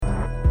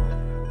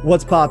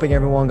What's popping,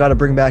 everyone? Got to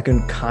bring back a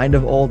kind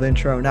of old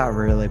intro. Not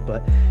really,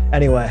 but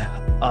anyway,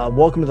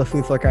 welcome to the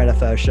Flea Flicker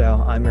NFL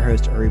show. I'm your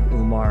host, Arib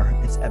Umar.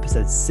 It's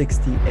episode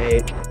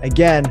 68.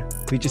 Again,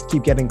 we just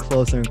keep getting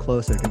closer and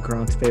closer to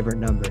Gronk's favorite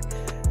number.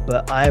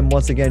 But I am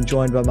once again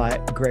joined by my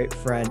great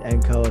friend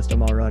and co-host,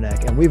 Amal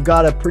Ronek. And we've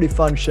got a pretty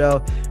fun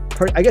show.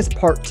 I guess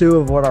part two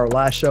of what our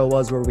last show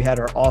was, where we had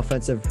our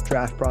offensive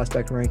draft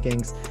prospect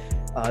rankings.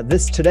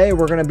 Today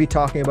we're going to be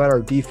talking about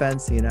our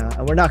defense, and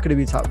we're not going to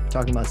be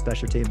talking about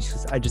special teams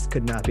because I just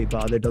could not be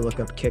bothered to look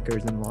up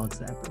kickers and long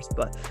snappers.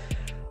 But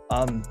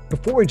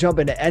before we jump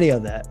into any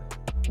of that,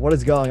 what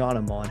is going on,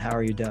 Amal, and how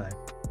are you doing?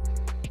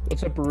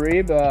 What's up,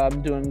 Arib?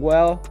 I'm doing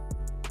well.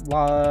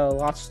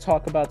 Lots to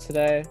talk about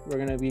today. We're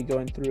going to be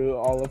going through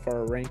all of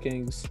our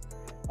rankings,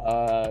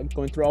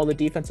 going through all the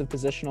defensive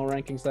positional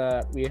rankings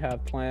that we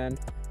have planned.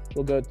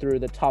 We'll go through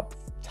the top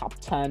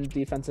 10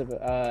 defensive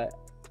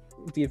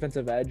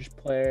edge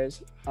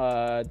players.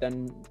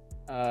 Then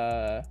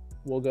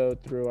we'll go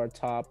through our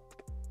top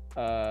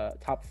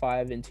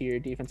 5 interior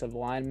defensive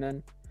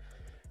linemen.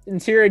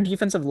 Interior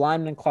defensive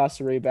lineman class,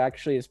 Arib,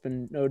 actually has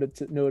been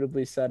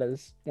notably said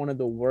as one of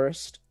the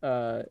worst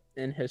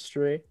in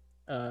history.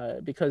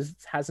 Because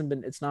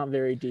it's not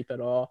very deep at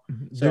all.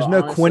 So there's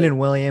no Quinnen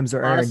Williams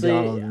or Aaron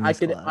Donald in this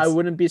class. I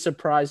wouldn't be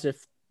surprised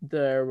if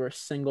there were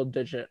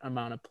single-digit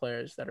amount of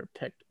players that are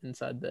picked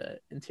inside the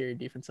interior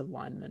defensive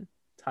lineman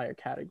entire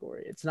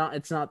category. It's not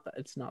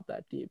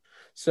that deep.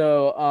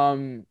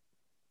 So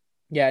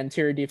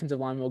interior defensive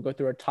lineman. We'll go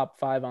through our top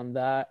 5 on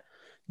that.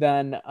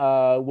 Then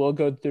we'll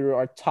go through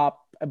our top,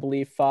 I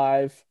believe,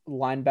 5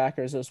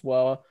 linebackers as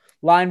well.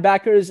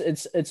 Linebackers,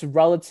 it's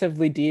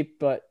relatively deep,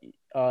 but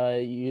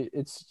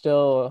it's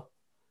still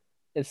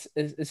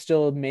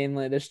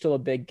mainly, there's still a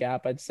big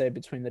gap, I'd say,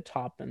 between the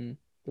top and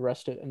the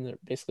rest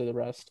basically the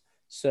rest.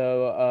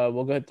 So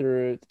we'll go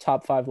through the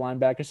top 5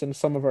 linebackers and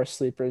some of our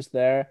sleepers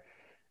there,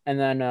 and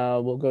then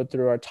we'll go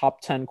through our top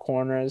 10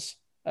 corners.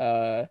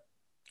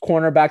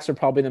 Cornerbacks are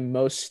probably the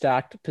most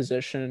stacked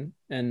position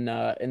in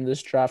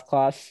this draft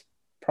class.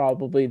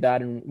 Probably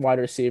that and wide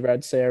receiver,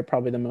 I'd say, are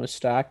probably the most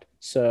stacked.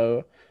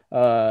 So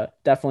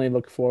definitely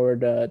look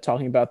forward to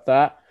talking about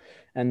that.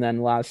 And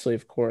then lastly,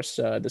 of course,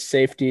 the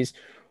safeties,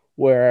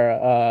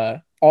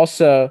 where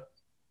also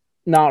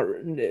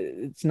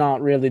it's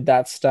not really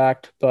that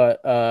stacked,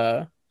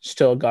 but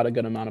still got a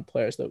good amount of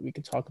players that we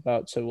can talk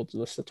about. So we'll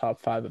list the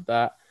top 5 of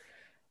that.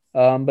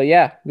 But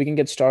yeah, we can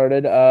get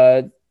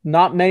started.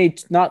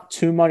 Not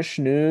too much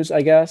news,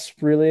 I guess,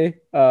 really.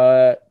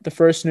 The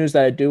first news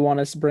that I do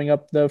want to bring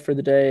up, though, for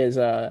the day is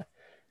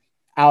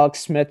Alex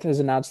Smith has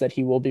announced that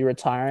he will be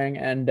retiring.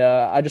 And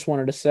I just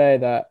wanted to say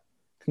that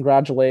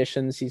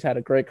congratulations. He's had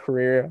a great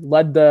career.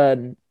 Led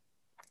the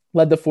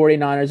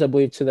 49ers, I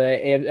believe, to the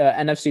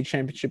NFC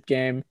Championship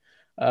game.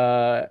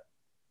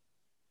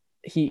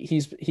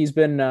 He's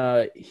been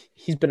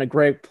a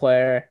great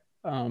player.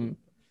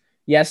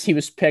 Yes, he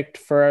was picked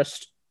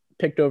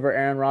over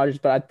Aaron Rodgers,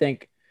 but I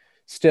think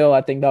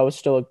that was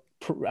still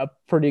a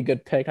pretty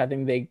good pick. I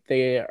think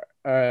they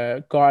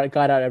got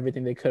out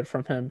everything they could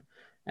from him,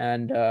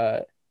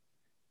 and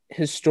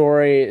his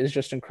story is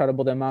just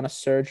incredible. The amount of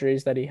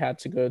surgeries that he had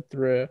to go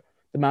through,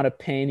 the amount of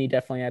pain he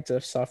definitely had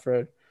to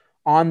suffer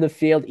on the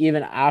field,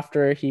 even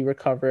after he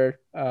recovered,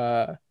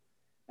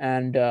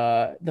 and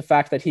the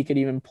fact that he could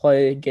even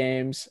play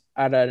games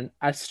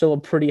at still a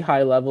pretty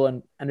high level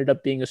and ended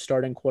up being a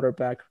starting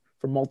quarterback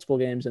for multiple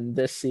games in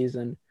this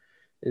season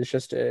is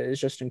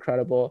just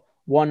incredible.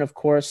 One, of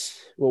course,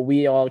 what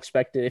we all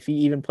expected, if he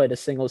even played a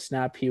single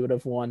snap, he would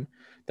have won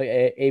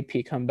the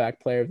AP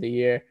Comeback Player of the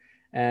Year,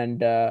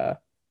 and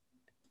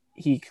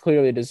he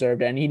clearly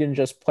deserved it. And he didn't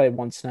just play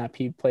one snap;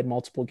 he played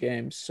multiple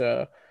games.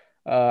 So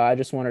I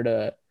just wanted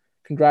to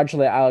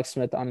congratulate Alex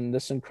Smith on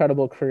this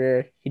incredible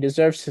career. He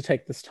deserves to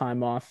take this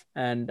time off,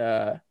 and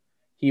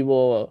he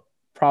will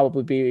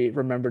probably be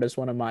remembered as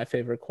one of my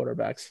favorite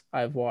quarterbacks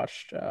I've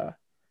watched up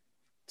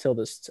to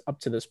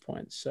this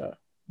point. So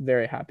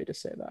very happy to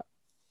say that.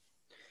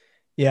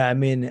 Yeah, I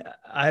mean,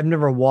 I've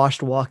never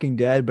watched Walking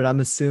Dead, but I'm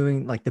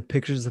assuming like the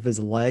pictures of his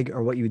leg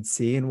are what you would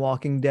see in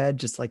Walking Dead,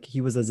 just like he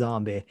was a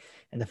zombie.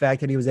 And the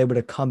fact that he was able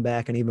to come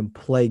back and even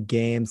play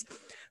games,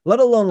 let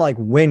alone like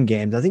win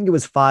games. I think it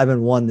was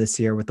 5-1 this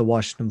year with the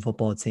Washington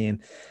football team.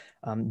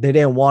 They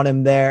didn't want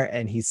him there,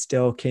 and he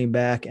still came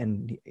back.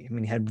 And I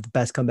mean, he had the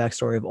best comeback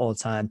story of all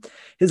time.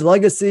 His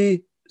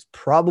legacy is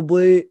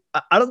probably,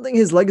 I don't think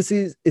his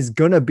legacy is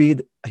going to be,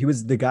 he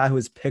was the guy who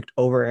was picked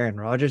over Aaron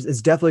Rodgers.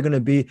 It's definitely going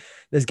to be,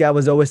 this guy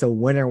was always a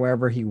winner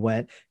wherever he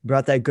went. He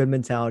brought that good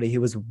mentality. He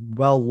was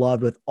well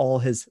loved with all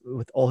his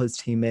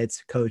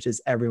teammates, coaches,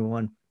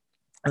 everyone.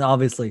 And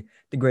obviously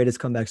the greatest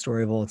comeback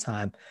story of all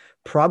time,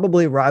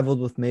 probably rivaled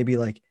with maybe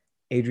like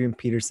Adrian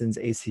Peterson's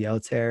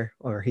ACL tear,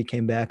 or he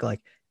came back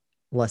like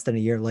less than a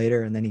year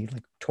later and then he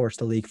like torched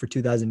the league for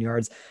 2,000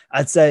 yards.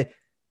 I'd say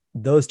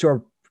those two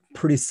are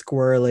pretty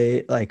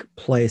squarely like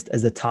placed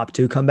as the top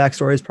two comeback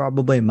stories,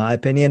 probably in my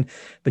opinion.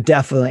 But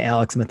definitely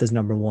Alex Smith is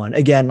number one.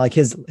 Again, like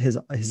his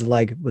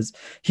leg was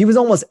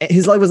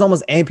his leg was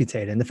almost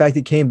amputated, and the fact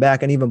he came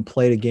back and even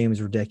played a game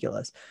is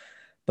ridiculous.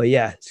 But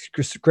yeah, it's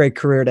just a great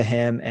career to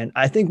him. And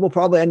I think we'll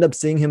probably end up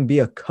seeing him be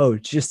a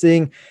coach. Just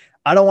seeing,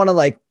 I don't want to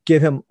like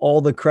give him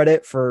all the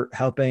credit for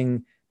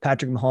helping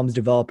Patrick Mahomes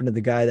develop into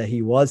the guy that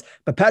he was,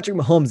 but Patrick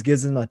Mahomes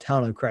gives him a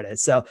ton of credit.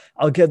 So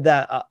I'll give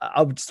that,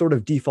 I would sort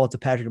of default to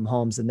Patrick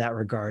Mahomes in that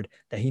regard,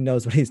 that he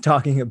knows what he's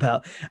talking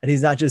about. And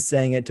he's not just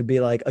saying it to be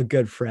like a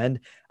good friend.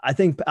 I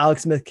think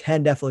Alex Smith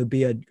can definitely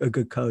be a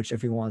good coach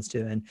if he wants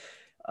to. And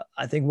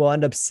I think we'll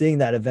end up seeing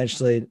that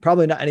eventually,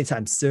 probably not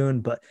anytime soon,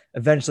 but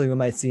eventually we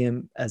might see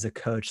him as a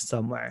coach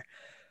somewhere.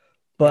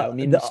 Yeah, I But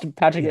mean,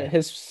 Patrick, yeah,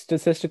 his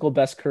statistical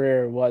best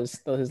career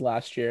was his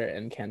last year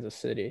in Kansas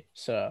City.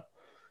 So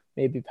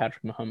maybe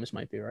Patrick Mahomes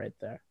might be right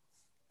there.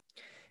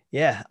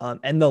 yeah.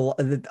 And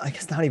I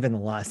guess not even the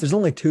last. There's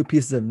only two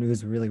pieces of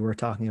news really we're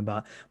talking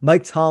about.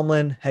 Mike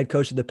Tomlin, head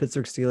coach of the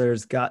Pittsburgh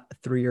Steelers, got a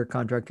 3-year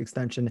contract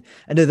extension.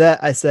 And to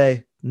that, I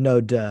say, no,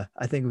 duh.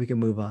 I think we can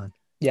move on.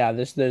 Yeah,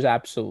 there's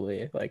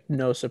absolutely like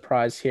no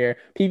surprise here.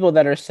 People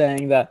that are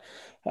saying that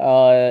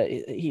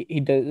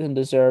he doesn't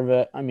deserve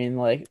it. I mean,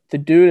 like the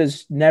dude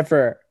has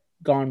never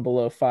gone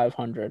below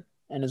 500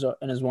 and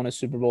has won a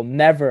Super Bowl.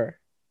 Never.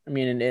 I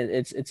mean,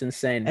 it's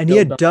insane. And he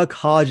had Duck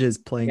Hodges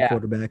playing Yeah.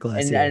 quarterback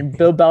last year. And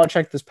Bill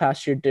Belichick this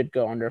past year did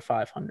go under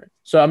 500.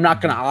 So I'm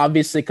not going to Mhm.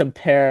 obviously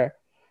compare,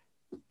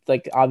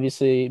 like,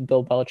 obviously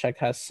Bill Belichick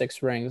has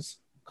 6 rings,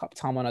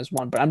 Tomlin has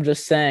 1, but I'm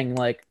just saying,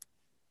 like,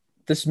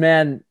 this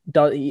man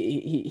does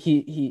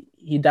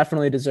he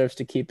definitely deserves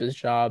to keep his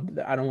job.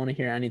 I don't want to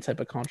hear any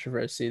type of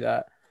controversy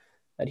that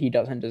he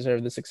doesn't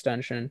deserve this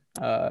extension.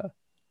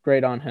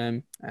 Great on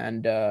him,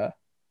 and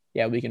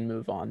yeah, we can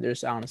move on.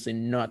 There's honestly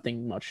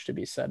nothing much to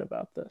be said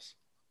about this.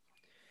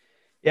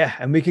 Yeah,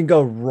 and we can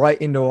go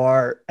right into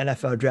our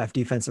NFL draft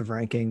defensive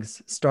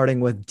rankings,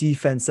 starting with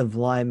defensive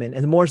linemen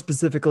and more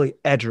specifically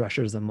edge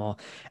rushers them all.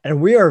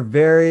 And we are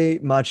very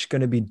much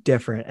going to be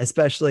different,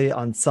 especially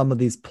on some of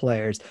these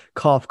players.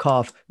 Cough,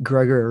 cough,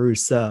 Gregory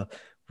Rousseau.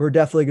 We're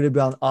definitely going to be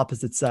on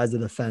opposite sides of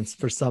the fence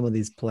for some of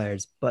these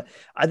players. But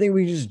I think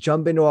we just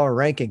jump into our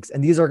rankings,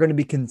 and these are going to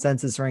be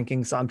consensus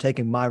rankings. So I'm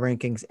taking my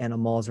rankings and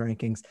Amal's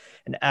rankings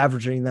and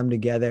averaging them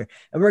together.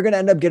 And we're going to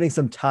end up getting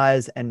some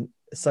ties, and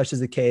such is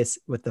the case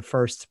with the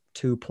first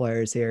two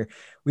players here.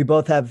 We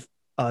both have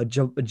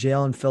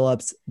Jalen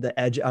Phillips, the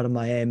edge out of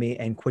Miami,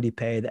 and Kwity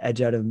Paye, the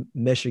edge out of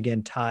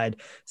Michigan, tied.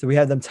 So we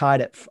have them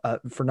tied at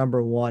for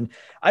number one.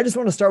 I just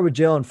want to start with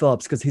Jalen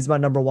Phillips because he's my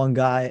number one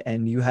guy,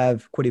 and you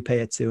have Kwity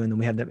Paye at 2, and then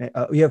we have them.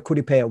 We have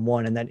Kwity Paye at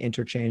 1, and then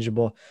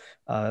interchangeable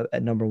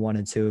at number 1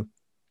 and 2.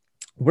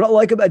 What I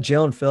like about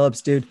Jalen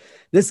Phillips, dude,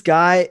 this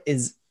guy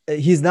is.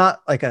 He's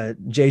not like a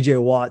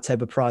JJ Watt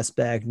type of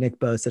prospect, Nick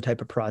Bosa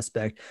type of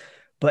prospect,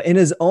 but in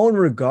his own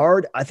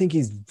regard, I think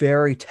he's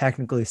very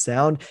technically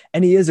sound,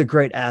 and he is a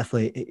great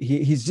athlete.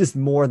 He's just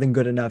more than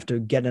good enough to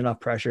get enough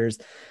pressures.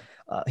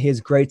 He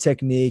has great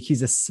technique.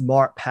 He's a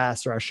smart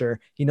pass rusher.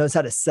 He knows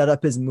how to set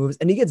up his moves,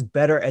 and he gets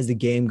better as the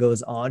game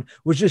goes on,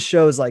 which just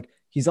shows like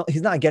he's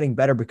not getting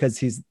better because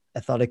he's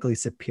athletically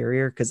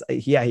superior. Because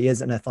yeah, he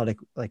is an athletic,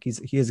 like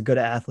he is a good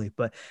athlete,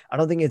 but I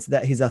don't think it's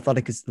that he's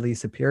athletically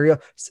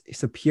superior.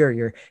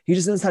 He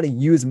just knows how to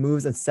use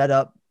moves and set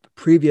up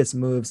previous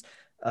moves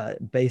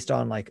based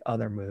on like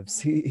other moves.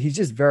 He's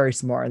just very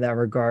smart in that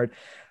regard.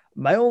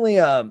 My only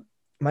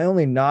my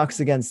only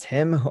knocks against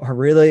him are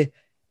really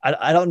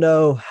I don't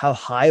know how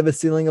high of a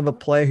ceiling of a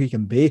player he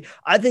can be.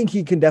 I think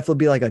he can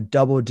definitely be like a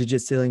double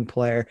digit ceiling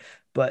player,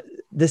 but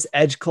this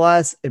edge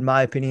class, in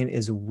my opinion,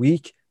 is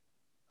weak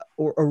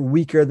or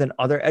weaker than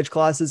other edge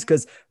classes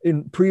because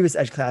in previous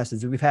edge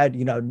classes we've had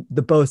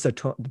the Bosa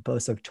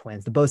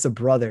twins, the Bosa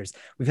brothers.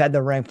 We've had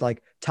them ranked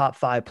like top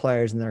 5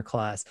 players in their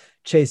class.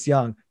 Chase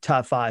Young,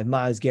 top 5.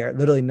 Myles Garrett,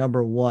 literally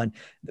number 1.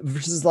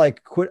 Versus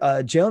like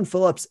Jalen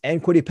Phillips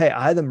and Kwity Paye,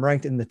 I had them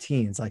ranked in the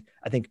teens, like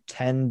I think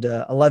 10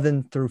 to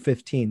 11 through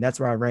 15. That's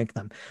where I rank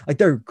them. Like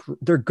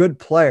they're good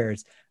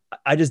players.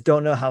 I just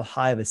don't know how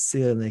high of a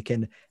ceiling they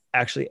can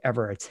actually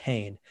ever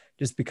attain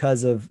just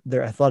because of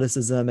their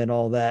athleticism and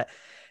all that.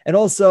 And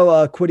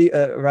also,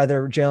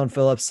 Jalen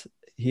Phillips,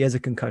 he has a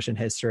concussion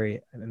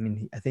history. I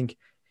mean, I think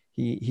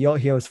he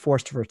was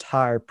forced to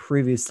retire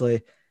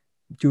previously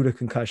due to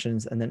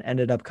concussions, and then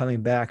ended up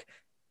coming back,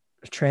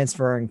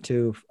 transferring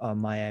to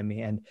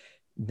Miami, and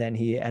then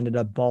he ended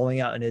up balling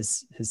out in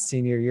his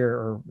senior year,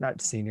 or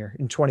not senior,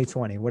 in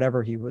 2020,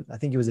 whatever he was. I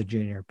think he was a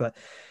junior, but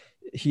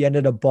he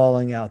ended up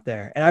balling out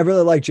there. And I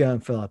really like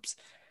Jalen Phillips.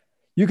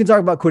 You can talk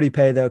about Kwity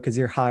Paye though, because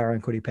you're higher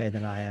on Kwity Paye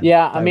than I am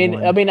Yeah, by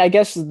one. I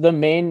guess the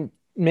main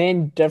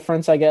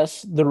difference, I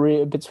guess,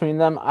 between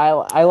them,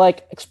 I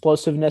like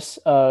explosiveness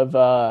of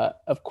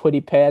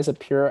Kwity Paye as a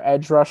pure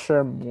edge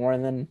rusher more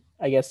than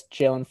I guess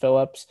Jalen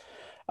Phillips,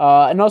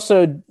 and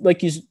also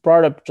like you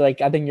brought up,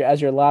 like I think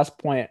as your last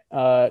point,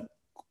 I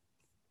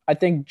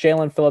think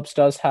Jalen Phillips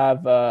does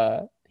have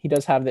he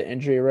does have the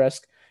injury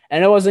risk,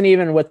 And it wasn't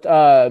even with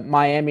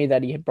Miami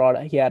that he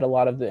had a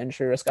lot of the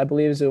injury risk. I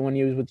believe it was when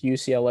he was with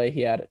UCLA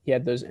he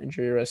had those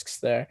injury risks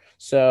there.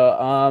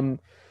 So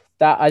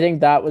that I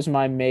think that was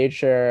my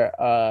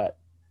major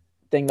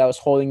thing that was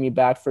holding me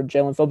back for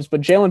Jalen Phillips.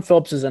 But Jalen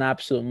Phillips is an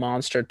absolute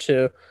monster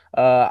too.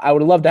 I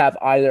would love to have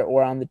either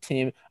or on the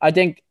team. I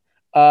think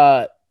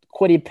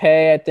Kwity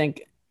Paye. I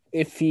think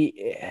if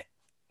he,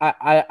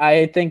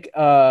 I think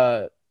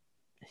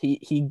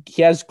he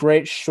has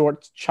great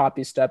short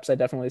choppy steps. I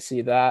definitely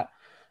see that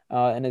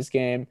in his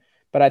game,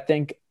 but I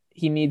think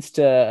he needs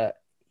to.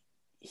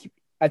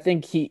 I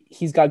think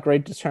he's got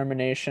great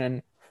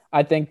determination.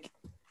 I think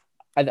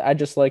I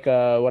just like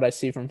what I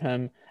see from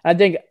him. I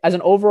think as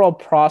an overall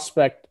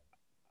prospect,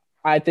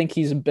 I think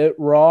he's a bit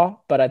raw,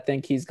 but I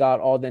think he's got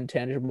all the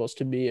intangibles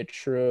to be a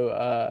true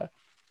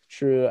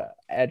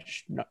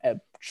edge,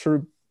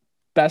 true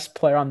best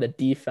player on the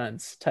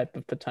defense type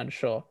of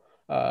potential.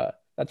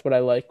 That's what I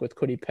like with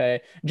Kwity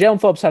Paye. Jalen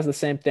Phillips has the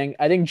same thing.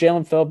 I think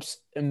Jalen Phillips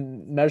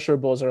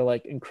measurables are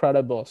like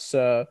incredible.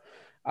 So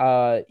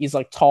he's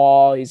like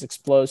tall, he's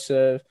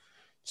explosive.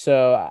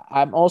 So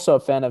I'm also a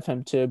fan of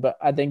him too. But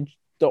I think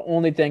the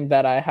only thing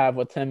that I have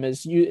with him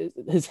is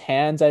his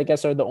hands. I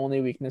guess are the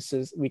only weakness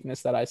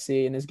that I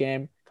see in his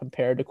game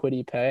compared to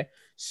Kwity Paye.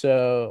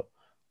 So,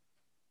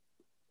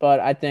 but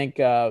I think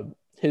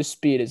his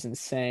speed is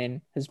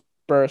insane. His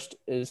burst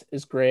is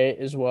great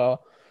as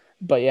well.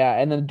 But yeah,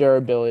 and then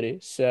durability.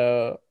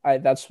 So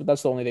that's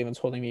the only thing that's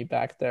holding me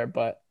back there.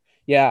 But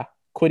yeah,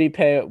 Kwity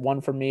Paye at 1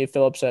 for me,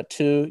 Phillips at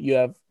 2. You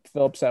have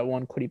Phillips at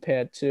 1, Kwity Paye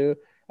at 2.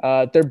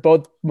 They're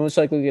both most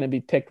likely going to be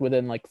picked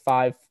within like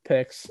 5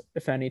 picks,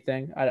 if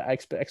anything. I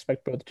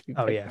expect both to be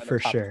Oh picked yeah, by the for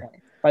top sure.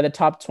 20. By the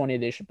top 20,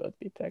 they should both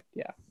be picked.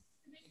 Yeah.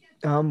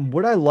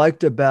 What I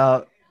liked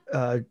about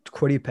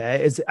Kwity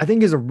Paye is I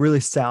think he's a really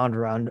sound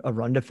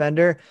run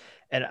defender,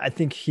 and I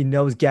think he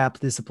knows gap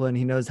discipline.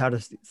 He knows how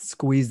to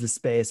squeeze the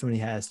space when he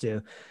has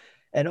to.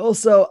 And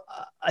also,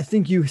 I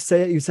think you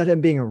said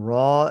him being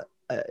raw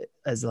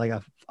as like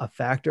a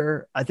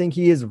factor. I think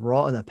he is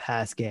raw in the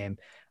pass game.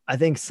 I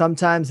think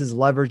sometimes his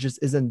leverage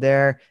just isn't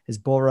there, his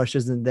bull rush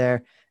isn't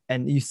there,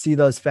 and you see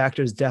those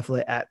factors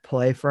definitely at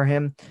play for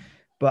him.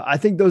 But I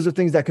think those are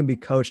things that can be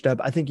coached up.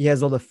 I think he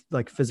has all the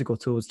like physical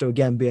tools to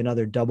again be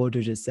another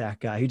double-digit sack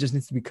guy. He just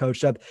needs to be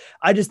coached up.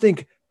 I just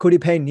think Kwity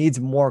Paye needs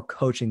more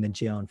coaching than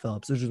Jalen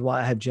Phillips, which is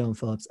why I have Jalen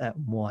Phillips at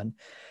 1.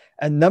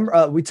 And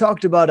we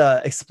talked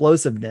about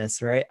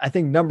explosiveness, right? I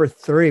think number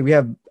 3, we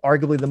have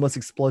arguably the most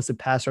explosive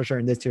pass rusher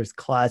in this year's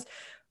class,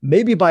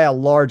 maybe by a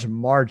large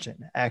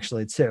margin,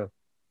 actually, too.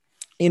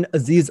 In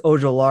Azeez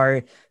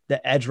Ojulari,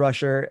 the edge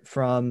rusher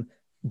from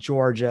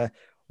Georgia.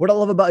 What I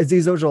love about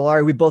Azeez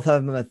Ojulari, we both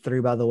have him at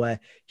 3, by the way.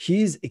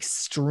 He's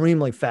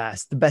extremely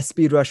fast, the best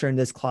speed rusher in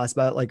this class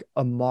by like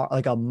a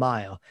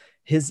mile.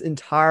 His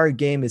entire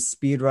game is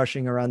speed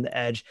rushing around the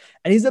edge,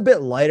 and he's a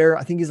bit lighter.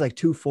 I think he's like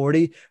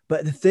 240.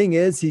 But the thing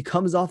is, he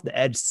comes off the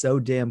edge so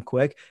damn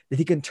quick that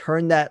he can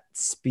turn that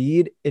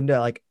speed into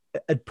like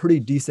a pretty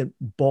decent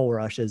bull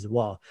rush as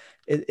well.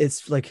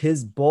 It's like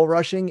his bull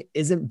rushing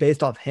isn't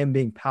based off him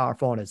being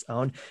powerful on his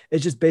own.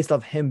 It's just based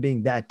off him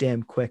being that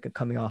damn quick at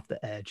coming off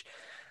the edge.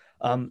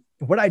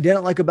 What I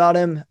didn't like about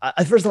him,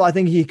 first of all, I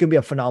think he can be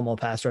a phenomenal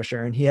pass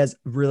rusher, and he has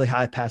really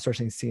high pass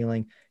rushing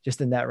ceiling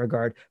just in that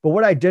regard. But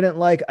what I didn't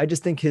like, I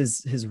just think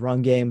his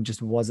run game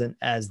just wasn't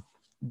as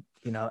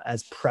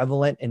as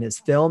prevalent in his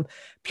film,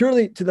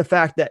 purely to the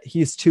fact that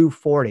he's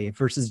 240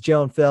 versus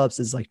Jalen Phillips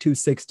is like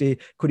 260.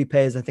 Kwity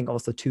Paye is, I think,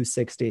 also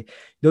 260.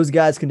 Those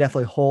guys can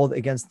definitely hold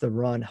against the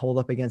run, hold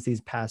up against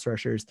these pass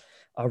rushers,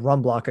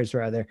 run blockers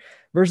rather.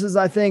 Versus,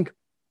 I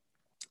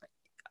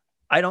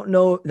don't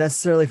know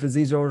necessarily if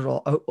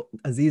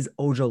Azeez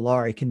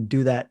Ojulari can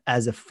do that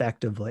as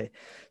effectively.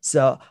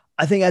 So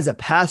I think as a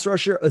pass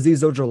rusher,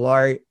 Azeez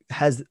Ojulari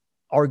has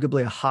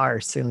arguably a higher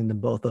ceiling than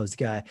both those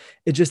guys.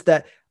 It's just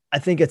that I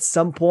think at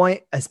some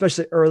point,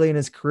 especially early in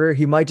his career,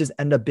 he might just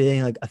end up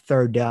being like a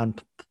third down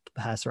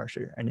pass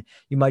rusher, and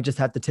you might just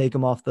have to take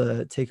him off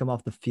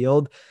the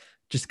field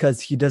just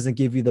because he doesn't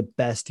give you the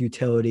best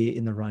utility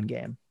in the run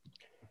game.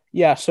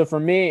 Yeah. So for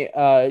me,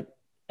 Azeez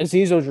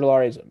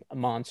Ojulari is a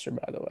monster,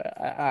 by the way.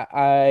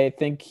 I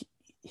think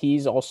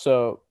he's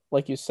also,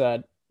 like you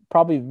said,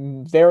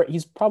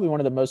 he's probably one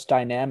of the most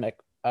dynamic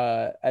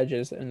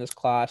edges in this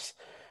class.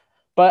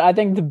 But I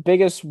think the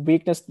biggest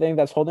weakness thing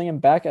that's holding him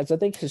back is I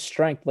think his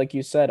strength, like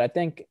you said. I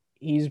think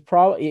he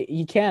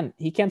can't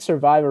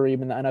survive or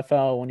even the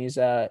NFL when he's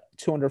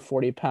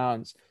 240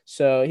 pounds.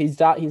 So he's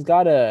got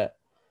to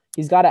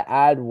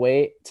add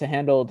weight to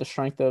handle the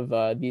strength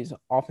of these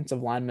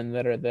offensive linemen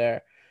that are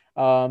there.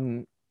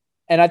 And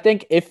I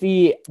think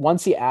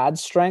once he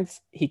adds strength,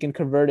 he can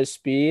convert his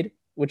speed,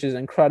 which is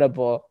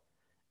incredible,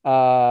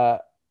 uh,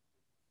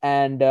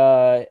 and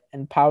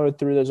power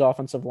through those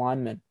offensive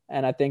linemen.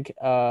 And I think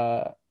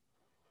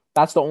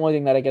that's the only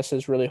thing that I guess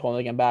is really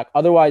holding him back.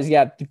 Otherwise,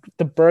 yeah,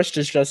 the burst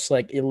is just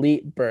like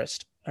elite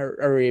burst,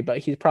 but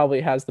he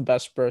probably has the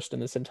best burst in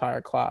this entire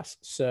class.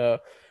 So,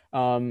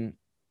 um,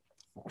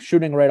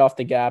 shooting right off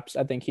the gaps,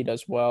 I think he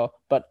does well.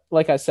 But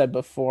like I said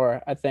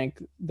before, I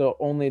think the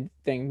only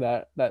thing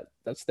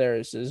that's there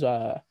is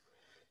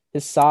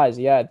his size.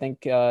 Yeah, I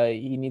think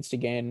he needs to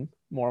gain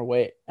more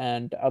weight.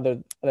 And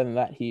other than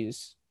that,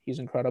 he's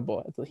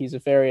incredible. He's a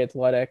very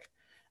athletic,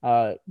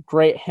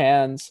 great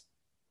hands,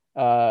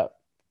 uh,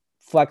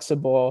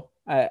 flexible.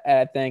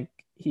 I think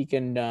he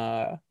can.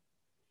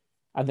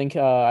 I think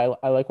I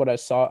like what I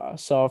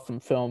saw from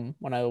film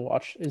when I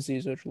watched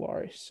Aziz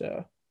Ojolari.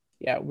 So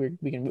yeah,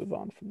 we can move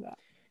on from that.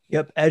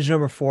 Yep, edge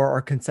number four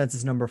or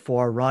consensus number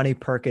four, Ronnie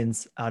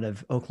Perkins out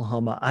of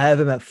Oklahoma. I have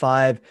him at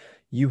five.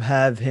 You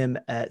have him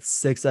at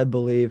six, I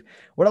believe.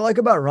 What I like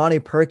about Ronnie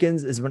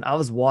Perkins is when I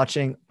was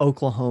watching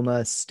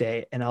Oklahoma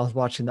State and I was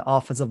watching the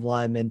offensive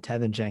lineman,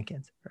 Tevin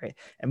Jenkins, right?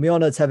 And we all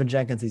know Tevin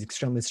Jenkins, he's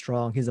extremely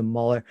strong. He's a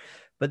mauler.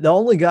 But the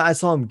only guy I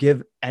saw him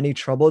give any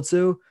trouble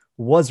to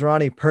was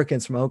Ronnie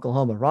Perkins from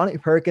Oklahoma. Ronnie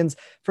Perkins,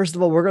 first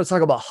of all, we're going to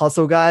talk about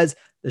hustle guys.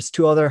 There's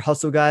two other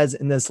hustle guys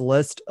in this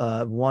list.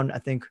 One, I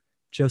think,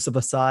 Joseph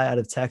Asai out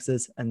of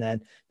Texas, and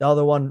then the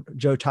other one,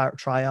 Joe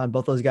Tryon.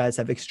 Both those guys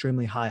have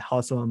extremely high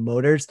hustle and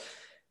motors.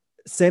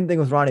 Same thing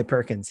with Ronnie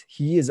Perkins.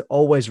 He is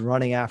always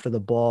running after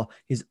the ball.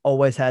 He's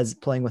always has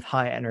playing with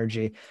high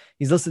energy.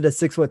 He's listed at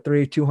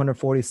 6'3",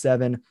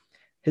 247.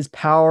 His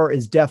power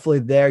is definitely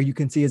there. You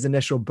can see his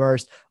initial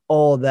burst,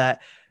 all of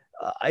that.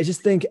 I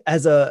just think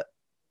as a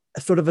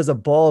sort of as a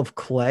ball of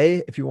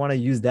clay, if you want to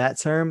use that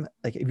term,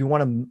 like if you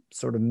want to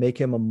sort of make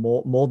him a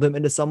mold him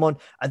into someone,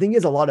 I think he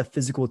has a lot of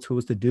physical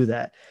tools to do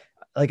that.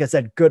 Like I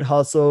said, good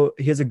hustle.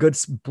 He has a good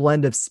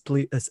blend of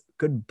speed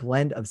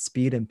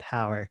and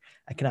power.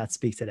 I cannot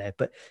speak today,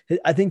 but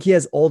I think he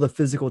has all the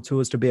physical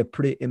tools to be a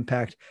pretty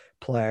impact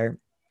player.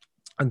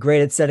 I'm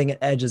great at setting an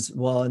edge as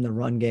well in the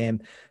run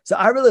game. So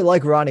I really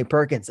like Ronnie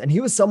Perkins, and he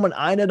was someone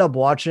I ended up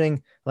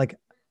watching. Like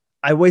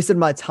I wasted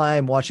my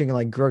time watching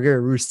like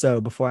Gregory Rousseau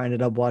before I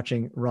ended up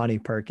watching Ronnie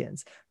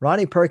Perkins.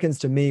 Ronnie Perkins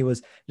to me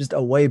was just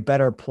a way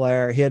better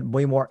player. He had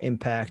way more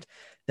impact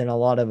than a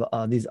lot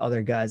of these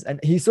other guys. And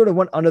he sort of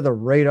went under the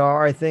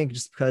radar, I think,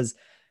 just because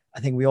I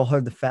think we all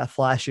heard the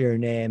flashier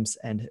names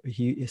and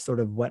he sort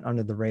of went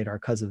under the radar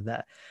because of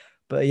that.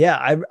 But yeah,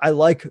 I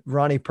like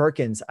Ronnie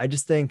Perkins. I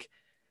just think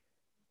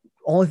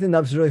only thing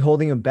that's really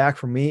holding him back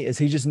for me is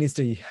he just needs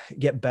to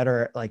get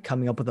better at like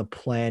coming up with a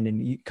plan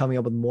and coming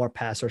up with more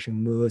pass rushing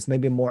moves,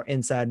 maybe a more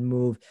inside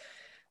move.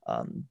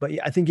 But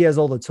yeah, I think he has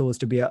all the tools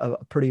to be a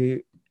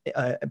pretty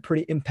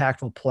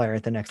impactful player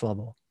at the next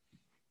level.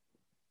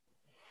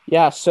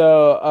 Yeah,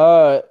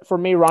 so for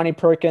me, Ronnie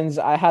Perkins,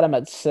 I had him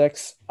at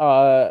six.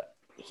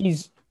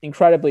 He's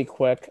incredibly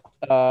quick.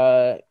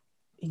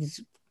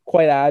 He's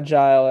quite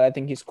agile. I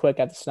think he's quick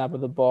at the snap of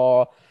the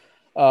ball.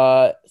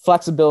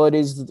 Flexibility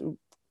is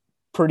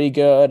pretty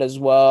good as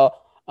well.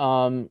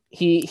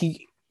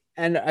 He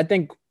and I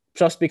think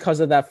just because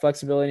of that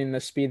flexibility and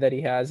the speed that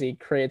he has, he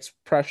creates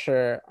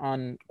pressure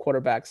on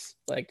quarterbacks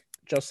like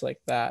just like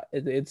that.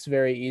 It's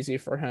very easy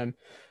for him.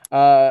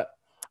 I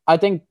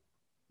think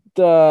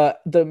the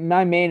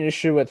my main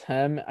issue with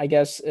him, I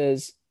guess,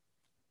 is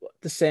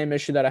the same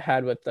issue that I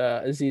had with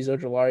Aziz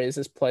Ojolari is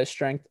his play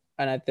strength,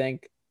 and I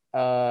think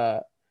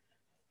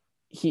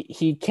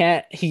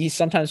he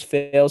sometimes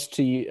fails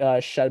to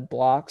shed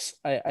blocks.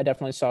 I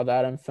definitely saw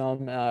that in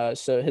film.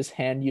 So his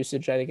hand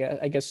usage, I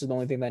guess is the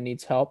only thing that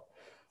needs help.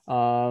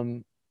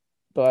 Um,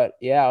 but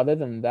yeah, other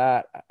than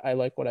that, I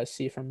like what I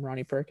see from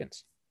Ronnie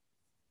Perkins.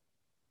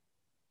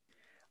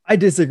 I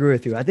disagree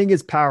with you. I think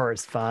his power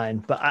is fine,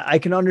 but I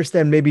can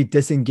understand maybe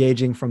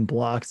disengaging from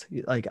blocks.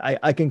 Like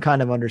I can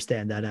kind of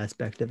understand that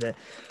aspect of it,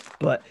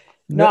 but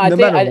No, no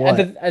matter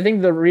what, I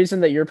think the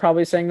reason that you're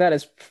probably saying that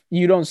is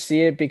you don't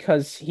see it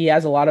because he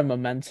has a lot of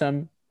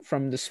momentum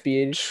from the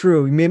speed.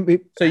 true. Maybe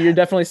So you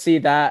definitely see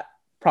that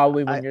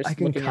probably when you're I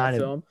can looking at kind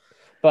of film.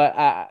 But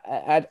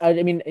I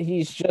mean,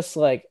 he's just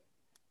like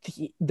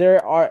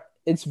there are.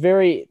 It's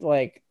very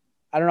like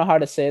I don't know how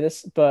to say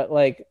this, but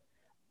like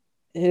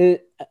his,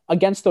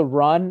 against the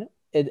run,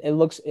 it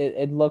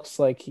looks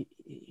like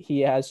he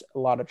has a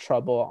lot of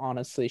trouble,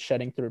 honestly,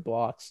 shedding through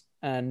blocks,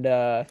 and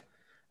I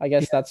yeah,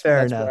 guess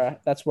fair enough.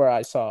 that's where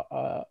I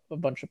saw a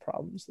bunch of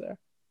problems there.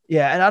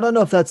 Yeah, and I don't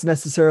know if that's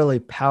necessarily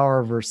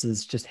power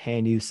versus just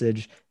hand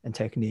usage and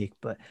technique,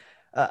 but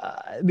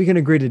we can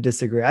agree to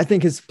disagree. I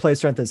think his play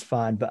strength is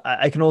fine, but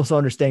I can also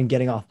understand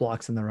getting off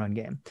blocks in the run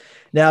game.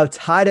 Now,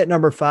 tied at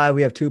number five,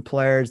 we have two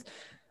players.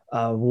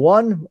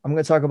 One, I'm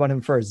going to talk about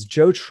him first.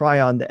 Joe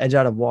Tryon, the edge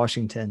out of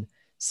Washington,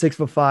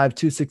 6'5",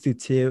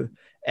 262.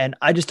 And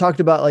I just talked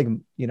about like,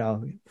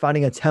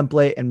 finding a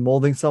template and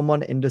molding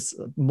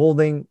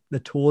the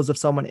tools of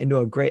someone into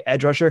a great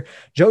edge rusher.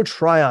 Joe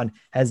Tryon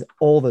has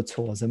all the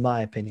tools, in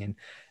my opinion.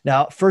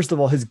 Now, first of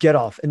all, his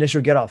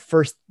initial get off,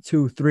 first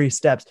 2-3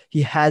 steps,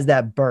 he has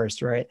that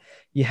burst, right?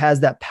 He has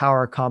that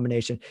power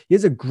combination. He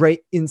has a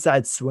great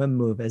inside swim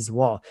move as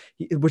well,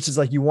 which is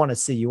like you want to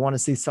see. You want to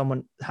see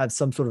someone have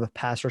some sort of a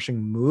pass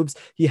rushing moves.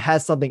 He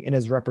has something in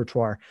his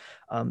repertoire.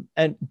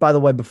 And by the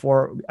way,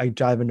 before I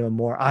dive into him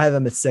more, I have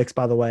him at 6,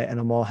 by the way, and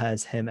Amal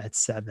has him at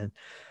 7.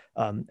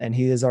 And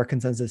he is our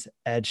consensus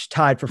edge,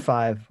 tied for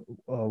five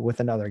with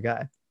another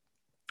guy.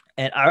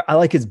 And I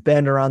like his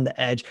bend around the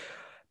edge.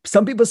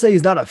 Some people say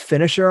he's not a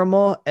finisher,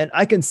 Amal, and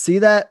I can see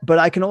that, but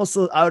I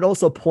would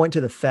also point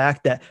to the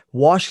fact that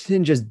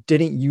Washington just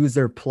didn't use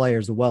their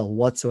players well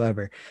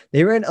whatsoever.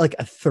 They ran like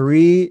a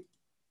three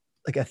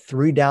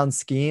down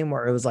scheme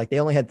where it was like they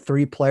only had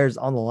three players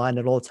on the line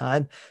at all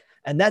time.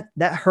 And that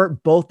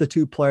hurt both the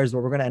two players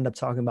what we're going to end up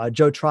talking about.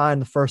 Joe Tryon,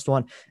 the first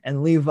one,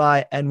 and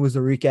Levi and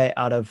Wuzurike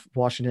out of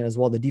Washington as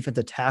well, the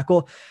defensive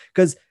tackle,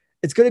 because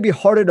it's going to be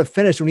harder to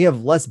finish when you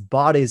have less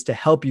bodies to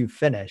help you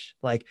finish.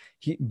 Like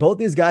both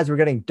these guys were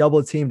getting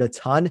double teamed a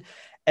ton.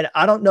 And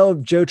I don't know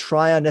if Joe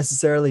Tryon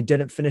necessarily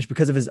didn't finish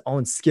because of his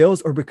own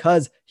skills or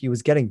because he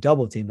was getting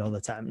double teamed all the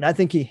time. And I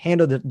think he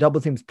handled the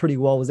double teams pretty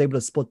well, was able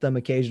to split them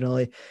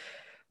occasionally.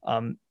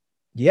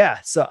 Yeah,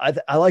 so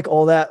I like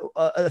all that.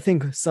 I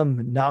think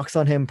some knocks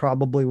on him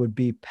probably would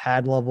be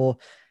pad level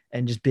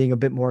and just being a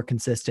bit more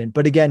consistent.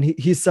 But again,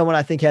 he's someone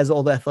I think has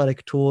all the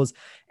athletic tools.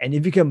 And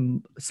if you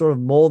can sort of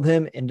mold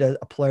him into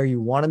a player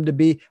you want him to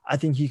be, I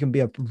think he can be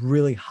a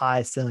really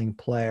high ceiling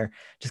player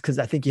just because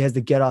I think he has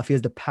the get off, he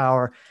has the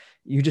power.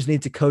 You just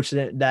need to coach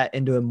that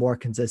into him more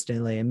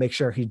consistently and make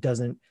sure he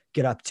doesn't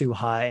get up too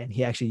high and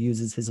he actually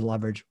uses his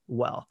leverage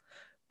well.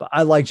 But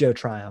I like Joe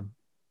Tryon.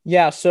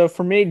 Yeah, so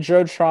for me,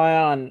 Joe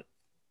Tryon,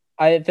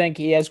 I think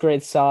he has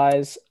great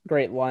size,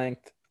 great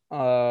length.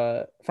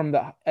 I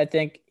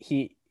think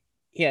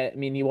yeah, I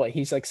mean,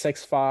 he's like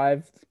 6'5",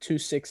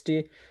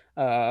 260.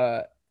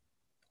 Uh,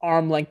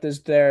 Arm length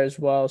is there as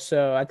well.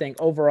 So I think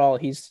overall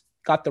he's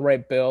got the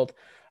right build.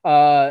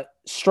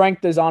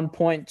 Strength is on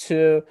point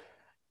too.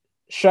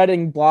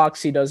 Shredding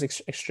blocks he does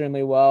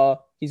extremely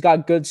well. He's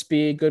got good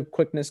speed, good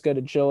quickness, good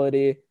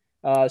agility.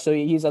 So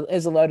his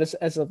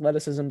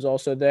athleticism is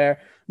also there.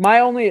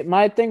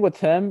 My thing with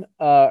him,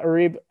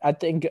 Arib, I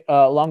think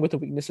along with the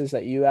weaknesses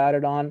that you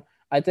added on,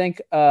 I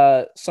think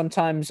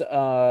sometimes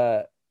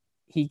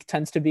he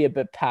tends to be a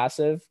bit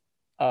passive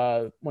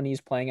when he's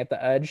playing at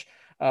the edge.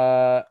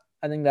 I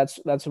think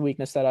that's a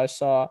weakness that I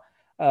saw.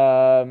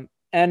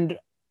 And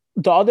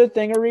the other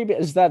thing, Arib,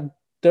 is that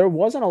there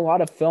wasn't a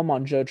lot of film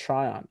on Joe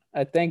Tryon.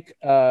 I think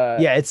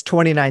yeah, it's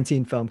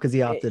 2019 film because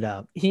he opted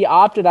out. He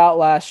opted out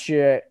last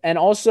year, and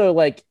also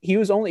like he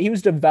was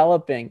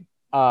developing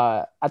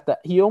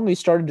he only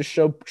started to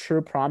show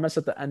true promise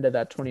at the end of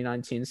that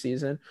 2019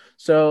 season.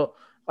 So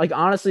like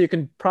honestly, you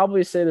can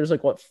probably say there's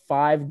like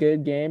 5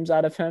 good games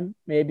out of him,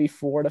 maybe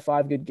 4 to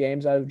 5 good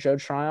games out of Joe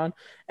Tryon,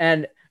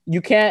 and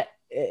you can't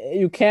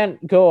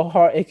go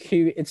hard.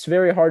 It's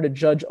very hard to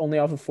judge only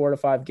off of 4 to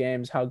 5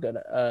 games how good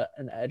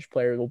an edge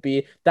player will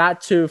be.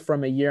 That too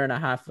from a year and a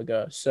half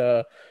ago.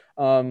 So,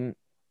 and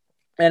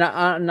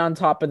on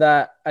top of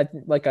that,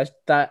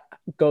 that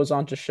goes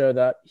on to show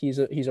that he's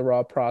a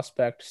raw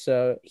prospect.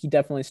 So he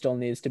definitely still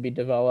needs to be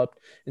developed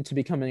into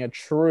becoming a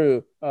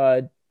true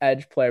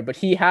edge player. But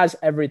he has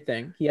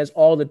everything. He has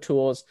all the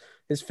tools.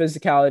 His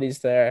physicality is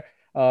there.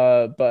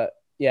 But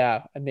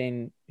yeah, I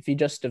mean, if he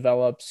just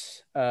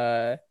develops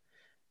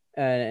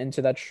and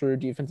into that true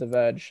defensive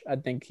edge, I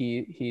think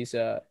he's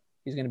going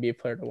to be a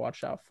player to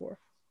watch out for.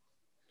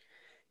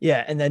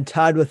 Yeah, and then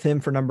tied with him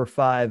for number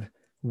 5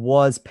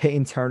 was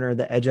Peyton Turner,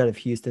 the edge out of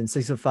Houston,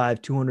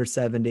 6'5",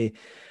 270.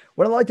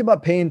 What I liked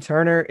about Peyton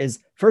Turner is,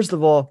 first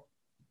of all,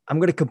 I'm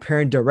going to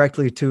compare him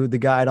directly to the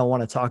guy I don't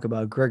want to talk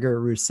about, Gregory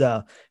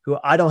Rousseau, who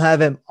I don't have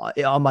him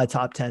on my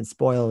top 10.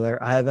 Spoiler,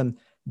 I have him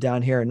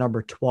down here at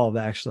number 12,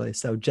 actually.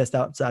 So just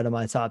outside of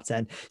my top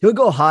 10. He'll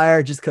go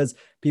higher just because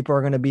people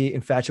are going to be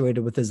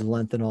infatuated with his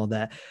length and all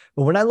that.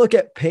 But when I look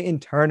at Peyton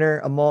Turner,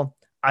 Amal,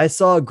 I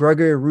saw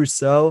Gregory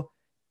Rousseau,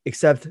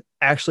 except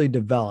actually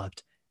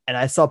developed. And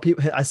I saw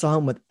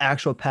him with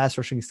actual pass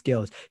rushing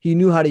skills. He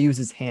knew how to use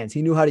his hands.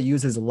 He knew how to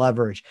use his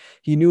leverage.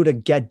 He knew to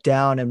get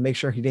down and make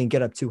sure he didn't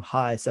get up too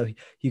high so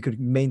he could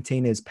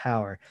maintain his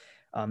power.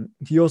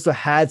 He also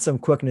had some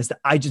quickness that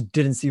I just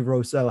didn't see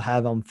Rousseau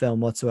have on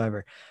film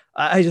whatsoever.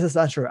 I just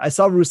not sure. I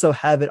saw Rousseau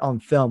have it on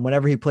film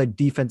whenever he played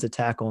defensive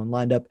tackle and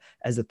lined up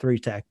as a 3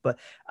 tech, but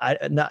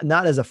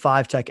not as a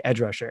 5 tech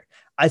edge rusher.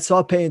 I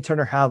saw Peyton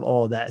Turner have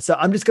all of that. So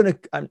I'm just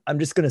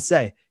gonna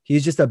say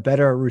he's just a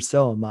better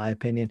Rousseau in my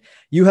opinion.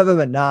 You have him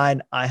at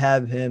 9. I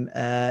have him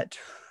at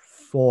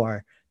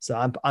 4.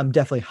 So I'm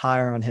definitely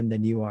higher on him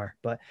than you are.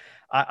 But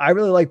I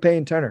really like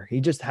Peyton Turner. He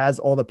just has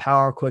all the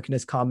power,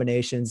 quickness,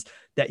 combinations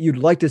that you'd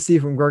like to see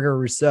from Gregory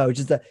Rousseau,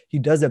 just that he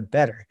does it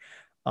better.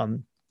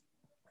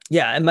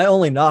 Yeah, and my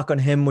only knock on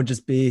him would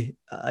just be,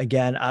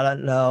 again, I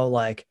don't know,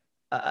 like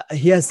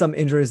he has some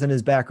injuries in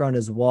his background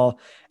as well.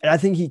 And I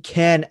think he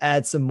can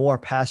add some more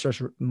pass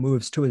rush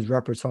moves to his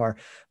repertoire.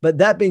 But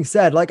that being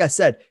said, like I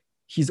said,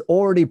 he's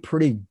already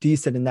pretty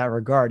decent in that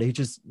regard.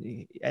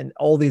 And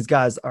all these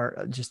guys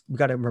are just, we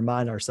got to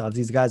remind ourselves,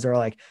 these guys are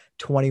like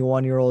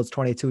 21-year-olds,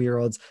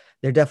 22-year-olds.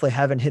 They definitely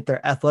haven't hit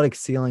their athletic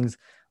ceilings,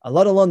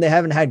 let alone they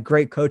haven't had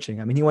great coaching.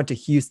 I mean, he went to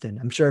Houston.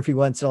 I'm sure if he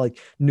went to like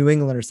New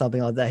England or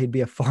something like that, he'd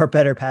be a far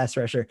better pass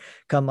rusher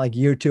come like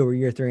year 2 or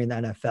year 3 in the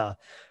NFL.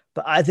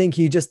 but I think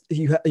he gives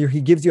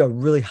you a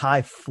really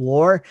high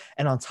floor,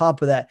 and on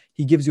top of that,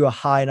 he gives you a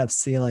high enough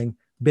ceiling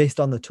based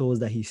on the tools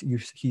that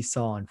he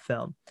saw on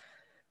film.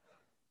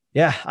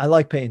 Yeah, I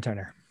like Peyton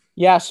Turner.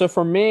 Yeah, so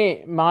for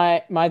me,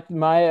 my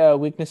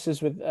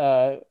weaknesses with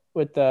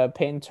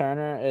Peyton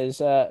Turner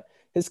is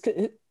his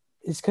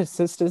his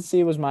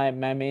consistency was my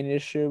main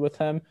issue with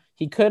him.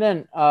 He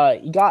couldn't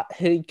he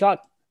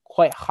got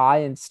quite high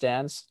in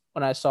stance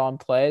when I saw him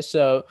play,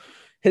 so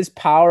his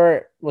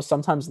power was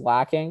sometimes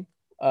lacking.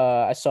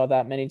 I saw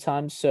that many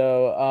times.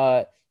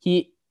 So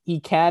he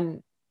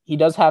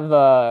does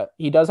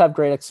have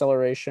great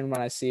acceleration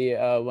when I see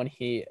when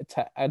he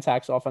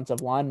attacks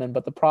offensive linemen,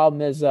 but the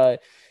problem is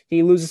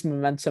he loses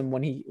momentum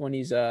when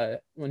he's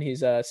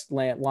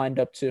lined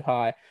up too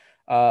high.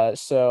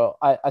 So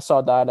I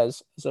saw that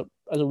as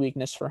a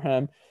weakness for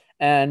him.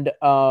 And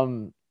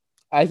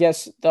I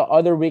guess the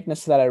other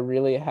weakness that I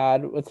really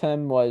had with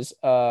him was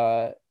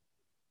I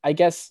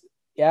guess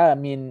yeah, I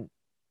mean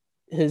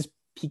his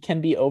he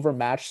can be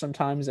overmatched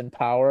sometimes in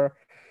power.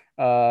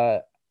 Uh,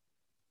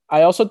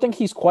 I also think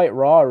he's quite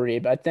raw,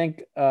 Reeb. I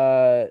think,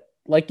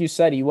 like you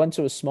said, he went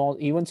to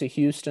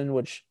Houston,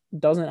 which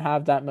doesn't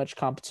have that much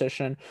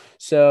competition.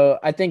 So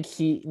I think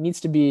he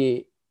needs to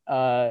be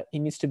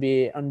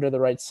under the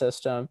right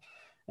system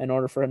in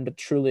order for him to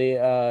truly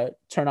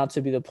turn out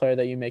to be the player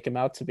that you make him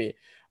out to be.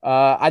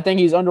 I think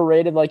he's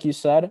underrated, like you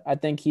said. I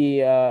think he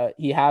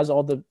has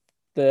all the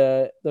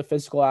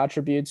physical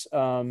attributes.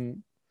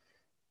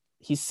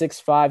 He's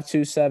 6'5",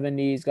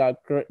 270. He's got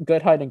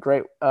good height and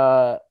great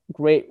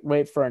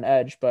weight for an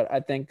edge. But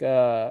I think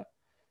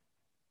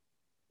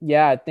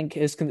yeah, I think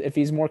if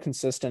he's more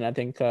consistent, I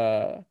think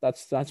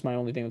that's my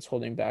only thing that's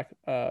holding back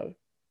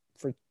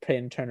for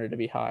Payton Turner to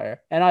be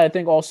higher. And I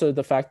think also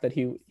the fact that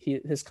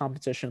his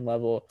competition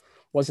level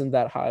wasn't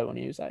that high when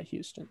he was at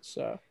Houston.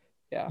 So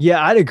yeah.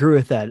 Yeah, I'd agree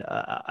with that.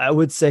 I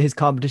would say his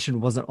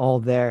competition wasn't all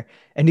there,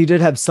 and he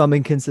did have some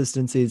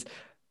inconsistencies.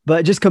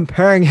 But just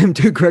comparing him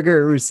to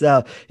Gregory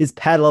Rousseau, his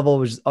pad level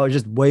was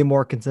just way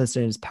more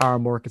consistent, his power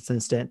more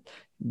consistent,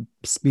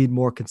 speed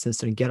more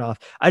consistent, get off.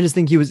 I just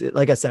think he was,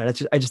 like I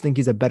said, I just think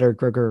he's a better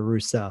Gregory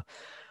Rousseau.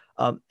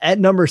 At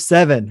number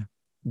 7,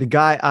 the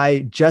guy I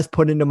just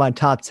put into my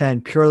top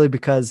 10 purely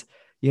because,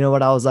 you know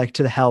what, I was like,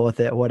 to the hell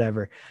with it,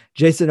 whatever.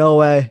 Jason Owe,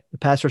 the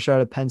pass rusher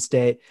out of Penn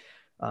State.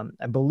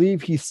 I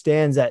believe he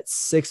stands at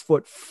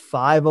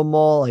 6'5" a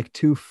mall, like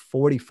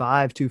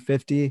 245,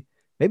 250,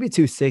 maybe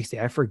 260.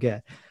 I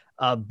forget.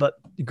 But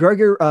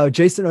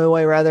Jason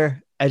Owe,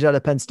 rather, edge out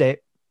of Penn State.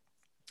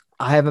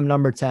 I have him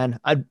number 10.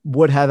 I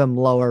would have him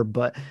lower,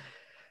 but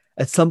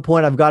at some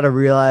point I've got to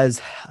realize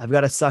I've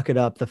got to suck it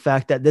up. The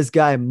fact that this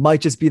guy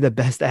might just be the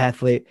best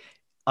athlete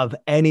of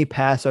any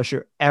pass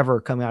rusher ever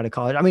coming out of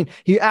college. I mean,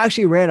 he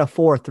actually ran a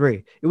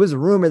 4.3. It was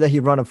rumored that he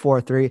run a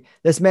 4.3.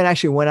 This man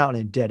actually went out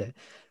and did it.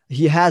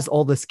 He has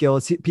all the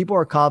skills. People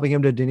are copying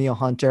him to Daniil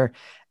Hunter.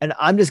 And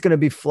I'm just going to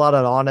be flat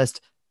out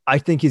honest. I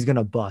think he's going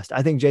to bust.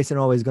 I think Jason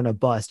Owe is going to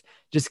bust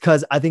just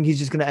because I think he's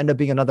just going to end up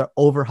being another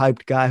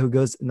overhyped guy who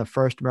goes in the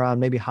first round,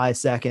 maybe high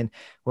second,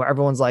 where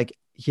everyone's like,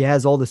 he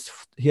has all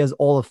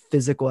the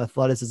physical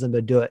athleticism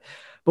to do it.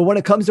 But when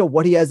it comes to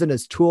what he has in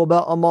his tool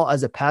belt, Amal,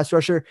 as a pass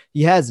rusher,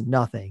 he has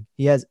nothing.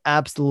 He has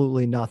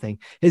absolutely nothing.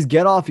 His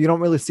get off, you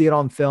don't really see it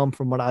on film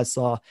from what I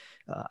saw.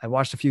 I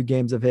watched a few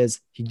games of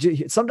his.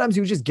 Sometimes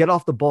he would just get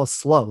off the ball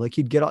slow. Like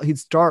he'd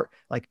start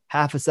like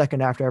half a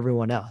second after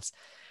everyone else.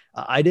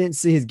 I didn't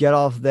see his get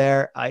off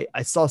there.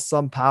 I saw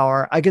some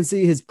power. I can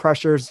see his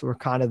pressures were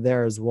kind of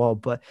there as well,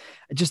 but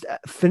just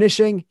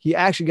finishing, he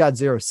actually got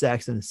 0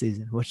 sacks in the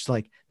season, which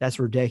that's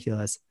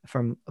ridiculous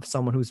from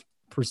someone who's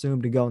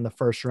presumed to go in the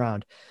first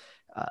round.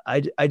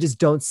 I just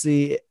don't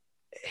see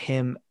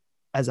him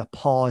as a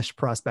polished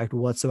prospect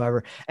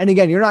whatsoever. And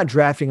again, you're not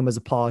drafting him as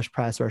a polished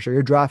pass rusher.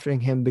 You're drafting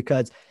him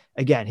because,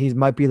 again, he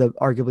might be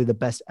arguably the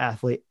best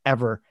athlete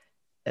ever,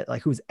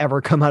 like who's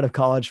ever come out of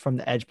college from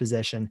the edge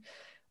position.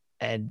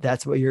 And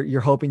that's what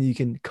you're hoping you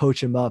can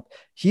coach him up.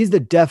 He's the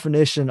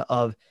definition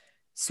of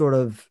sort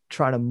of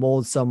trying to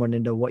mold someone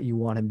into what you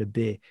want him to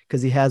be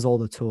because he has all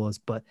the tools,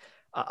 but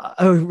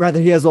rather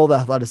he has all the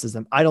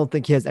athleticism. I don't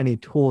think he has any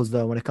tools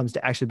though when it comes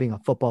to actually being a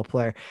football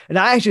player. And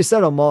I actually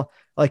said to him, well,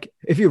 like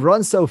if you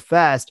run so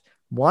fast,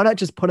 why not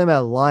just put him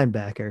at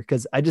linebacker?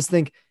 Because I just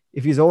think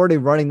if he's already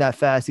running that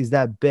fast, he's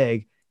that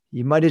big.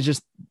 You might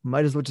as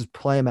well just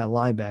play him at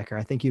linebacker.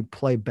 I think he'd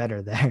play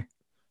better there.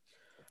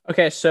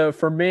 Okay, so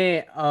for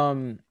me,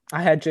 I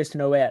had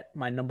Jason Owe at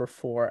my number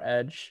 4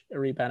 edge.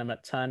 Reeb had him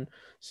at 10,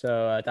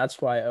 so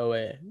that's why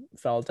Owe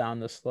fell down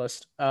this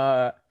list.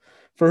 For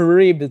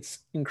Reeb, it's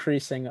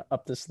increasing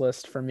up this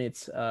list. For me,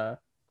 it's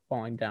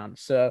falling down.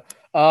 So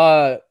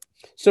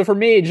for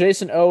me,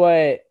 Jason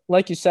Owe,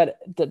 like you said,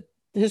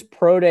 his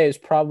pro day is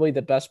probably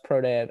the best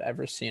pro day I've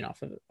ever seen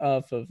off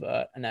of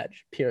an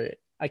edge. Period.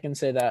 I can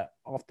say that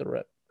off the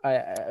rip.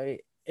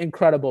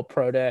 Incredible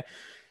pro day.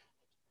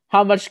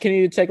 How much can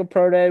you take a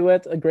pro day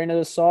with? A grain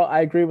of salt.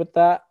 I agree with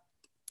that.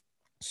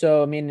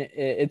 So, I mean,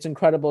 it's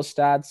incredible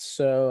stats.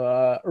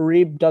 So,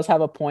 Reeb does have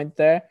a point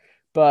there.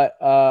 But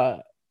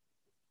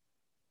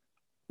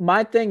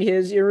my thing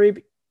is,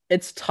 Yuri,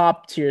 it's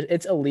top tier.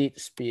 It's elite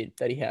speed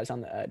that he has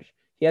on the edge.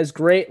 He has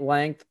great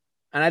length,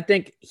 and I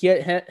think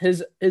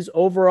his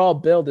overall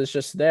build is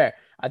just there.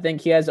 I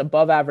think he has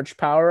above average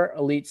power,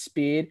 elite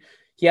speed.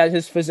 He has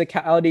his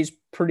physicality is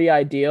pretty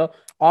ideal.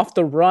 Off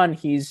the run,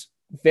 he's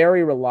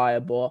very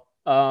reliable.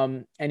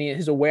 And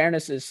his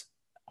awareness is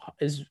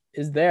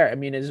there. I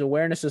mean, his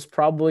awareness is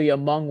probably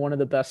among one of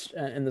the best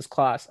in this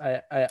class.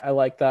 I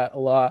like that a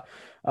lot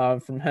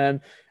from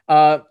him.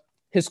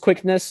 His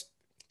quickness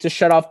to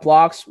shut off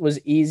blocks was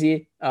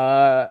easy.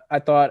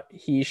 I thought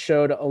he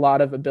showed a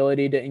lot of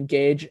ability to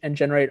engage and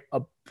generate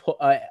a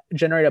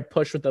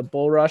push with a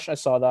bull rush. I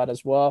saw that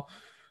as well.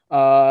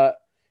 I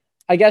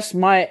guess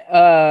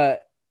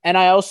and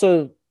I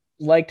also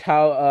liked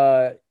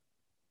how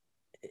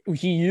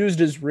he used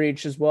his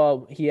reach as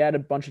well. He had a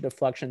bunch of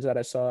deflections that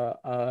I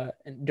saw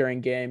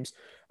during games.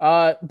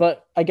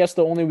 But I guess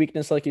the only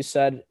weakness, like you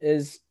said,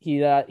 is he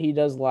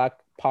does lack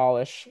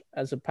polish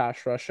as a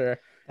pass rusher.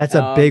 That's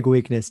a Um, big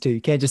weakness too.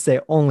 You can't just say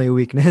only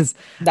weakness.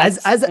 As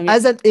that's as I mean,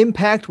 as an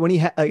impact when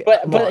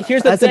but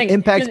here's the as an thing.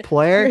 impact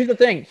player,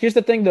 Here's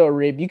the thing, though,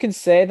 Reeb. You can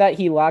say that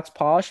he lacks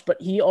polish, but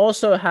he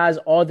also has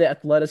all the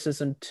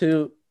athleticism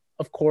to,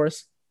 of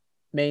course,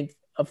 main,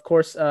 of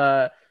course,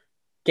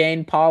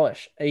 gain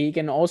polish. He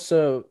can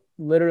also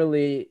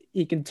literally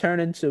he can turn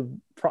into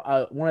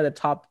one of the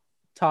top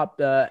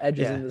edges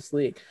yeah. in this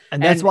league.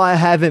 And that's And why I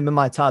have him in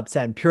my top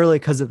 10 purely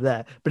because of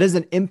that. But as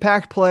an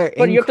impact player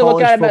but in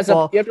college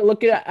football, you have to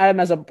look at him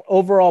as an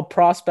overall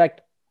prospect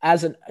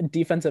as a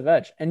defensive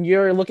edge, and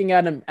you're looking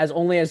at him as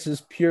only as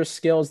his pure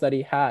skills that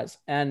he has.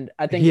 And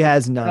I he think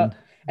has none.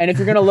 if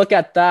you're gonna look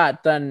at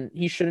that, then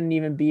he shouldn't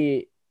even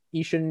be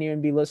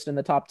listed in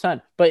the top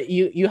 10. But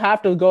you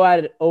have to go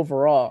at it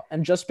overall,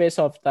 and just based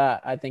off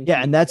that, I think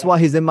Yeah, and that's why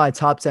he's in my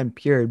top 10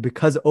 period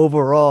because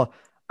overall,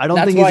 I don't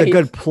that's think he's why a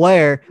good he's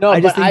player. no, I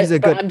just think he's a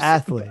good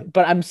athlete.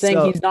 but I'm saying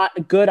So, he's not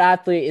a good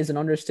athlete is an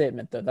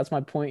understatement though. That's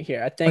my point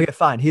here. I okay, think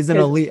fine. He's an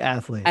his elite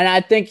athlete. and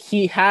I think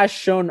he has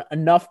shown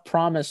enough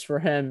promise for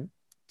him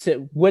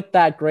to with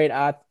that great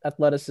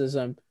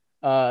athleticism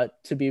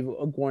to be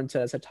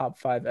warranted as a top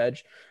 5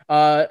 edge.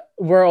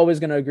 We're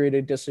always going to agree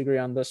to disagree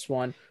on this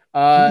one.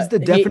 He's the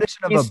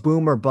definition of a He's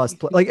boom or bust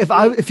player. Like he,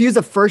 if he was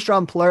a first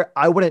round player,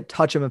 I wouldn't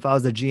touch him if I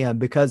was a GM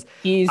because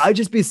he's I'd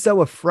just be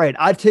so afraid.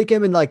 I'd take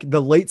him in like the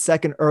late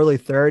second, early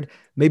third,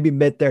 maybe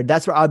mid third.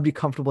 That's where I'd be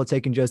comfortable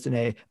taking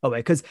Justin away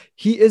because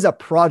he is a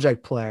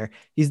project player.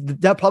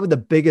 That probably the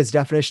biggest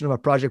definition of a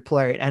project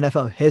player in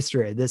NFL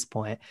history at this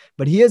point.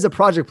 But he is a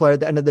project player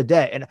at the end of the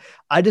day, and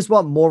I just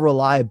want more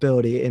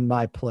reliability in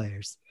my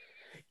players.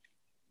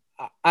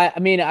 I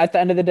mean, at the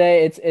end of the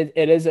day,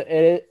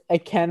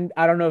 it can.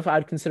 I don't know if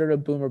I'd consider it a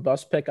boom or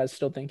bust pick. I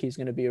still think he's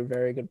going to be a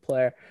very good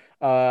player.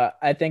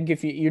 I think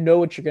if you know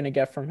what you're going to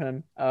get from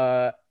him. You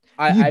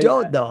I,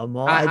 don't though,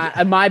 Mo.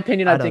 in my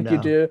opinion, I I don't think you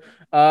know. do.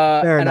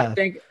 Fair And I enough.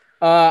 think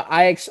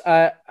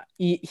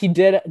he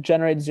did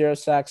generate 0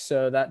 sacks,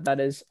 so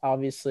that is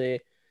obviously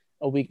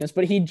a weakness.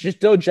 But he just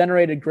still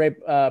generated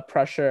great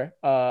pressure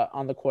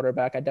on the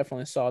quarterback. I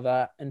definitely saw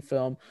that in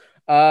film.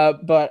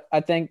 But I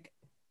think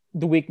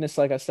the weakness,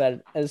 like I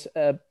said, is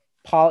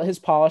his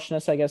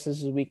polishness. I guess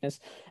is his weakness,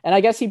 and I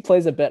guess he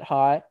plays a bit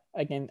high.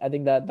 Again, I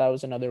think that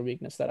was another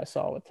weakness that I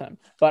saw with him.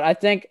 But I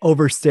think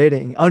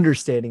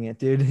Understating it,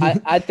 dude.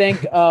 I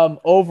think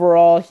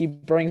overall he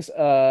brings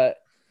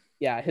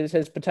yeah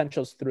his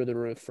potential's through the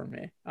roof for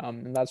me.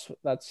 And Yeah,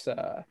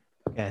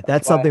 that's that's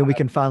why something we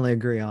can finally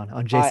agree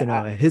on Jason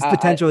Owe. His I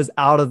potential is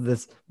out of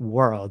this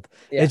world.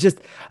 yeah It's just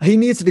he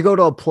needs to go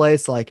to a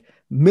place like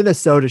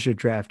Minnesota should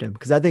draft him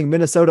because I think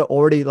Minnesota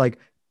already like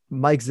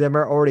Mike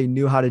Zimmer already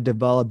knew how to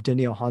develop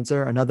Daniel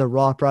Hunter, another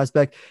raw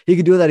prospect. He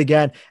could do that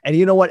again. And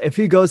you know what? If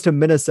he goes to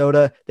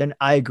Minnesota, then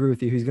I agree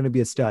with you. He's going to be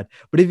a stud.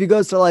 But if he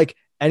goes to like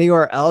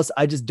anywhere else,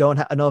 I just don't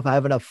know if I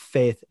have enough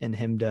faith in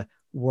him to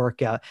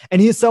work out.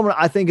 And he's someone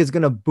I think is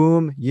going to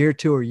boom year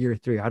 2 or year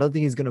 3. I don't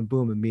think he's going to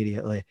boom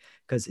immediately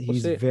because we'll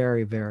he's see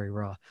very, very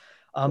raw.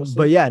 we'll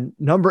But see. yeah,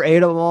 number 8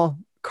 of them all,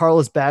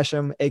 Carlos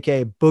Basham,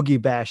 aka Boogie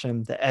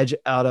Basham, the edge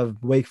out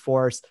of Wake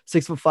Forest,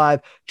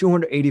 6'5",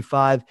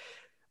 285.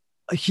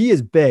 He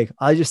is big.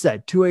 I just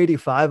said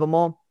 285 them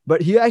all,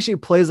 but he actually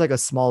plays like a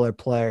smaller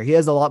player. He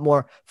has a lot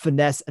more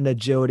finesse and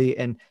agility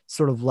and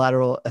sort of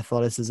lateral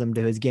athleticism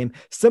to his game,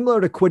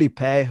 similar to Kwity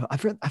Paye. I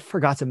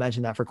forgot to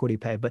mention that for Kwity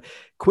Paye, but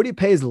Kwity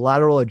Paye's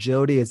lateral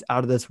agility is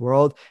out of this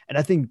world. And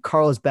I think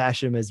Carlos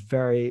Basham is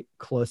very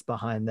close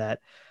behind that.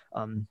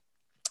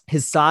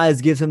 His size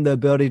gives him the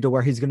ability to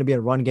where he's going to be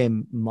a run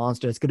game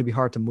monster. It's going to be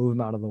hard to move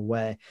him out of the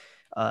way.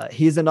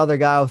 He's another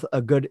guy with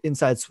a good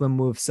inside swim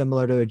move,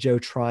 similar to a Joe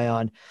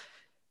Tryon.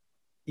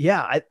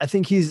 Yeah, I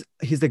think he's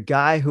a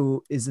guy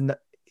who is in the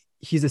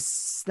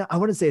I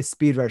wouldn't say a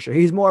speed rusher.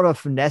 He's more of a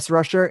finesse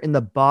rusher in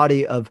the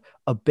body of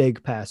a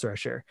big pass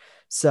rusher.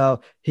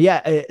 So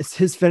yeah,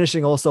 his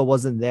finishing also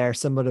wasn't there,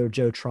 similar to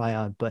Joe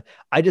Tryon. But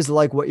I just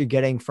like what you're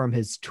getting from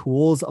his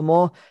tools,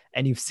 Amal,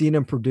 and you've seen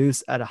him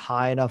produce at a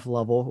high enough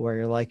level where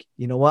you're like,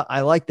 you know what, I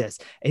like this.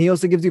 And he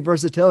also gives you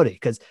versatility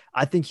because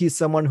I think he's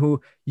someone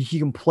who he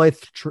can play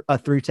a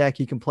 3 tech,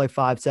 he can play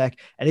 5 tech,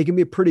 and he can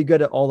be pretty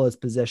good at all those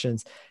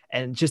positions.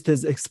 And just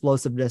his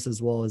explosiveness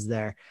as well is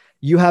there.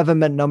 You have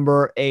him at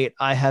number 8.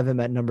 I have him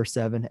at number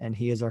 7, and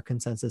he is our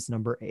consensus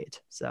number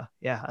 8. So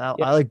yeah,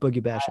 Yeah, I like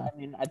Boogie Basham. I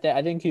mean,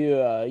 I think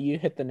you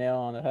hit the nail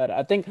on the head.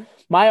 I think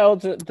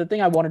the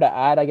thing I wanted to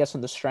add, I guess,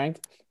 on the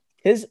strength,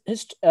 his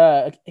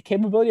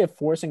capability of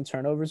forcing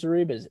turnovers,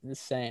 Arib, is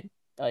insane.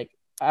 Like,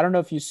 I don't know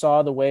if you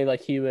saw the way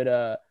like he would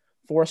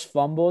force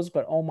fumbles,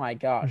 but oh my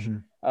gosh,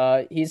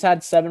 Mhm. he's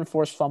had 7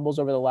 forced fumbles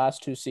over the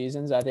last 2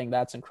 seasons. I think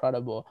that's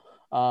incredible.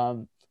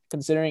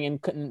 Considering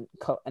in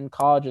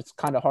college it's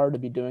kind of hard to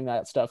be doing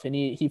that stuff, and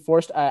he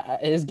forced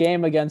his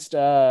game against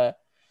I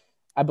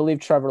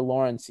believe Trevor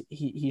Lawrence,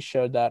 he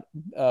showed that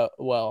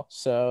well.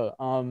 So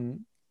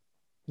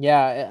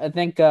yeah, I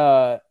think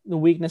the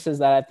weaknesses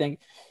that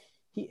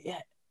he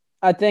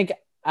I think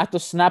at the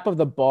snap of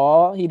the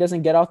ball, he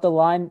doesn't get off the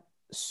line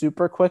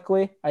super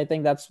quickly. I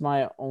think that's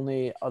my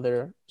only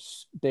other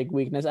big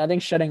weakness. I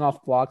think shedding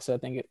off blocks, I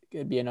think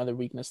it'd be another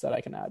weakness that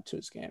I can add to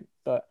his game.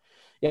 But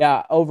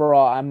yeah,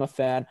 overall, I'm a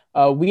fan.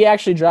 We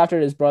actually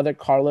drafted his brother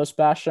Carlos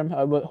Basham,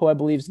 who I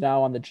believe is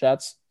now on the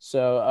Jets.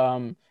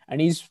 So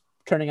and he's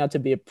turning out to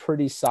be a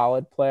pretty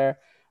solid player.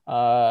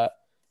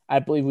 I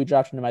believe we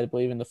drafted him, I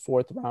believe, in the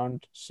 4th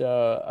round.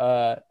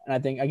 So, and I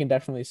think I can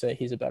definitely say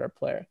he's a better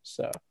player.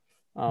 So,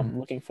 Mhm.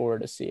 looking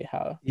forward to see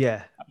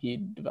Yeah. how he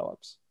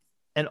develops.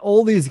 And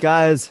all these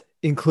guys,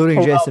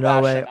 including Terrell Jason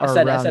Owe, Basham. are I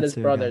said round his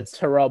 2 brother, guys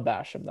Terrell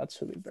Basham. That's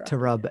who we to drafted.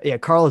 rub. Yeah,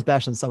 Carlos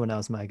Basham, someone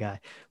else, my guy.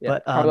 Yeah,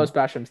 But Carlos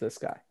Basham's this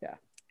guy. Yeah.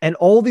 and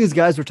all these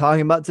guys we're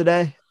talking about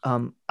today,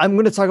 I'm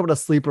going to talk about a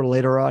sleeper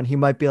later on. He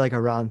might be like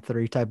a round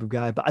 3 type of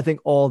guy, but I think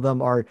all of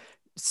them are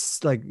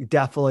like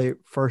definitely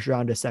first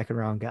round to second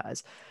round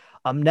guys.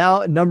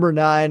 Now number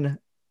 9,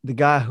 the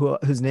guy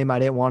whose name I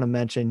didn't want to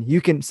mention.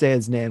 You can say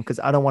his name because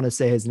I don't want to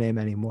say his name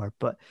anymore.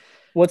 But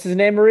What's his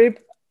name, Mareeb?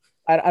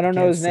 I I don't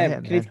know can't his say name.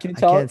 it, man. Can you I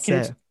tell? can't say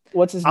it.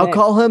 What's his name?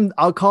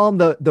 I'll call him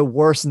the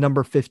worst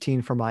number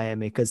 15 for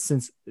Miami because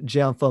since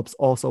Jalen Phillips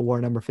also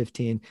wore number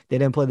 15, they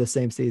didn't play the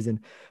same season.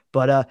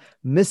 But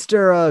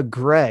Mr.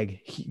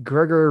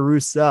 Gregory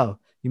Rousseau,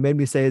 you made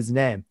me say his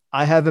name.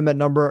 I have him at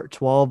number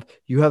 12.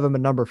 You have him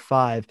at number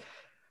 5.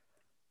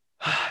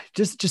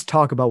 Just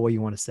talk about what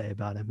you want to say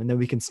about him, and then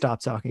we can stop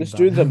talking This about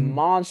dude's a him.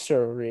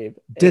 monster, Reeb.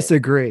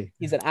 Disagree.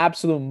 He's an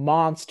absolute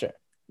monster.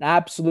 An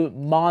absolute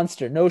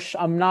monster. No,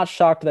 I'm not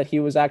shocked that he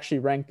was actually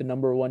ranked the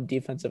number 1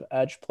 defensive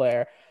edge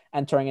player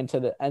entering into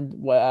the end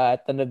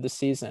at the end of the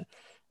season.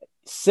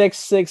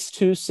 6'6",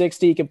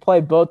 260. He can play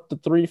both the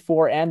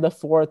 3-4 and the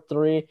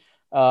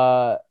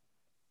 4-3.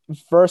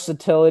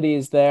 Versatility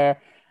is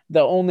there.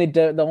 Of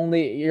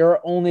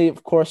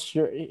course,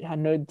 I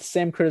know the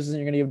same criticism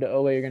you're going to give to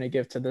Owe, you're going to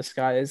give to this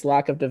guy is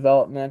lack of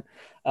development.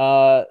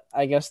 I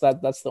guess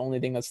that's the only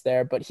thing that's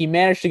there, but he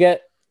managed to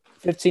get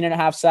 15 and a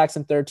half sacks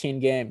in 13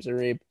 games,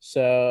 Arib.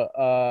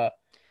 So,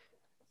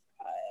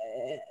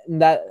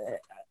 that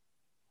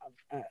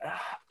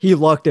He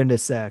lucked into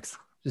sacks,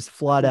 just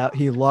flat out.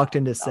 He lucked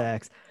into no.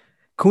 sacks.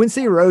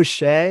 Quincy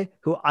Roche,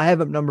 who I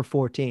have at number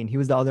 14, he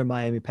was the other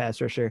Miami pass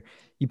rusher.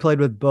 He played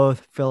with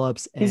both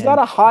Phillips He's got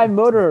and a high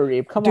motor,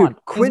 Arib. Come dude, on. No,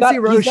 Quincy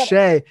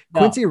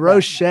no.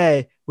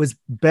 Roche was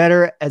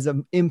better as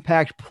an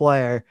impact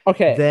player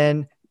Okay.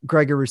 than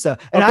Gregory Rousseau.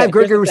 And I have Okay.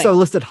 Here's Gregory the thing. Rousseau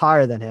listed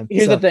higher than him.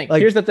 Here's the So thing. like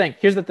Here's the thing.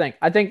 Here's the thing.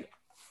 I think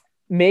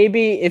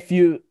maybe if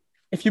you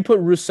put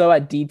Rousseau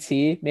at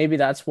DT, maybe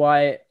that's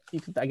why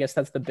I guess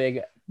that's the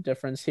big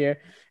difference here.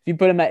 If you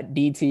put him at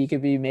DT, he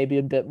could be maybe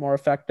a bit more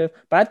effective.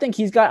 But I think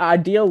he's got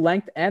ideal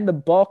length and the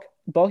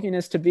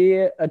bulkiness to be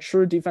a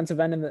true defensive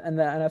end in the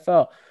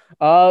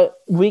NFL.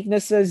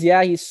 Weaknesses,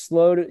 yeah, he's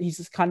slow. He's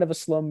just kind of a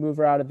slow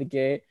mover out of the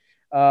gate.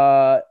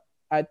 I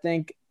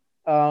think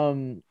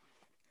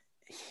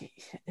he,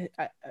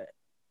 I,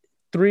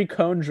 3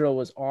 cone drill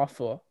was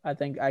awful. I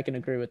think I can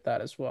agree with that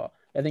as well.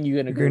 I think you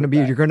can agree with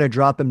that. you're gonna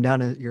drop him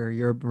down at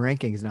your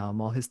rankings now.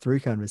 All his 3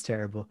 cone was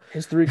terrible.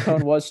 His 3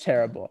 cone was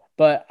terrible,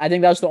 but I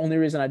think that was the only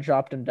reason I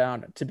dropped him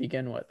down to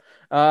begin with.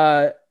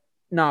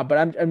 No,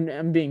 but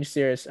I'm being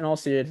serious. In all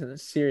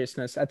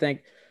seriousness, I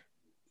think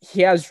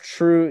he has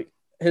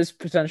his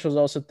potential is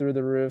also through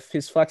the roof.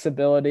 His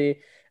flexibility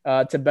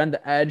to bend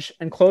the edge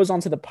and close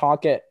onto the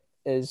pocket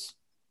is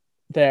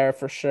there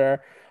for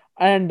sure.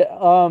 And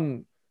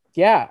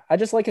yeah, I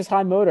just like his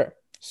high motor.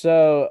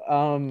 So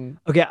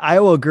Okay, I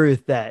will agree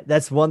with that.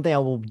 That's one thing I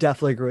will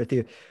definitely agree with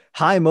you.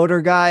 High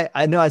motor guy.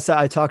 I know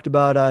I talked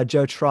about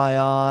Joe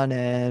Tryon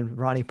and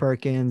Ronnie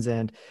Perkins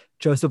and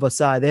Joseph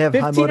Osai. They have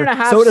high 15 motor. and a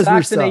half So does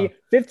sacks in Rousseau. a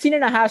 15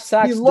 and a half He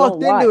sacks don't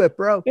lucked lie. into it,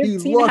 bro. He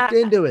 15 lucked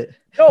into it.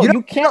 No, You know,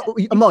 you can't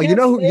Amal, say you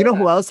know who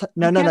that. else?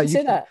 No, You no, no. can't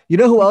say that. You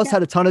know who You else can't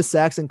had a ton of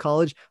sacks in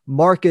college?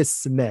 Marcus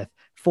Smith.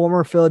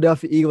 former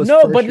Philadelphia Eagles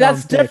No, but first round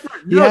that's pick.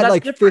 different. He No, had that's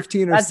like different.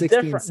 15 or That's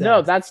 16 different. No,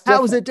 sacks. that's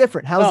How is different. it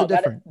different? How is it No,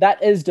 different?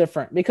 that is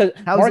different because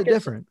How is it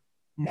different?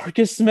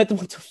 Marcus Smith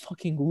went to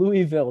fucking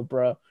Louisville,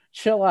 bro.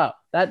 Chill out.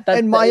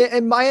 And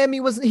Miami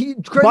wasn't he?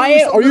 Gregory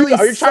Miami, Rousseau literally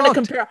are you trying to sucked.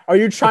 compare? Are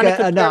you trying to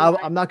Okay, compare? no,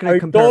 I'm not going to Are you,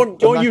 compare. I'm not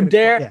going to.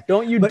 Yeah,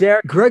 don't you but dare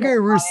compare Gregory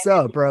Miami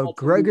Rousseau, bro, football to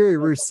Gregory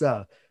Louisville football.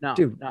 Rousseau, No,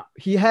 dude, no.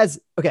 he has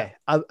okay.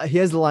 He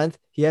has the length,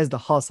 he has the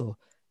hustle,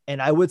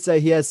 and I would say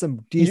he has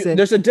some decent.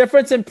 There's a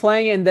difference in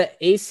playing in the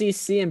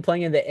ACC and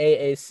playing in the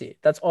AAC.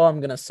 That's all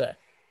I'm gonna say.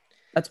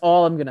 That's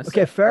all I'm gonna say.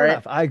 Okay, All fair right.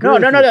 enough. I agree No,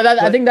 no, with no, you, no.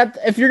 I think that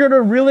if you're gonna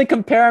really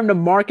compare him to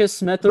Marcus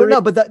Smith, but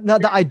no, but that no,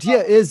 the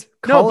idea is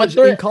no, but college.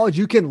 In college,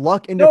 you can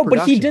luck into no,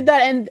 but he did production.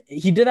 that, and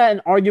he did that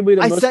in arguably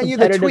the I most sent you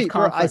the competitive tweet,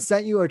 bro. I conference.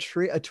 sent you a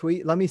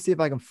tweet. Let me see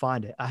if I can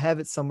find it. I have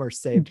it somewhere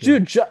saved here.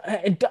 Dude,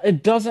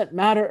 it doesn't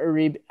matter,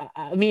 Arib.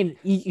 I mean,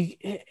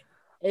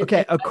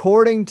 Okay,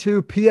 according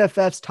to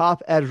PFF's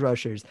top edge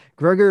rushers,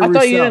 Gregory I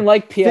thought you didn't Rousseau,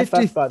 like 50.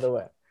 PFF, by the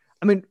way.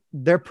 I mean,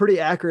 they're pretty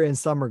accurate in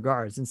some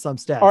regards, in some All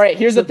stats. right,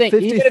 here's the So thing.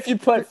 Even if you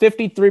put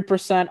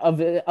 53%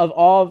 of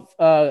all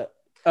uh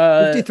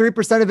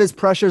 53% of his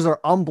pressures are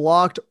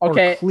unblocked or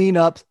okay,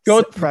 cleanup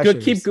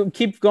pressures.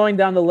 keep going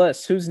down the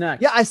list. Who's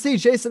next? Yeah, I see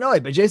Jason Owe,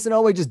 but Jason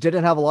Owe just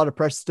didn't have a lot of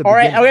pressures to All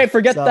right, begin okay, with.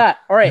 forget So that.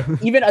 All right,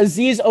 even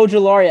Aziz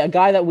Ojulari, a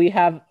guy that we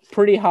have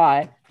pretty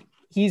high,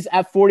 he's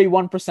at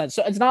 41%.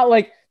 So it's not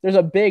like there's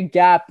a big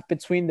gap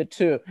between the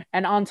two.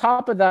 And on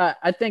top of that,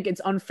 I think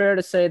it's unfair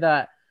to say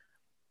that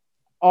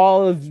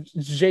all of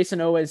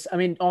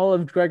all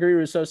of Gregory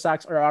Rousseau's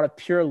sacks are out of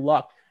pure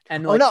luck.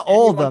 And oh, like not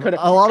all of them.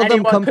 A lot of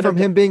them come from have,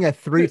 him being a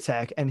three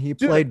tech, and he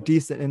played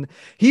decent. And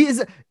he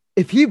is,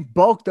 if he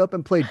bulked up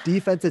and played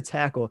defensive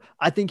tackle,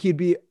 I think he'd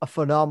be a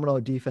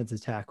phenomenal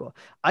defensive tackle.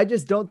 I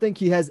just don't think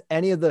he has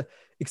any of the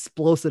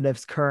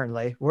explosiveness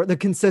currently, or the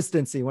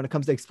consistency when it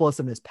comes to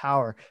explosiveness,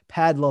 power,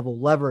 pad level,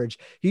 leverage.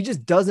 He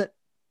just doesn't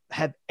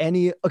have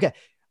any. Okay,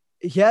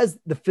 he has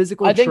the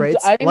physical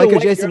traits I think like the a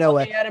way Jason you're Owe.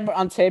 looking at him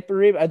on tape,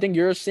 Reeb, I think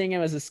you're seeing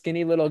him as a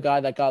skinny little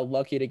guy that got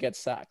lucky to get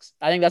sacks.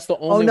 I think that's the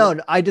Oh only. no,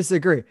 no, I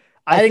disagree.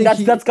 I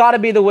think that's got to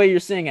be the way you're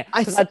seeing it.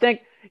 I Because I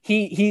think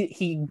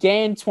he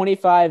gained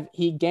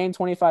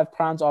 25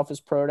 pounds off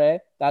his pro day.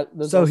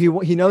 So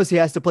he knows he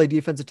has to play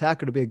defensive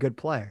tackle to be a good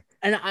player.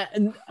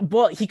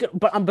 Well, he could,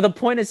 but the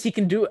point is he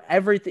can do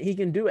everything. He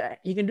can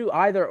do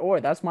either or.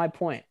 That's my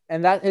point,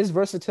 and that his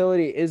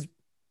versatility is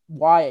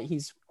why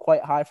he's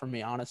quite high for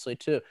me, honestly,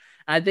 too.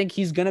 And I think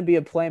he's gonna be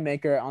a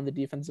playmaker on the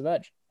defensive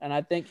edge, and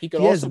I think he could.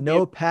 He also has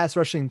no pass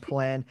rushing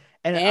plan,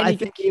 and I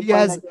think he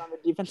has on the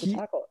defensive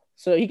tackle,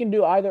 so he can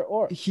do either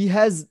or. He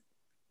has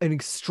an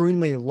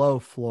extremely low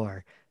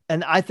floor,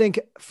 and I think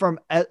from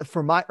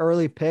my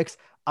early picks,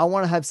 I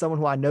want to have someone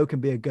who I know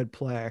can be a good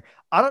player.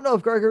 I don't know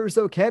if Gregory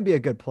Rousseau can be a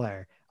good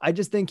player. I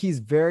just think he's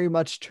very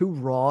much too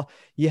raw.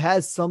 He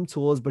has some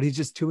tools, but he's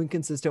just too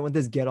inconsistent with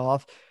his get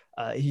off.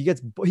 He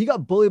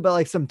got bullied by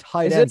like some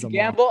tight ends. Is it a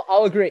gamble?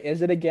 I'll agree.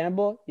 Is it a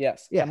gamble?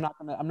 Yes. Yeah.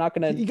 I'm not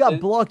gonna. He got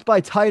blocked by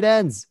tight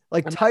ends.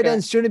 Like tight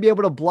ends shouldn't be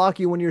able to block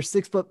you when you're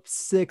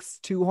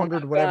 6'6",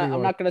 200, whatever you are.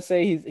 I'm not gonna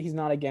say he's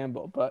not a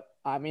gamble, but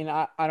I mean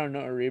I don't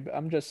know, Reeb.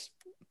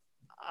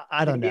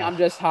 I don't know. I'm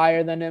just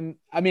higher than him.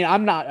 I mean,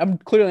 I'm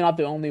clearly not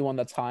the only one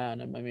that's high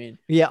on him. I mean,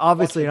 yeah,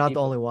 obviously you're not the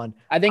only one.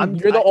 I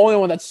think you're the only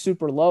one that's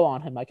super low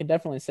on him. I can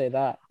definitely say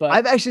that. But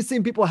I've actually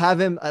seen people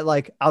have him at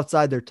like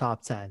outside their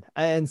top 10.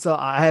 And so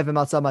I have him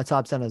outside my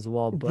top 10 as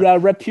well.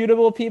 But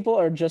reputable people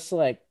or just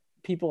like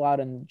people out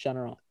in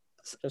general.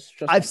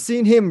 I've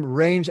seen him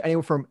range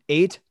anywhere from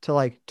 8 to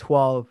like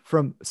 12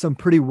 from some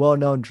pretty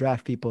well-known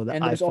draft people that I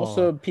follow. And there's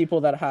also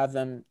people that have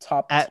them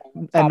at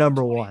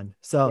number 1.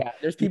 So yeah,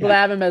 there's people that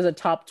have him as a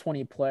top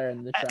 20 player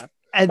in the draft.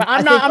 And but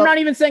I'm not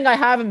even saying I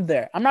have him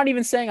there. I'm not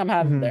even saying I'm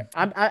having him there.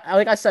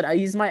 Like I said,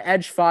 he's my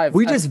edge 5.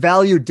 We just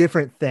value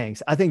different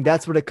things. I think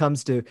that's what it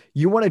comes to.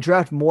 You want to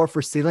draft more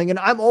for ceiling, and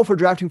I'm all for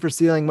drafting for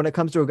ceiling when it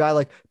comes to a guy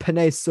like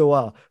Penei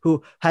Sewell,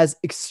 who has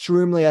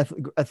extremely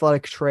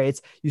athletic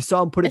traits. You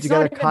saw him put it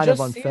together kind of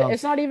on film.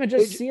 It's not even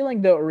just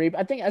ceiling though, Reeb.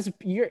 I think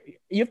you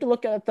have to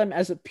look at them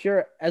as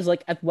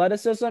like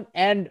athleticism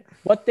and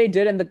what they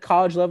did in the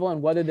college level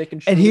and whether they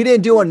can. And he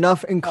didn't do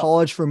enough in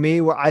college for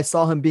me, where I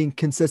saw him being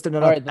consistent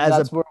enough as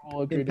a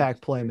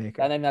impact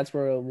playmaker. I think that's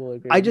where we'll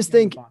agree. I just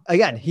think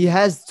again he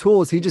has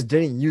tools. He just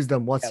didn't use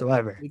them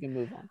whatsoever. We can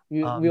move on.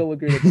 We'll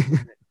agree to disagree.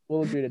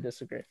 We'll agree to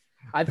disagree.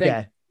 I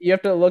think you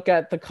have to look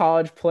at the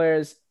college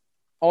players'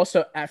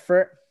 also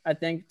effort. I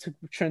think to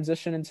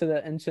transition into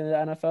the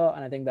NFL,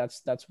 and I think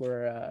that's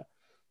where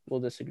we'll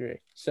disagree.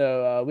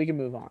 So we can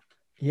move on.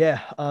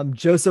 Yeah,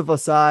 Joseph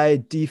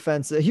Osai,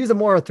 defense. He was a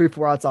more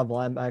 3-4 outside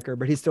linebacker,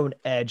 but he's still an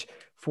edge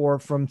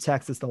from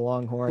Texas, the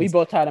Longhorns. We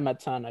both had him at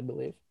 10, I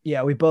believe.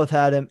 Yeah, we both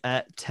had him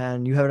at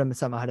 10. You had him at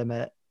 7.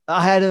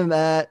 I had him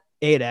at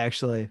 8,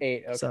 actually.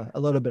 8, okay. So a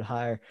little bit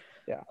higher.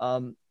 Yeah.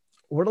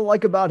 What I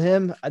like about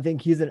him, I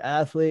think he's an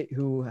athlete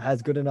who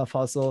has good enough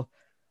hustle.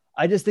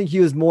 I just think he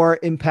was more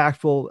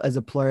impactful as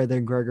a player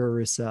than Gregory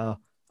Rousseau.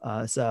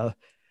 So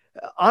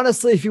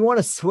honestly, if you want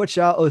to switch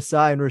out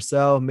Osai and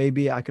Rousseau,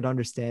 maybe I could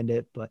understand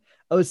it. But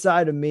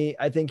Osai to me,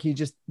 I think he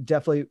just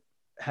definitely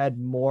had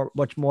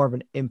much more of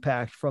an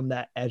impact from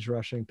that edge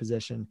rushing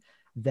position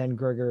than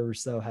Gregory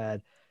Rousseau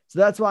had. So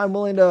that's why I'm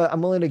willing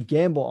to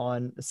gamble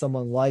on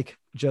someone like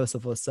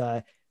Joseph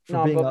Osai for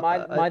No, being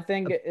but a, my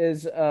thing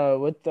is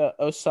with the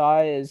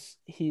Osai is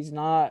he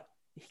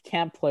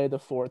can't play the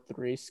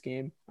 4-3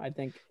 scheme. I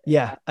think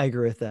yeah, I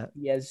agree with that.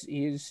 his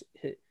He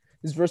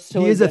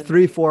versatility is a been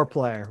 3-4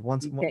 player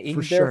once he can't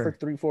for he's there for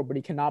sure. 3-4, but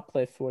he cannot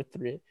play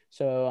 4-3.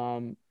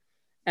 So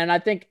and I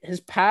think his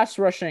pass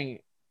rushing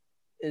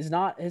is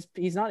not his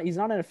he's not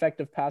an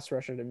effective pass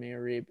rusher to me,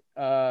 Reeb.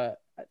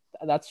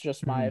 That's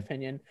just my Mhm.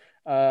 opinion.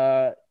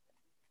 Uh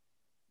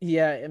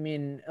Yeah, I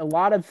mean, a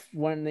lot of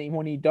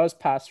when he does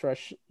pass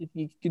rush,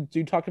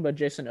 you talked about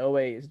Jason Owe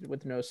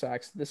with no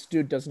sacks. This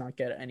dude does not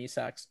get any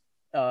sacks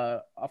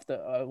off the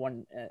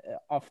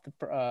off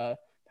the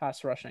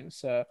pass rushing.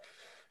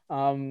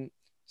 Um,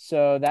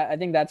 so that I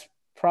think that's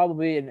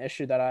probably an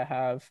issue that I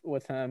have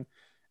with him.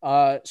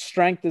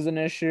 Strength is an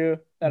issue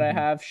that I Mhm.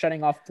 have.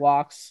 Shutting off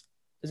blocks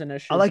is an I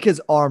issue. like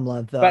his arm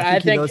length though. But I I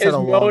think he think knows how his to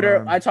long motor,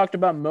 arm. I talked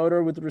about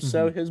motor with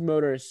Rousseau. Mhm. His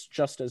motor is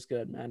just as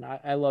good, man.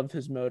 I love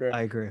his motor.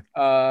 I agree.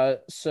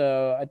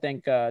 So I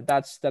think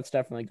that's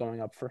definitely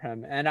going up for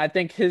him. And I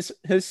think his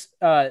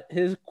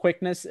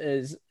quickness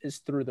is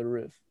through the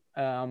roof.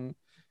 And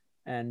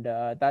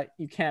that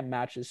you can't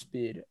match his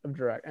speed of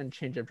direct and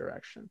change of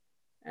direction.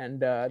 And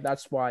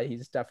that's why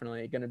he's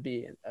definitely going to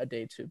be a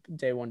day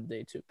one,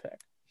 day two pick.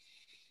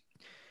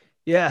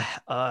 Yeah,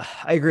 I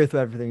agree with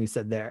everything you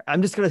said there.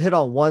 I'm just gonna hit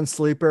on one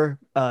sleeper,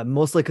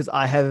 mostly because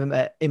I have him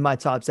in my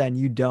top 10.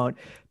 You don't.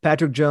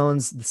 Patrick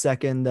Jones, the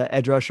second, the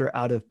edge rusher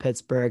out of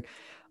Pittsburgh.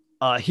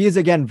 He is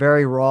again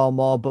very raw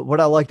mall, but what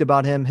I liked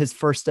about him, his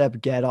first step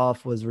get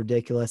off was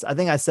ridiculous. I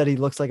think I said he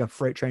looks like a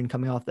freight train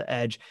coming off the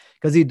edge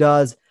because he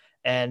does.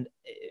 And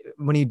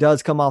when he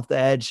does come off the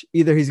edge,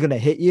 either he's going to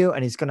hit you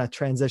and he's going to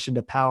transition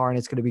to power and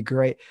it's going to be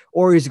great,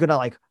 or he's going to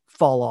like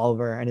fall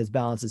over and his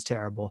balance is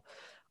terrible.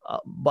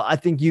 But I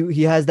think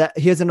he has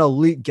an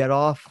elite get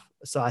off.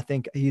 So I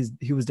think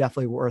he was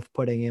definitely worth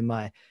putting in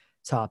my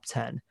top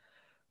 10.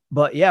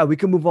 But yeah, we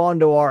can move on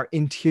to our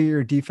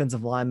interior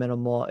defensive lineman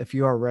if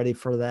you are ready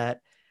for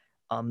that.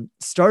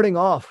 Starting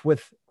off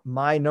with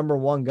my number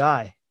one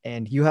guy,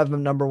 and you have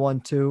him number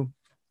one too.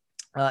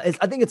 I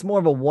think it's more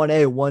of a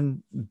 1A,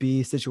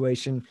 1B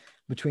situation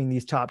between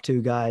these top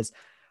two guys.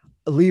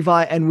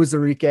 Levi and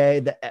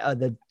Wuzarike,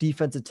 the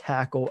defensive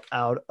tackle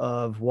out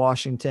of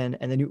Washington,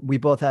 and then we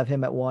both have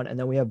him at one, and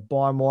then we have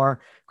Barmore,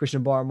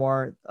 Christian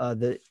Barmore,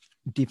 the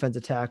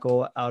defensive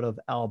tackle out of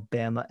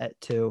Alabama at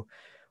two.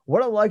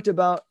 What I liked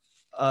about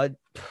uh,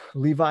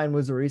 Levi and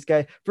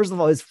Wuzarike, first of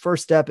all, his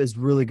first step is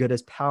really good.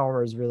 His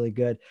power is really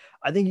good.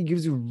 I think he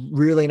gives you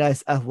really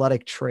nice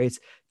athletic traits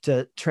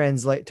to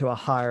translate to a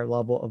higher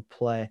level of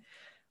play.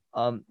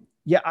 Um,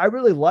 yeah, I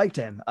really liked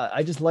him.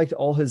 I just liked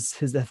all his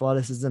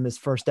athleticism, his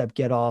first step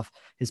get off,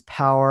 his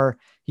power.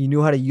 He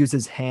knew how to use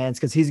his hands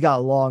because he's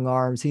got long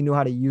arms. He knew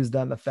how to use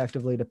them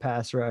effectively to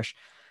pass rush.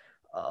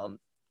 Um,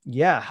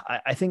 yeah,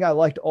 I think I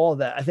liked all of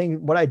that. I think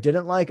what I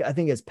didn't like, I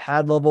think his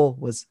pad level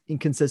was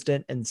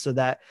inconsistent, and so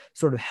that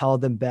sort of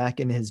held him back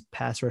in his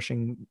pass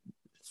rushing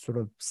sort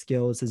of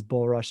skills, his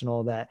bull rush, and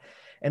all that.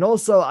 And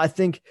also, I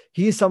think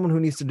he's someone who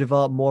needs to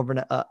develop more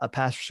of a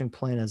pass rushing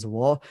plan as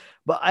well.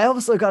 But I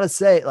also got to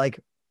say, like,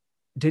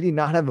 did he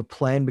not have a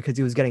plan because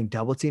he was getting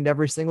double teamed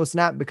every single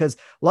snap? Because,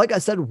 like I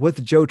said,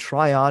 with Joe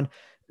Tryon,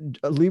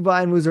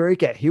 Levi and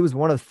Wuzarike, he was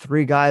one of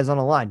three guys on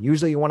a line.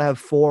 Usually you want to have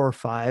four or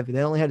five.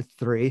 They only had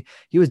three.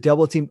 He was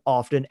double teamed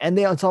often. And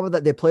they, on top of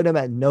that, they played him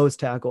at nose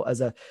tackle as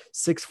a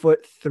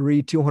 6'3",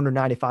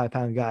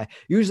 295-pound guy.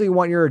 Usually you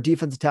want your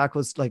defensive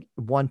tackles, like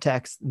one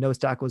tech's nose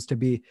tackles, to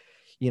be,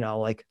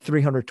 like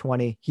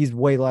 320. He's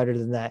way lighter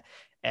than that.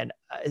 And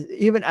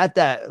even at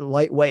that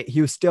lightweight,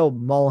 he was still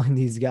mauling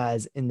these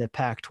guys in the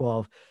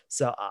Pac-12.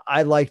 So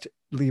I liked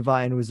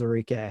Levi and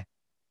Wuzarike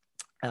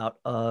out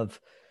of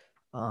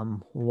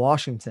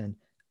Washington.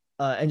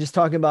 And just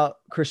talking about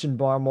Christian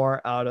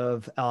Barmore out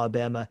of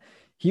Alabama,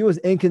 he was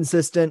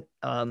inconsistent.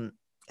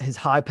 His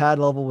high pad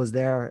level was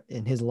there,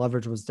 and his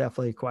leverage was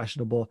definitely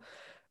questionable.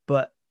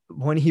 But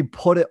when he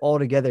put it all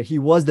together, he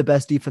was the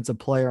best defensive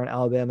player in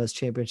Alabama's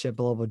championship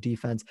level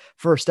defense.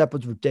 First step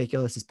was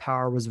ridiculous. His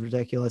power was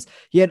ridiculous.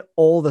 He had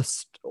all the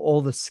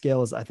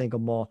skills, I think,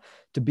 of all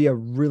to be a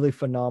really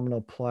phenomenal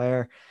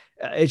player.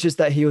 It's just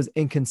that he was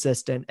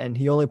inconsistent, and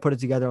he only put it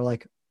together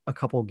like a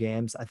couple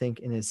games, I think,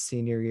 in his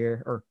senior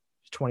year or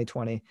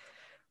 2020.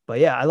 But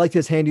yeah, I liked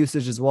his hand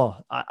usage as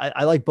well.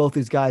 I like both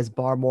these guys,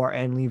 Barmore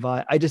and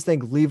Levi. I just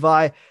think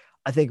Levi,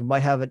 I think, might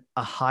have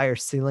a higher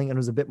ceiling and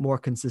was a bit more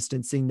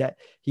consistent, seeing that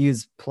he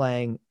was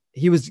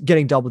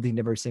getting double teamed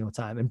every single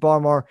time. And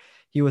Barmore,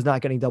 he was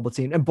not getting double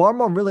teamed. And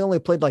Barmore really only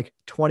played like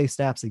 20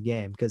 snaps a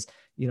game because,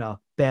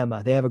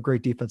 Bama, they have a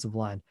great defensive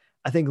line.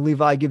 I think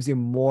Levi gives you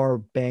more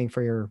bang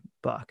for your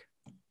buck.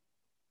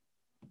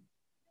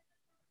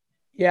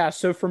 Yeah,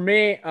 so for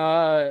me,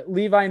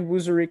 Levi and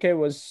Wuzurike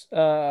was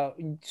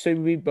so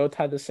we both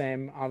had the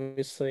same,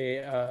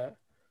 obviously,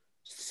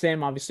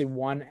 Same, obviously,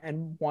 1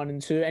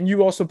 and 2. And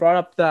you also brought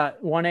up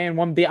that 1A and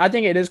 1B. I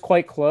think it is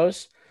quite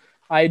close.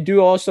 I do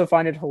also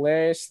find it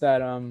hilarious that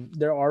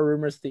there are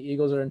rumors the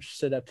Eagles are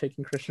interested at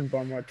picking Christian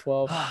Barmore at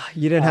 12.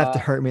 You didn't have to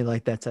Uh, hurt me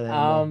like that today,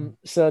 Mo.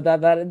 so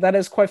that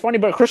is quite funny.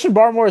 But Christian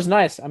Barmore is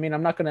nice. I mean,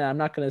 I'm not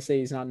gonna say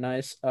he's not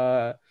nice.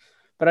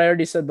 But I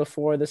already said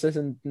before, this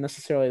isn't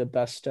necessarily the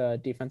best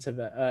defensive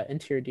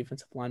interior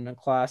defensive lineman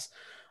class.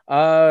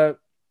 Uh,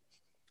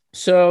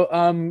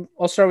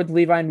 I'll start with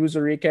Levi and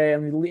Wuzurike.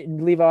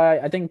 And Levi,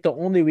 I think the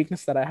only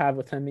weakness that I have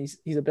with him,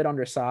 he's a bit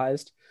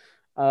undersized.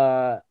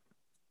 Uh,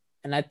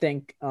 and I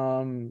think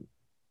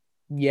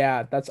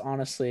yeah, that's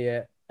honestly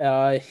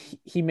it.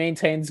 He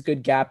maintains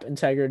good gap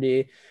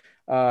integrity.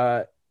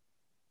 Uh,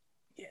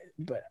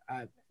 but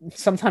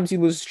sometimes he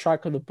loses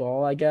track of the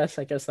ball, I guess.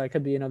 I guess that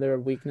could be another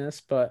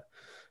weakness, but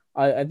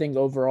I think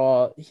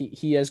overall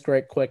he has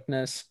great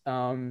quickness.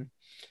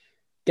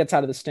 Gets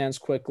out of the stance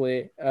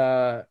quickly.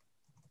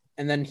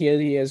 And then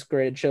he has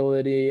great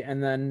agility,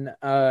 and then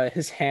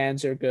his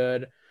hands are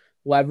good,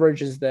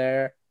 leverage is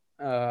there.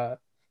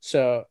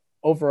 So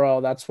overall,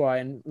 that's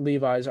why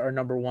Levi's our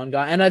number one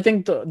guy. And I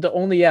think the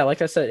only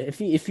like I said, if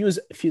he was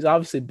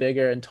obviously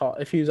bigger and tall,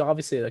 if he was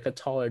obviously like a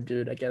taller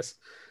dude, I guess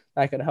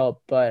that could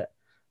help.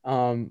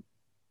 Um,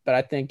 but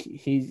I think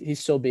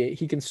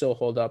he can still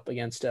hold up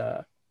against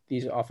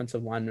these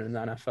offensive linemen in the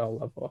NFL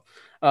level.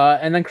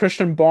 And then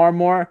Christian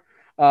Barmore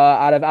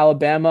out of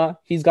Alabama.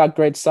 He's got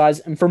great size.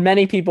 And for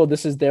many people,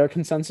 this is their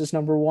consensus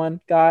number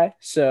one guy.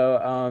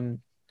 So,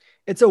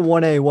 It's a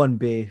 1A,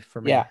 1B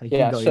for me. yeah, Like, you can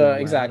yeah. go So either way. I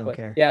don't exactly.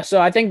 care. Yeah.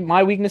 So I think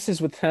my weaknesses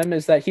with him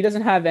is that he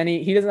doesn't have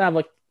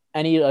like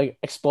any like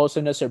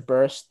explosiveness or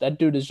burst. That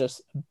dude is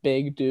just a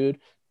big dude,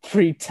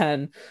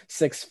 3'10",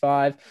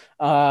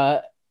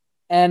 6'5".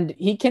 And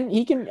he can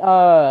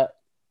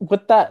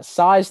with that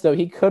size though,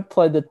 he could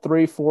play the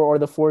 3-4 or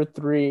the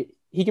 4-3.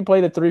 He can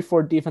play the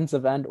 3-4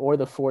 defensive end or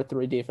the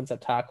 4-3 defensive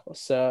tackle.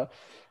 So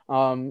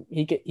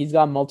he's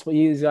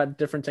got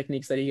different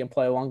techniques that he can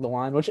play along the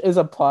line, which is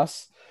a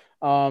plus.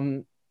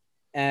 Um,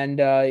 and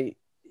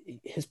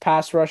his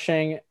pass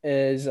rushing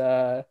is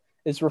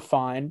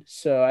refined.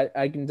 So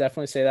I can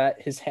definitely say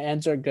that his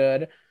hands are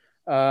good.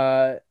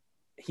 Uh,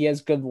 he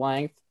has good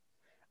length.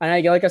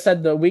 And like I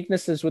said, the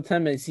weaknesses with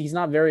him is he's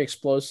not very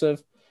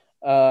explosive,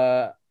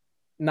 uh,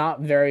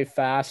 not very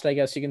fast. I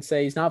guess you can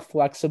say he's not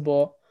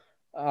flexible.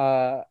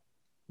 Uh,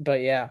 but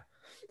yeah,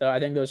 I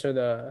think those are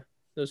the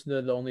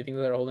only things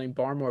that are holding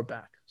Barmore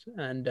back.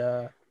 And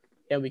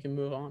yeah, we can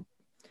move on.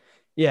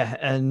 Yeah,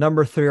 and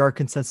number three, our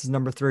consensus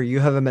number three. You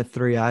have him at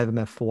three. I have him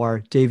at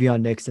four.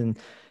 Davion Nixon,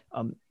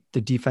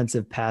 the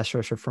defensive pass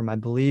rusher from, I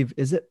believe,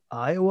 is it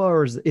Iowa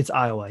or it's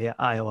Iowa? Yeah,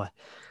 Iowa.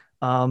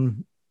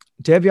 Um,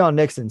 Davion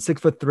Nixon,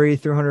 6'3",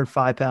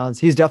 305 pounds.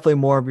 He's definitely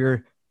more of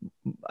your,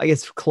 I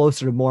guess,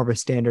 closer to more of a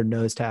standard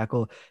nose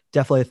tackle.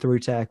 Definitely a three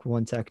tack,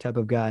 one tack type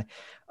of guy.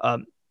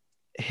 Um,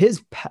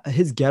 his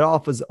get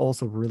off was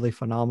also really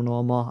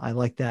phenomenal. I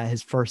like that.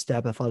 His first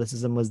step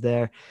athleticism was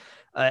there.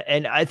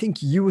 And I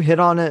think you hit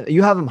on it.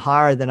 You have him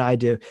higher than I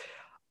do.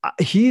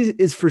 He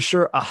is for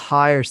sure a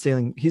higher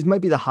ceiling. He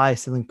might be the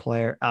highest ceiling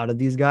player out of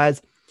these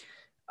guys.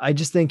 I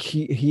just think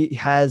he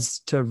has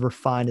to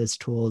refine his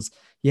tools.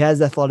 He has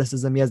the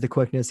athleticism. He has the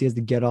quickness. He has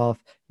the get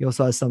off. He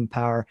also has some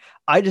power.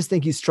 I just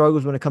think he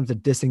struggles when it comes to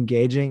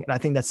disengaging. And I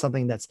think that's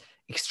something that's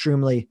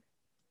extremely,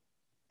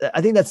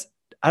 I think that's,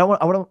 I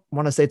don't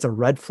want to say it's a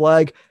red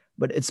flag,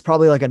 but it's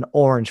probably like an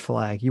orange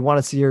flag. You want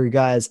to see your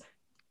guys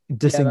Yeah,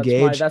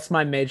 disengage, that's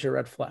my major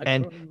red flag.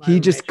 and My major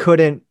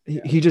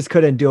yeah. he just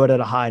couldn't do it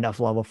at a high enough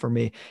level for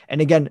me.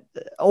 And again,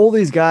 all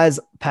these guys,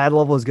 pad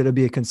level is going to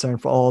be a concern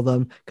for all of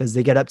them because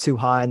they get up too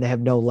high and they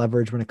have no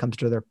leverage when it comes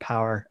to their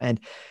power. And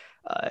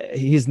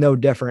he's no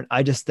different.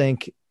 I just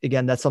think,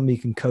 again, that's something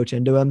you can coach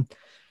into him.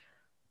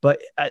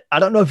 But I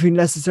don't know if you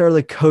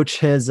necessarily coach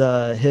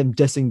him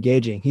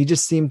disengaging. He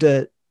just seemed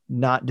to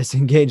not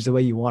disengage the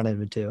way you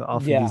wanted him to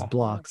off of these Yeah,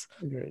 blocks.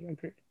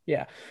 agreed.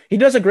 Yeah, he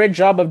does a great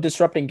job of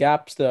disrupting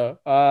gaps, though.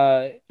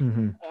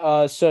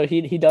 Mm-hmm. So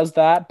he does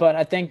that, but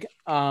I think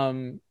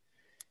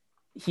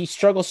he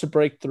struggles to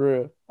break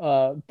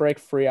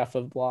free off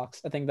of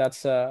blocks. I think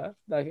that's the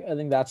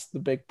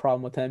big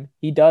problem with him.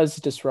 He does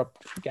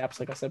disrupt gaps,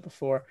 like I said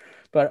before,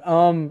 but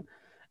and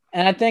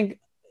I think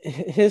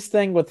his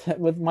thing with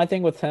my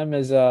thing with him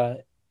is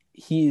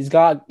he's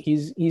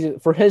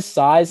for his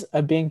size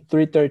of being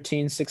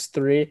 313,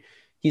 6'3",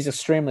 he's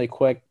extremely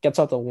quick, gets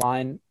out the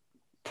line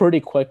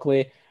pretty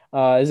quickly.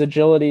 His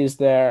agility is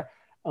there.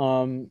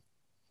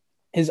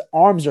 His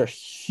arms are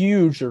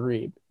huge,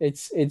 Reeb.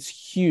 It's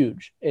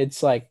huge.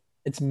 It's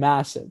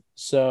massive.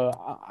 So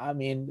I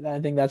mean, I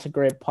think that's a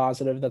great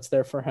positive that's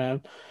there for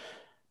him.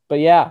 But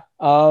yeah,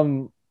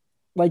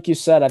 like you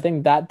said, I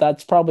think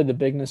that's probably the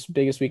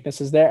biggest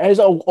weakness is there. His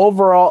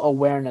overall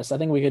awareness. I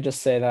think we could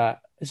just say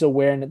that his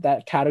awareness,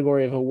 that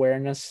category of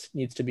awareness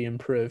needs to be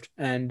improved.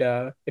 And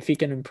if he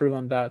can improve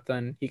on that,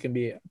 then he can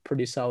be a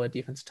pretty solid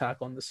defensive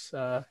tackle in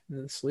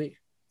this league.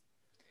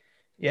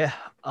 Yeah.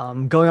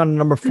 Going on to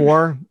number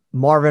four.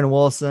 Marvin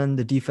Wilson,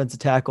 the defensive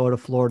tackle out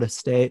of Florida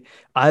State.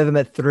 I have him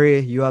at 3.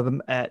 You have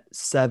him at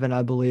 7,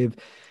 I believe.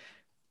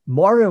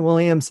 Marvin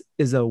Williams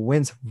is a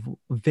Vince Marvin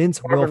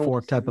Wilfork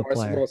Wilson, type of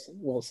player.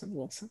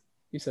 Wilson.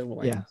 You said Yeah.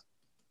 Williams.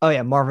 Oh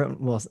yeah, Marvin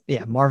Wilson.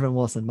 Yeah, Marvin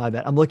Wilson. My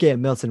bad. I'm looking at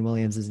Milton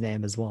Williams'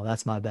 name as well.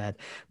 That's my bad.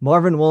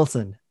 Marvin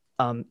Wilson.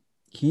 Um,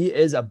 he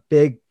is a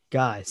big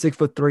guy,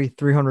 6'3",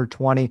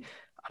 320.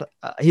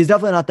 He's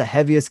definitely not the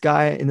heaviest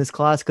guy in this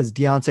class because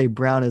Deontay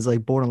Brown is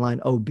like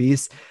borderline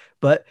obese,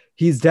 but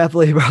he's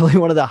definitely probably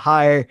one of the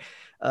higher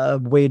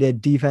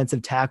weighted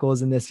defensive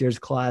tackles in this year's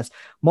class.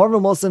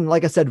 Marvin Wilson,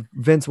 like I said,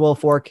 Vince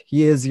Wilfork,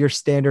 he is your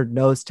standard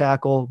nose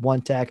tackle,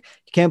 one tech.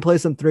 You can't play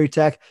some three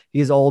tech.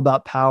 He's all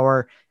about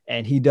power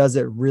and he does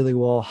it really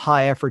well.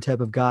 High effort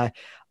type of guy.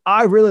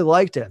 I really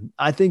liked him.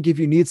 I think if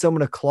you need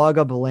someone to clog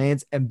up the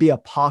lanes and be a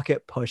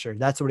pocket pusher,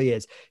 that's what he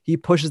is. He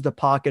pushes the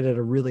pocket at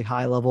a really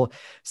high level,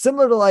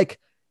 similar to like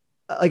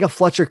a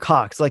Fletcher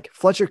Cox. Like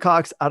Fletcher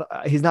Cox,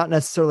 he's not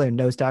necessarily a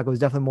nose tackle. He's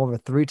definitely more of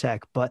a three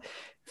tech, but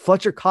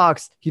Fletcher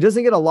Cox, he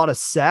doesn't get a lot of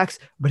sacks,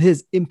 but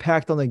his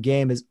impact on the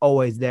game is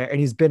always there. And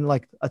he's been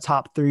like a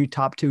top 3,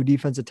 top 2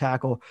 defensive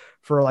tackle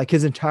for like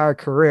his entire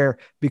career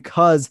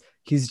because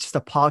he's just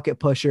a pocket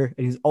pusher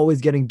and he's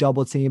always getting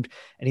double teamed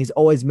and he's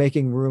always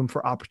making room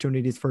for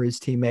opportunities for his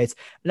teammates.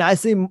 And I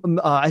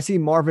see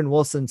Marvin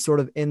Wilson sort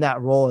of in that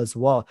role as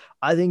well.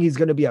 I think he's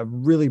going to be a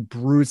really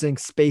bruising,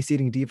 space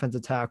eating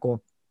defensive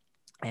tackle.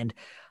 And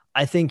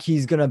I think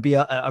he's going to be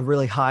a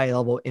really high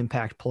level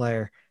impact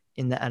player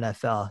in the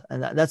NFL.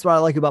 And that's what I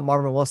like about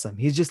Marvin Wilson.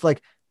 He's just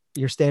like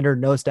your standard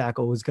nose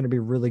tackle who's going to be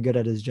really good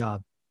at his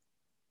job.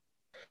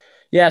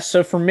 Yeah,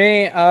 so for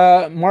me,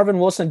 Marvin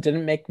Wilson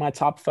didn't make my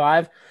top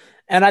five.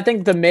 And I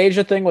think the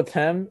major thing with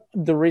him,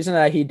 the reason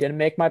that he didn't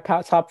make my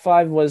top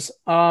five was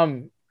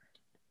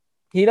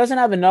he doesn't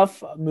have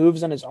enough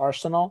moves in his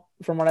arsenal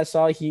from what I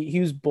saw. He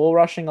was bull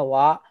rushing a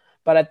lot,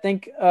 but I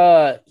think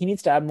he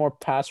needs to add more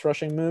pass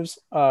rushing moves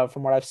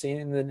from what I've seen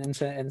in the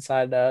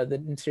inside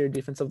the interior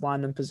defensive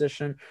lineman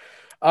position.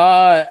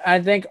 I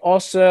think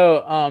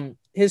also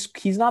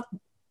he's not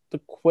the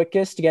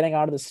quickest getting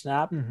out of the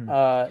snap.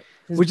 Mm-hmm.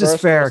 His Which is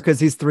burst fair was because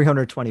he's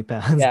 320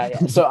 pounds.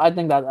 yeah. So I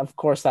think that of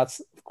course that's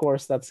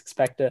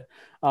expected.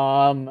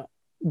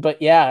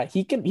 But yeah,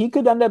 he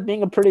could end up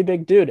being a pretty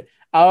big dude.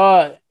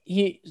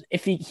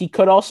 He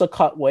could also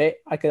cut weight.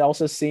 I could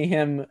also see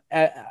him.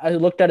 I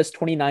looked at his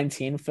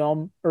 2019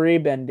 film,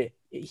 Reeb, and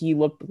he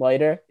looked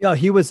lighter. Yeah,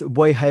 he was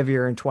way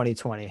heavier in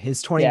 2020.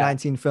 His Yeah,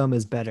 2019 film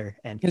is better,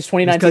 and his it's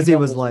 2019 because he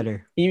film was was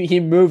lighter. he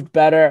moved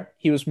better.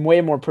 He was way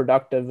more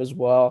productive as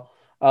well.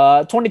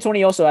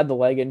 2020 also had the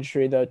leg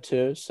injury though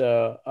too,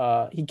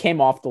 so he came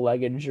off the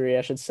leg injury,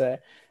 I should say.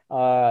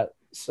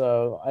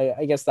 So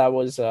I guess that's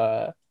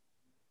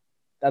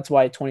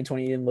why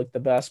 2020 didn't look the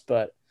best.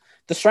 But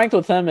the strength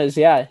with him is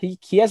he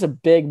has a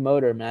big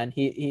motor, man.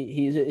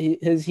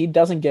 He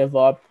doesn't give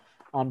up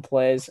on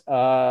plays.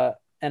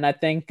 And I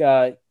think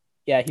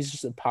he's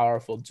just a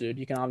powerful dude.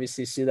 You can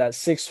obviously see that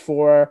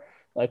 6'4",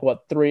 like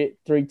what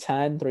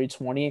 310,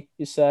 320,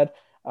 you said.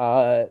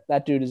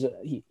 That dude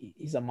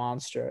he's a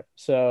monster.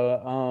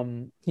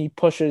 So he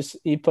pushes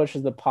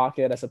the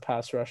pocket as a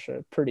pass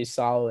rusher pretty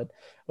solid,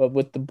 but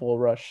with the bull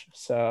rush.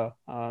 So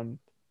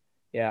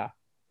yeah.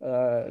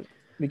 Uh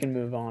we can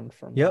move on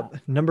from that. Yep.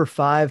 Number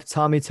 5,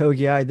 Tommy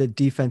Togiai, the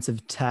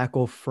defensive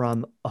tackle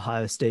from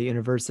Ohio State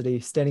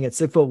University, standing at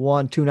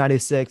 6'1",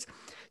 296.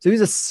 So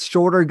he's a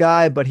shorter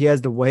guy, but he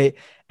has the weight.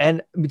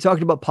 And we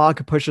talked about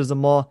pocket pushers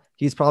them all.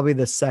 He's probably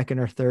the second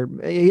or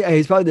third.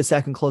 He's probably the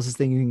second closest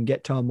thing you can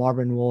get to a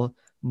Marvin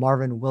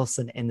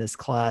Wilson in this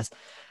class.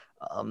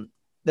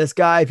 This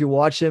guy, if you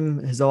watch him,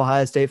 his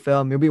Ohio State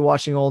film, you'll be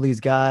watching all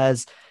these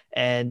guys,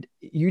 and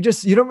you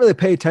don't really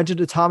pay attention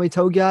to Tommy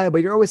Togiai,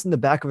 but you're always in the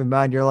back of your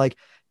mind. You're like,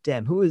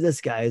 damn, who is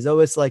this guy? He's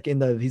always in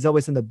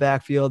the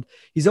backfield.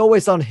 He's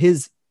always on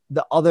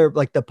the other,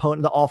 like the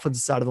opponent, the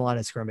offensive side of the line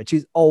of scrimmage.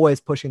 He's always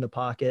pushing the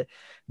pocket.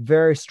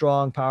 Very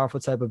strong, powerful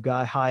type of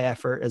guy, high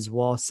effort as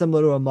well,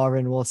 similar to a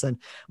Marvin Wilson.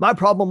 My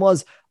problem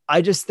was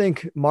I just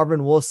think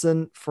Marvin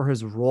Wilson, for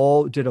his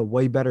role, did a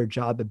way better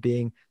job at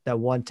being that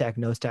one tech,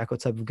 nose tackle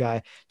type of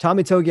guy.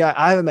 Tommy Togiai,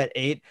 I have him at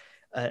 8.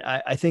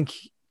 I think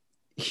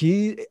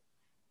he's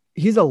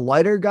a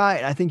lighter guy,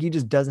 and I think he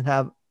just doesn't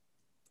have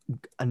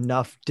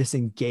enough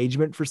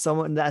disengagement for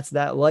someone that's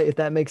that light, if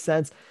that makes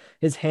sense.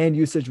 His hand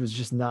usage was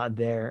just not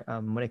there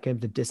when it came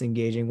to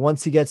disengaging.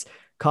 Once he gets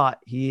caught,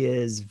 he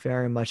is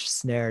very much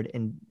snared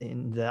in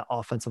the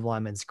offensive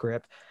lineman's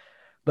grip.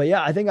 But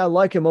yeah, I think I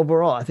like him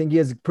overall. I think he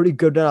has pretty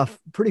good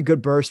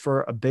burst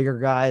for a bigger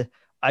guy.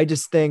 I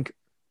just think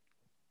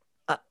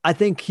I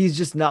think he's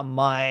just not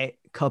my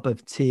cup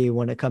of tea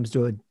when it comes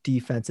to a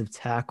defensive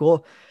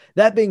tackle.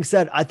 That being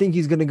said, I think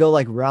he's going to go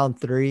like round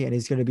 3 and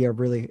he's going to be a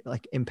really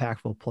like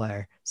impactful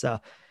player. So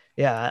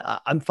yeah,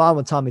 I'm fine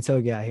with Tommy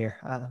Togiai here.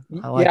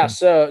 I like Yeah,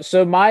 him.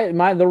 so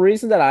my the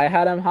reason that I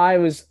had him high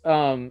was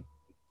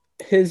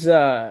his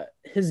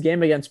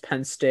game against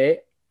Penn State.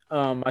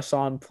 I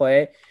saw him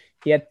play.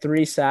 He had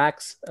 3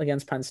 sacks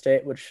against Penn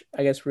State, which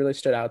I guess really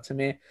stood out to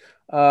me.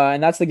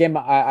 And that's the game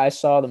I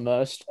saw the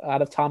most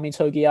out of Tommy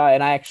Togiai,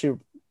 and I actually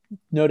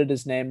noted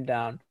his name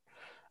down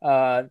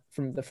for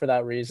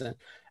that reason.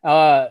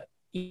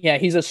 Yeah,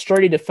 he's a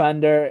sturdy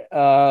defender.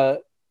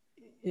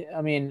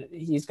 I mean,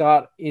 he's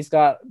got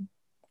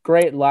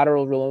great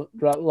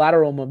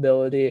lateral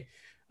mobility.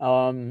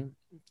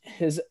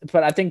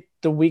 But I think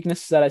the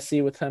weaknesses that I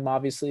see with him,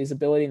 obviously, his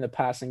ability in the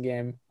passing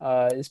game.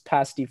 His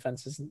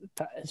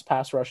his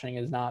pass rushing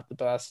is not the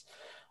best.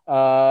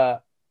 Uh,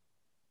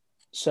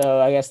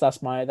 so I guess that's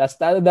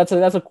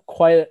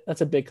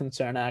a big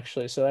concern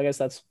actually. So I guess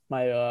that's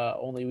my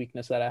only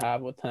weakness that I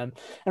have with him,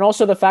 and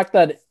also the fact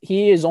that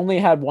he has only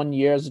had 1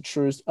 year as a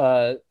true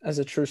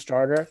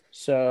starter.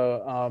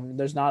 So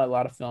there's not a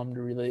lot of film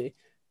to really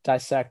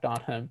dissect on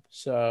him.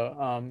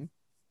 So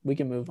we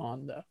can move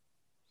on though.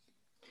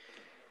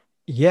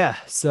 Yeah,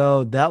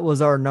 so that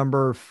was our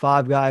number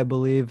five guy, I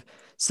believe.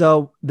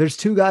 So there's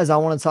two guys I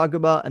want to talk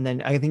about, and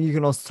then I think you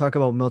can also talk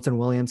about Milton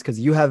Williams because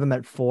you have him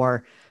at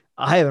four.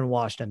 I haven't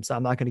watched him, so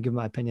I'm not going to give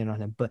my opinion on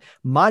him. But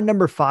my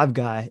number five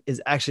guy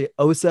is actually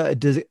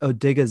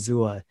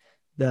Odigizua,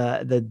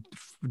 the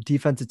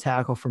defensive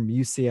tackle from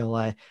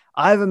UCLA.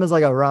 I have him as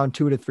like a round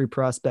 2 to 3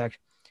 prospect,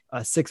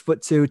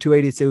 6'2",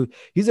 282.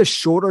 He's a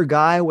shorter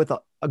guy with a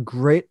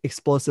great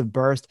explosive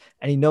burst,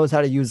 and he knows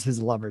how to use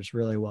his levers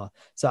really well.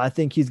 So I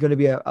think he's going to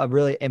be a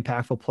really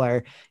impactful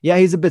player. Yeah,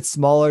 he's a bit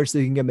smaller, so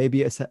you can get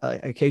maybe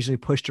occasionally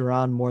pushed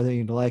around more than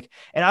you'd like.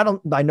 And I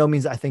don't, by no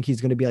means, I think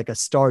he's going to be like a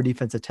star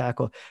defensive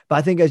tackle, but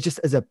I think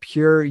as a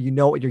pure, you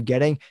know what you're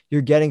getting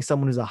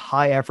someone who's a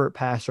high effort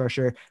pass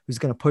rusher who's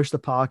going to push the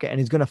pocket and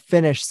he's going to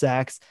finish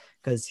sacks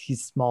because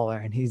he's smaller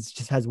and he's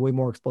just has way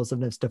more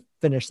explosiveness to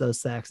finish those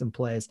sacks and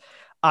plays.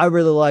 I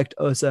really liked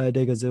Osa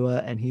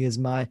Odigizua, and he is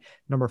my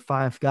number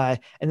five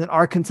guy. And then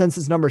our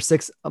consensus number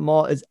six,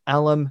 Amal, is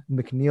Alum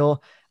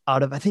McNeil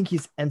out of, I think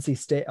he's NC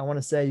State. I want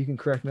to say, you can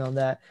correct me on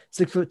that.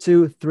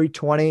 6'2",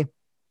 320.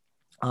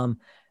 And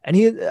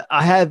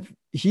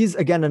he's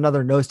again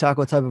another nose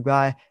tackle type of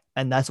guy,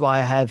 and that's why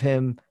I have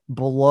him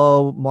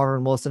below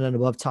Marvin Wilson and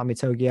above Tommy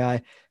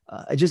Togiai.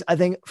 I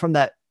think from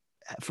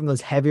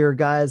those heavier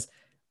guys,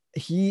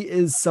 he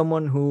is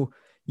someone who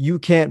you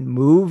can't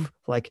move.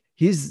 Like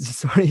he's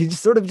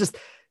sort of just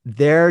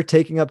there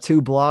taking up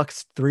 2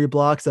 blocks, 3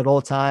 blocks at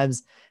all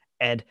times.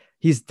 And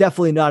he's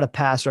definitely not a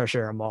pass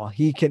rusher, Amal.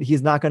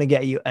 He's not going to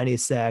get you any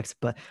sacks,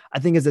 but I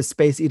think as a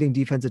space eating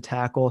defensive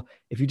tackle,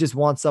 if you just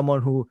want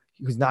someone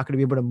who's not going to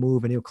be able to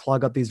move and he'll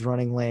clog up these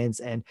running lanes,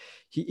 and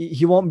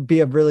he won't be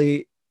a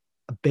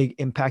big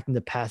impact in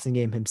the passing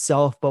game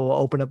himself, but will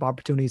open up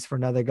opportunities for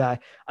another guy.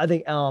 I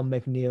think Alan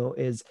McNeil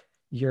is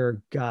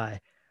your guy.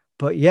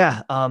 But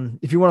yeah,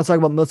 if you want to talk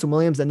about Milton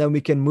Williams, and then we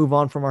can move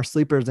on from our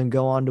sleepers and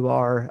go on to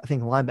our, I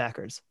think,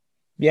 linebackers.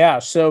 Yeah,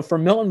 so for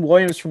Milton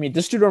Williams, for me,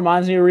 this dude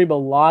reminds me, Reeb, a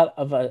lot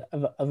of a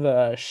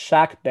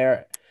Shaq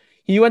Barrett.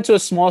 He went to a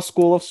small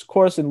school, of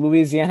course, in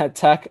Louisiana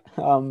Tech.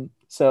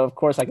 So of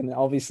course I can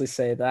obviously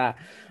say that.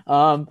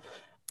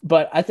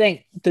 But I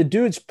think the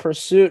dude's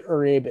pursuit,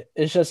 Reeb,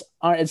 is just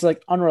it's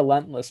like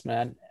unrelentless,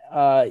 man.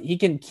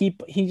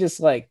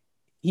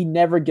 He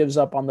never gives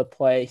up on the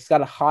play. He's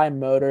got a high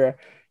motor,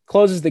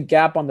 closes the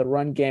gap on the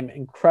run game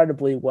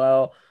incredibly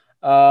well.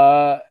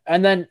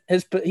 And then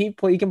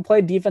he can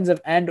play defensive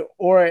end,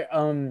 or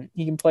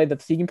he can play the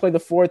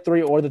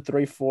 4-3 or the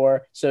 3-4.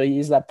 So he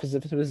uses that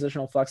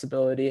positional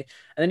flexibility, and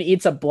then he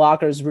eats up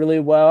blockers really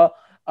well.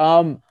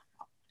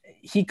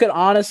 He could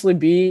honestly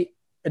be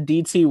a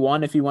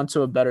DT1 if he went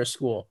to a better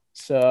school.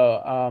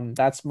 So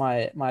that's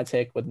my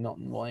take with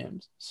Milton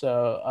Williams.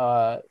 So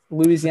Fair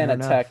Louisiana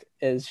enough. Tech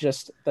is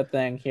just the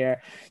thing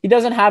here. He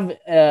doesn't have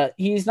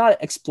he's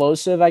not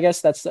explosive. I guess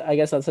that's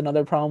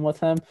another problem with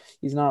him.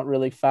 He's not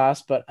really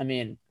fast, but I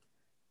mean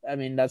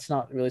that's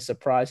not really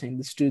surprising.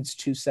 This dude's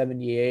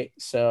 278,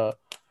 so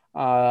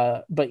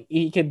but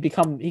he could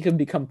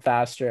become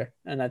faster,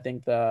 and I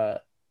think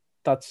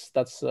that's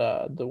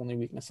the only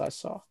weakness I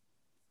saw.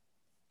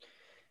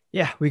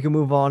 Yeah, we can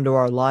move on to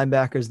our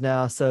linebackers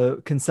now. So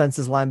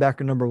consensus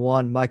linebacker number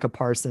one, Micah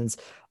Parsons.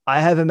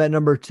 I have him at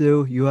number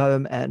two. You have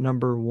him at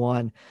number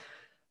one.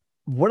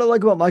 What I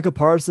like about Micah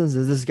Parsons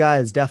is this guy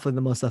is definitely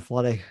the most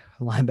athletic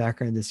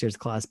linebacker in this year's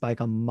class by like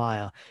a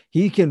mile.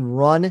 He can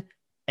run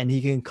and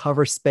he can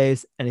cover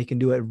space and he can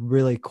do it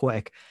really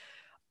quick.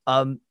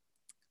 Um,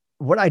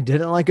 what I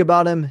didn't like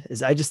about him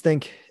is I just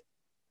think,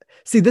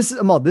 see, this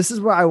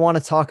is where I want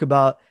to talk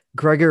about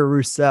Gregory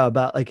Rousseau,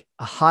 about like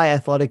a high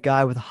athletic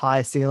guy with a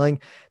high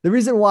ceiling. The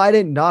reason why I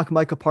didn't knock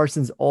Micah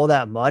Parsons all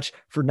that much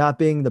for not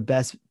being the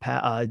best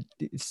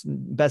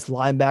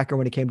linebacker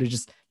when it came to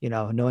just,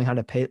 knowing how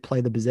to play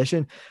the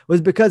position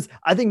was because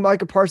I think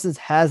Micah Parsons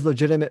has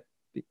legitimate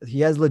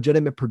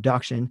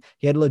production.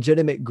 He had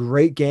legitimate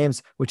great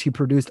games, which he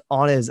produced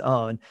on his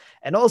own.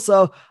 And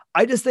also,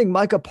 I just think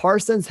Micah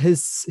Parsons,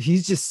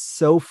 he's just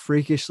so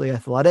freakishly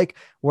athletic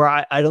where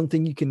I don't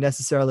think you can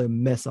necessarily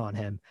miss on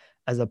him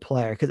as a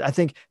player. Cause I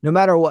think no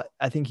matter what,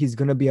 I think he's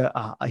going to be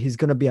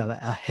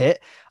a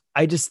hit.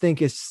 I just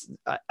think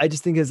I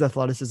just think his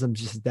athleticism is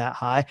just that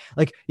high.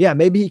 Like, yeah,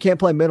 maybe he can't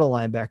play middle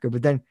linebacker,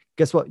 but then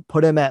guess what?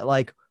 Put him at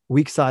like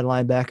weak side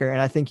linebacker,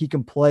 and I think he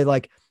can play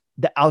like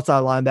the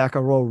outside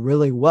linebacker role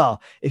really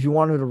well. If you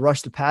wanted to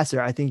rush the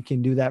passer, I think he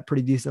can do that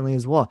pretty decently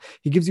as well.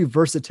 He gives you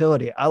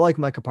versatility. I like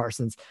Micah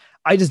Parsons.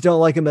 I just don't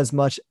like him as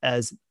much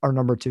as our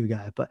number two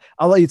guy, but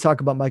I'll let you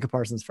talk about Micah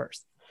Parsons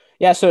first.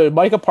 Yeah, so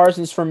Micah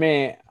Parsons for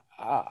me,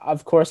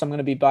 of course, I'm going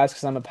to be biased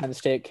because I'm a Penn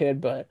State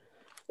kid, but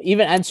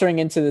even entering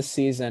into this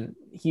season,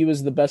 he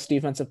was the best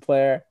defensive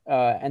player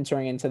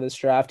entering into this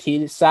draft.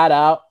 He sat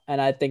out, and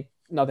I think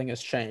nothing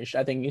has changed.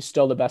 I think he's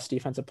still the best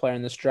defensive player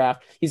in this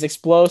draft. He's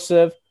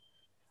explosive.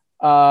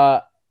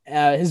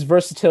 His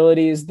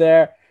versatility is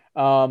there.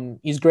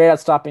 He's great at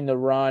stopping the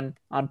run,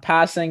 on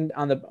passing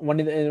on the when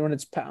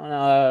it's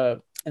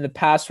in the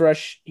pass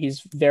rush.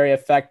 He's very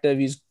effective.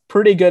 He's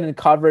pretty good in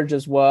coverage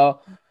as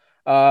well.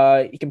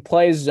 He can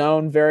play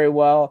zone very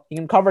well. He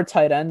can cover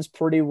tight ends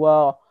pretty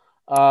well.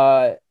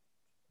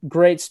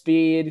 Great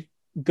speed,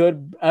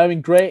 good. I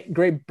mean,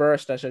 great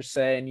burst, I should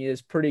say, and he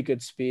has pretty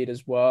good speed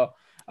as well.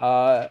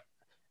 Uh,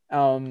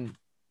 um,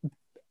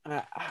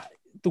 I,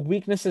 the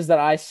weaknesses that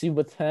I see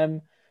with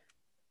him,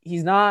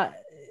 he's not.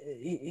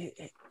 He,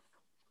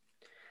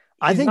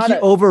 I he's think not he a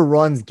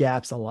overruns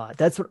gaps a lot.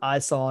 That's what I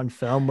saw on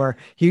film where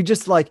he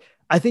just like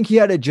I think he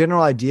had a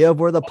general idea of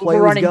where the play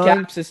was overrunning going.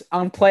 gaps is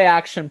on play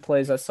action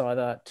plays. I saw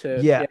that too.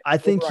 Yeah, Yeah, I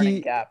think overrunning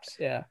he gaps.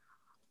 Yeah.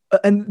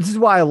 and this is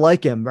why I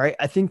like him, right?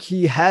 I think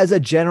he has a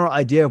general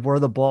idea of where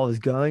the ball is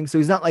going. So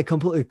he's not like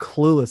completely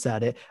clueless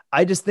at it.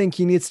 I just think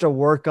he needs to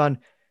work on,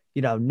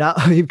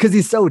 not because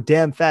he's so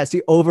damn fast.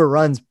 He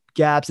overruns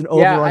gaps and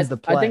Yeah, overruns the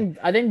play.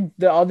 I think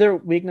the other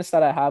weakness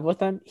that I have with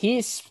him,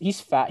 he's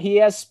fat. He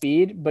has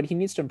speed, but he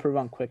needs to improve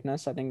on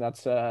quickness. I think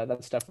that's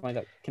definitely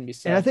that can be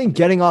And I said. think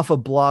getting off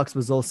of blocks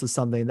was also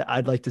something that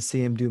I'd like to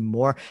see him do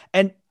more.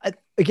 And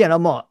again,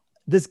 I'm all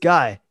this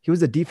guy. He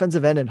was a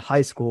defensive end in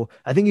high school.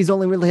 I think he's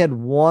only really had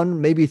one,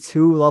 maybe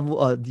two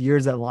level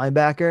years at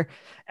linebacker.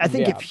 I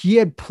think if Yeah. he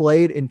had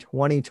played in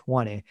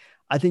 2020,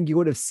 I think you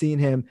would have seen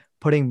him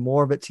putting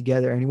more of it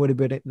together, and he would have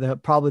been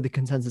probably the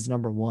consensus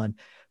number one.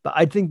 But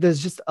I think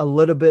there's just a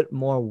little bit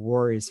more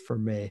worries for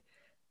me,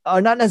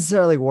 not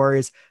necessarily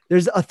worries.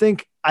 I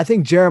think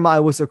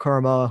Jeremiah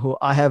Wusu, who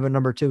I have a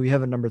number two, you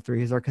have a number three.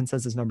 He's our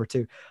consensus number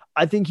two.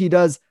 I think he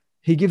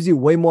gives you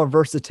way more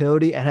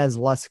versatility and has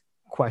less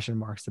question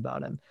marks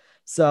about him.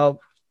 So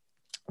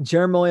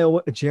Jeremiah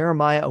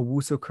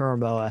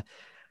Owusu-Koramoah,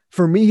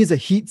 for me, he's a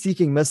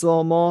heat-seeking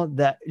missile mall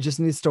that just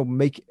needs to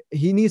make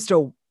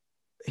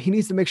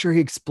sure he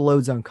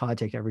explodes on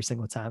contact every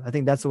single time. I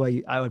think that's the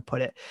way I would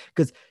put it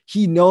because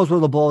he knows where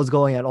the ball is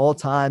going at all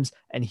times,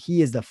 and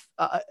he is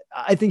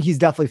I think he's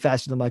definitely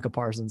faster than Micah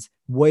Parsons.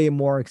 Way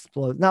more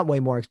explosive, not way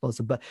more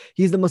explosive, but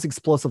he's the most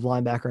explosive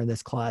linebacker in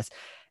this class,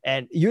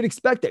 and you'd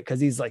expect it because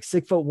he's like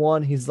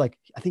 6'1". He's like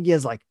I think he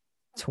has like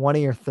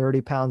 20 or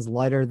 30 pounds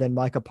lighter than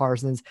Micah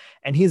Parsons,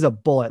 and he's a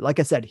bullet. Like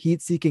I said,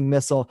 heat-seeking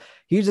missile.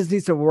 He just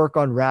needs to work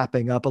on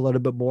wrapping up a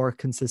little bit more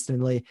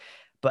consistently.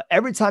 But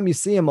every time you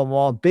see him on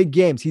all big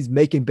games, he's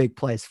making big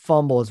plays,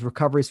 fumbles,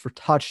 recoveries for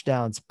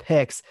touchdowns,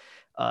 picks.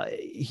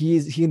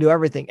 He can do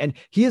everything. And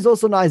he is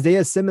also an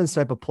Isaiah Simmons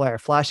type of player,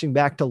 flashing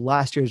back to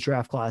last year's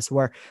draft class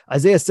where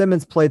Isaiah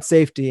Simmons played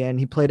safety and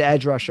he played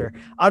edge rusher.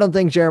 I don't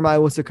think Jeremiah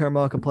Wusu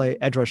can play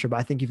edge rusher, but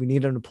I think if you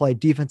need him to play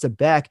defensive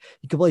back,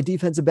 he can play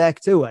defensive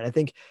back too. And I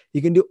think he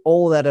can do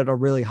all that at a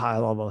really high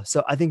level.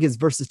 So I think his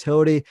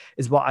versatility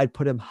is why I'd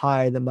put him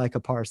higher than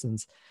Micah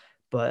Parsons.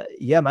 But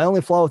yeah, my only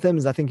flaw with him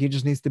is I think he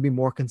just needs to be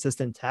more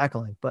consistent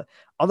tackling. But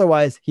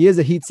otherwise, he is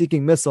a heat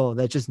seeking missile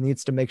that just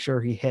needs to make sure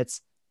he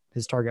hits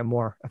his target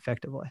more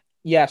effectively.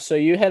 Yeah, so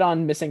you hit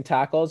on missing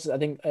tackles. I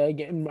think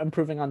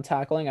improving on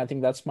tackling. I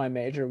think that's my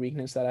major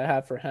weakness that I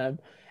have for him.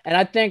 And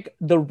I think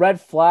the red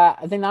flag,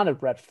 I think not a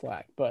red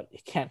flag, but he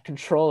can't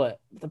control it.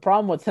 The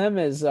problem with him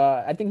is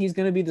I think he's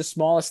going to be the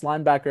smallest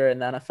linebacker in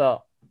the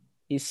NFL.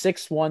 He's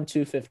 6'1",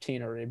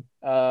 215 already.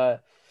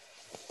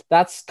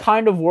 That's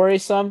kind of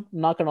worrisome.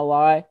 I'm not going to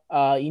lie.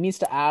 He needs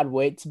to add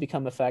weight to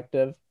become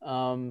effective.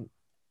 And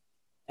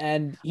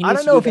he I needs don't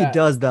to know do if he that.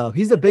 does, though.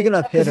 He's a big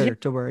enough Because hitter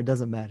to where it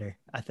doesn't matter,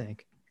 I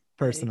think,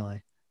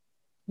 personally.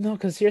 no,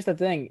 because here's the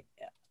thing.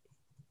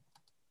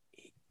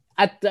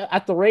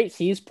 At the rate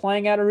he's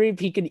playing at a Reeve,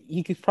 he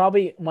could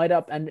probably might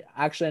up and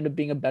actually end up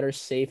being a better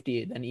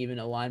safety than even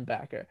a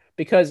linebacker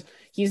because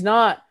he's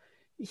not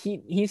he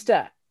needs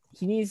to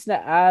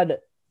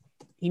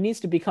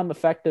become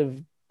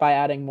effective by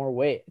adding more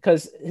weight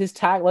because his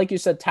like you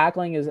said,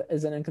 tackling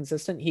is an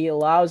inconsistent. He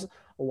allows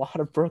a lot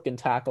of broken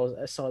tackles.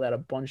 I saw that a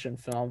bunch in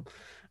film.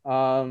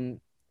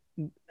 Um,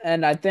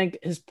 and I think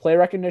his play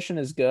recognition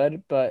is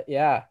good, but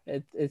yeah,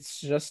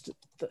 it's just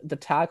the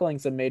tackling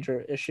is a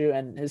major issue,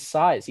 and his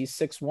size. He's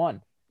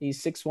 6'1".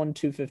 He's 6'1",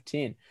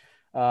 215.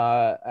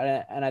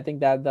 And I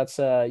think that's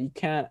you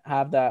can't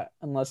have that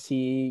unless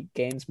he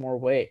gains more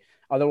weight.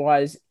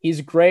 Otherwise, he's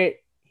great.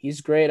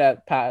 He's great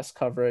at pass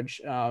coverage.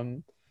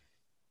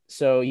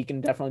 So he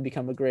can definitely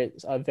become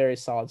a very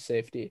solid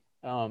safety.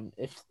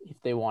 If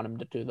they want him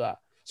to do that.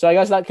 So I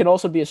guess that could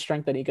also be a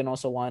strength that he can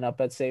also line up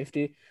at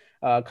safety,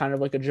 kind of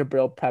like a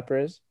Jabril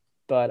Peppers.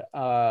 But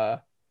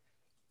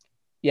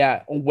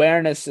yeah,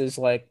 awareness is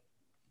like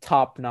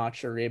top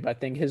notch, Arib. I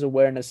think his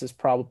awareness is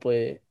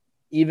probably,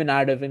 even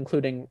out of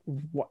including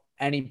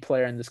any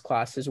player in this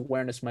class, his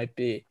awareness might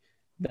be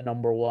the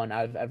number one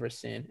I've ever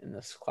seen in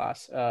this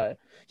class.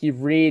 He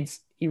reads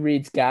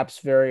gaps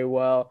very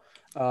well.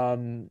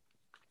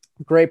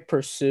 Great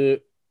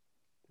pursuit.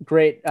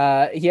 Great.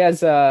 He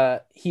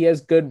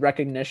has good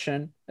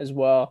recognition as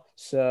well.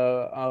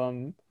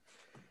 So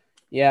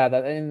yeah,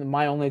 that and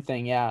my only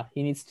thing, yeah,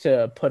 he needs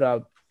to put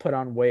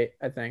on weight,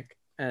 I think,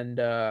 and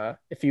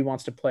if he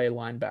wants to play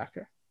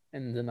linebacker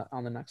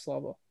on the next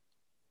level.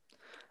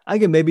 I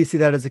can maybe see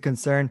that as a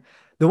concern.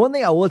 The one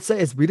thing I would say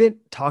is we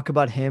didn't talk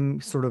about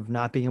him sort of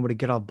not being able to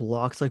get off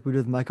blocks like we did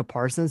with Micah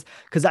Parsons,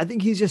 because I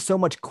think he's just so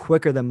much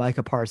quicker than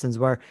Micah Parsons,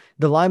 where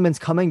the lineman's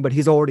coming, but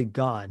he's already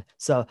gone.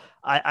 So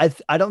I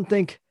don't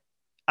think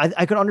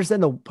I could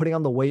understand the putting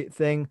on the weight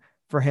thing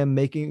for him,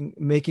 making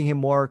him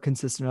more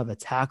consistent of a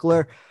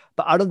tackler,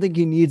 but I don't think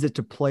he needs it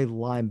to play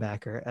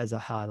linebacker as a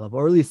high level,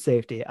 or at least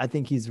safety. I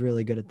think he's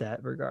really good at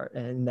that regard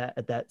and that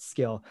at that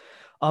skill.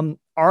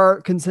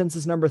 Our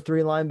consensus number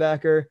three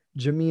linebacker,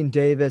 Jamin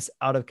Davis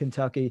out of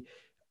Kentucky.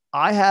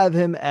 I have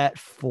him at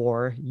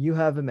 4. You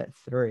have him at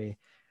 3.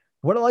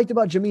 What I liked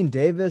about Jamin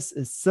Davis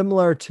is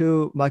similar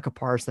to Micah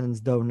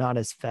Parsons, though not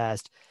as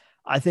fast.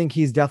 I think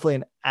he's definitely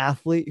an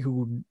athlete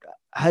who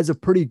has a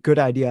pretty good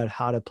idea of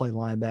how to play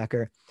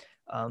linebacker.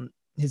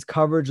 His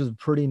coverage was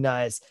pretty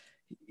nice.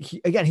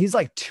 He's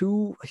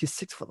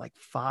 6 foot like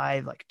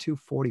 5, like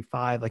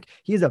 245. Like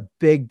he's a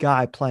big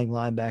guy playing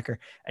linebacker,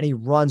 and he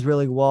runs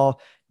really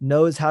well,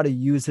 knows how to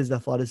use his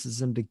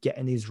athleticism to get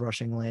in these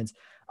rushing lanes.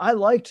 I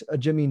liked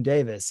Jamin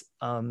Davis.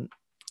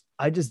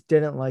 I just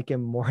didn't like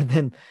him more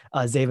than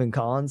Zaven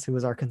Collins, who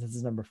was our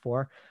consensus number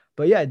 4.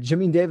 But yeah,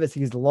 Jamin Davis,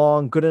 he's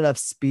long, good enough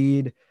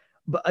speed.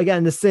 But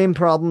again, the same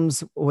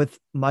problems with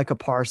Micah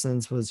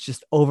Parsons was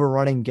just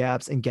overrunning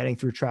gaps and getting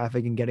through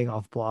traffic and getting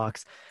off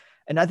blocks.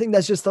 And I think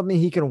that's just something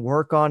he can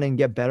work on and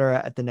get better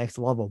at the next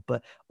level.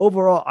 But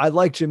overall, I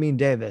like Jamin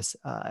Davis.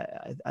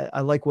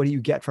 I like what you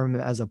get from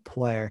him as a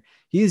player.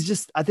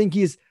 I think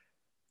he's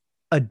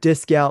a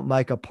discount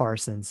Micah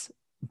Parsons,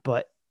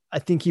 but I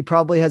think he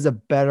probably has a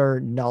better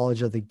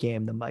knowledge of the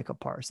game than Micah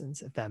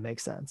Parsons, if that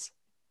makes sense.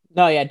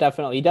 No, yeah,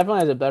 definitely. He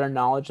definitely has a better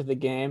knowledge of the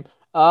game.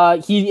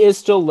 He is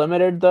still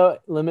limited though,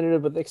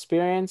 limited with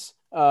experience.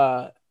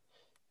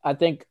 I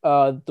think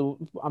the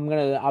I'm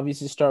gonna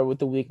obviously start with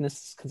the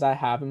weaknesses because I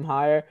have him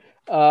higher.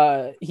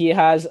 He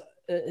has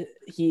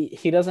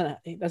he doesn't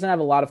have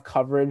a lot of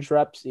coverage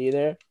reps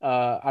either.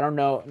 I don't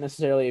know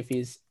necessarily if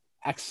he's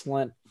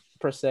excellent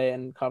per se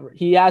in cover.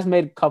 He has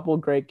made a couple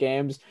of great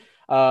games,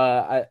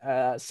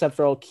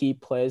 several key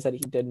plays that he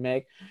did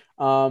make.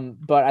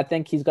 But I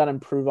think he's got to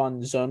improve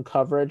on zone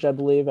coverage. I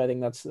believe. I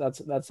think that's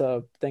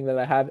a thing that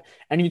I have.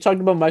 And you talked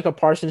about Michael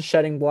Parsons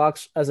shedding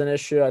blocks as an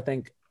issue. I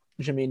think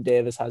Jamin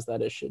Davis has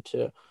that issue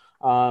too.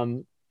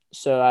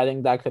 So I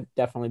think that could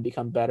definitely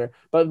become better.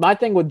 But my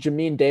thing with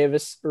Jamin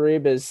Davis,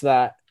 Reeb, is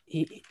that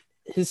he's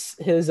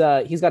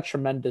got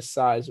tremendous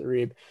size,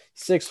 Reeb.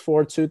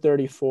 6'4",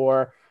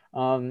 234.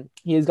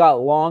 He's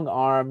got long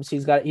arms.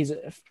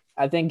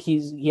 I think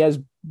he has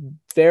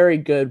very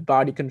good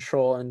body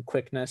control and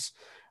quickness.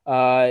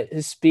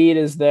 His speed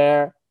is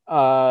there.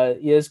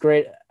 He has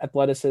great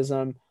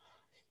athleticism.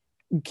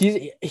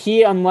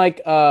 He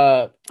unlike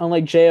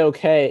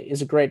JOK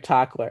is a great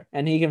tackler,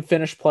 and he can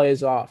finish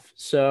plays off.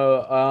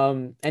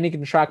 So and he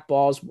can track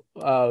balls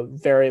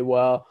very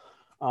well.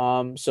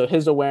 So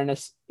his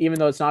awareness, even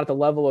though it's not at the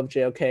level of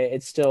JOK,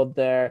 it's still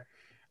there.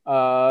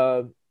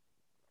 But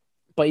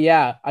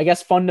yeah, I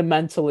guess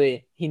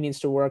fundamentally he needs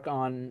to work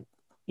on.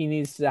 He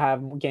needs to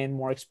have gain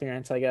more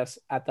experience, I guess,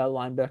 at that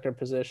linebacker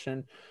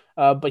position.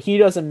 But he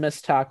doesn't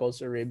miss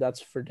tackles, Arib.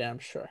 That's for damn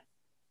sure.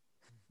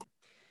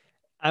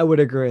 I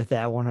would agree with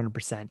that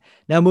 100%.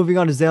 Now moving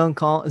on to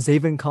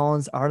Zaven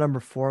Collins, our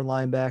number 4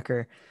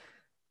 linebacker.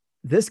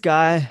 This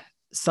guy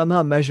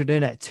somehow measured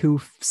in at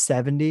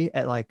 270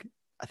 at like,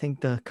 I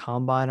think the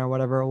combine or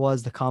whatever it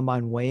was, the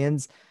combine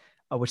weigh-ins,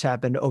 which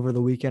happened over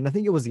the weekend. I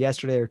think it was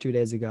yesterday or 2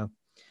 days ago.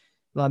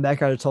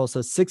 Linebacker out of Tulsa,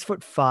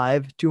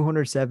 6'5",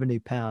 270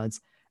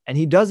 pounds. And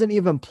he doesn't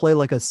even play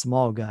like a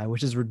small guy,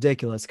 which is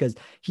ridiculous because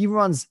he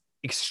runs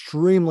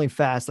extremely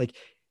fast. Like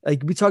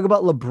we talk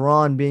about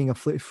LeBron being a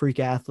freak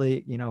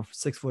athlete,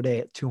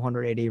 6'8",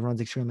 280,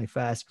 runs extremely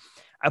fast.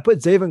 I put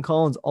Zaven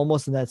Collins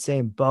almost in that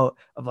same boat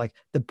of like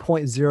the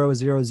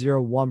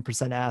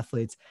 0.0001%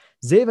 athletes.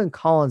 Zaven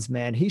Collins,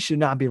 man, he should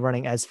not be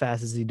running as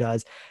fast as he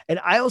does. And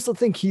I also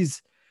think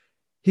he's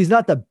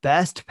not the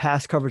best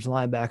pass coverage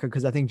linebacker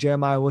because I think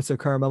Jeremiah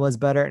Wooster-Karamoma is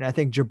better. And I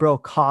think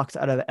Jabril Cox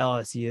out of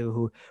LSU,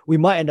 who we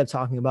might end up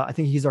talking about, I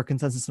think he's our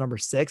consensus number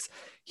 6.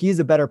 He's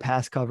a better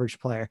pass coverage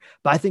player.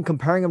 But I think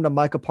comparing him to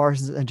Micah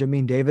Parsons and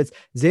Jamin Davis,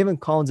 Zaven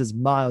Collins is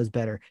miles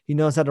better. He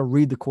knows how to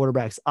read the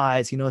quarterback's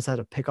eyes. He knows how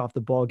to pick off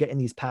the ball, get in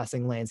these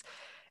passing lanes.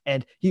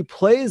 And he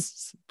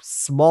plays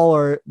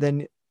smaller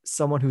than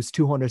someone who's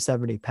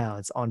 270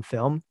 pounds on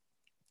film.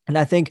 And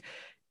I think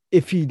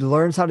if he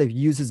learns how to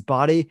use his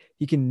body,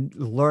 he can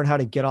learn how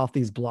to get off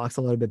these blocks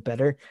a little bit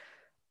better.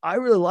 I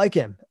really like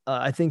him.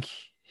 I think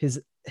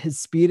his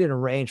speed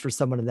and range for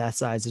someone of that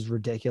size is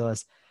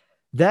ridiculous.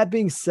 That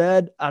being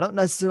said, I don't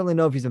necessarily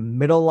know if he's a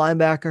middle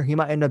linebacker. He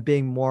might end up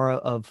being more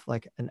of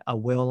like a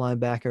will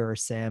linebacker or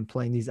Sam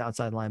playing these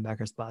outside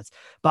linebacker spots.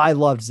 But I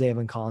loved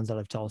Zayvon Collins out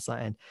of Tulsa,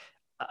 and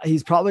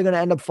he's probably going to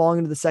end up falling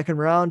into the second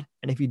round.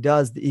 And if he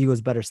does, the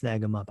Eagles better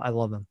snag him up. I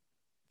love him.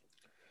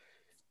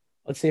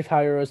 Let's see if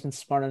Howie Roseman's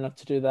smart enough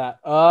to do that.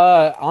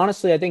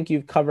 Honestly, I think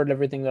you've covered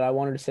everything that I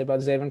wanted to say about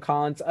Zayvon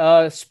Collins.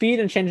 Speed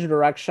and change of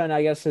direction,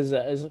 I guess,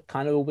 is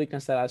kind of a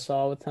weakness that I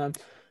saw with him.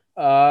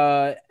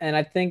 And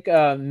I think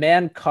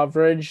man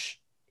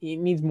coverage, he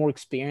needs more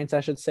experience,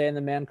 I should say, in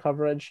the man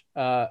coverage.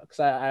 Because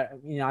I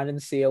didn't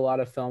see a lot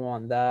of film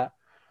on that.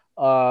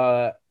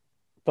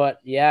 But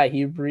yeah,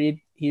 he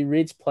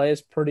reads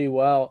plays pretty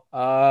well.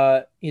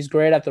 He's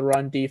great at the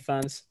run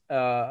defense.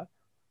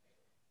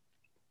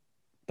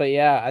 But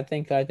yeah, I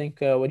think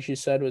what you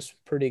said was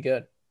pretty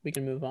good. We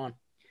can move on.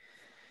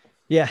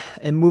 Yeah,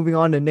 and moving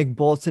on to Nick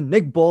Bolton.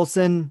 Nick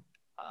Bolton,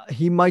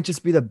 he might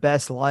just be the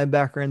best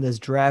linebacker in this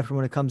draft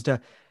when it comes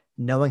to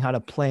knowing how to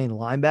play in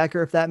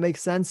linebacker, if that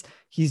makes sense.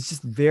 He's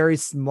just very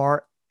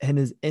smart and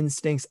his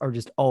instincts are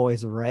just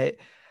always right.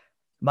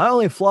 My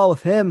only flaw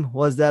with him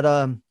was that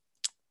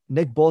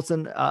Nick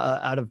Bolton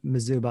out of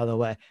Mizzou, by the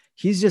way,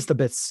 he's just a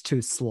bit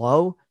too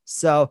slow.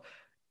 So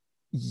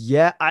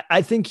yeah,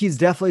 I think he's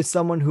definitely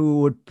someone who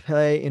would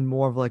play in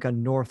more of like a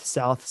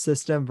north-south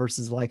system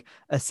versus like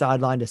a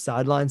sideline to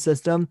sideline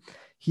system.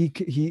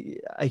 He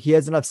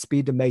has enough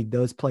speed to make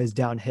those plays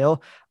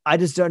downhill. I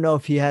just don't know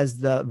if he has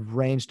the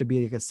range to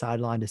be like a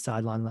sideline to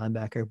sideline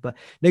linebacker. But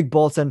Nick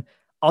Bolton,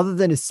 other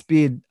than his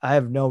speed, I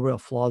have no real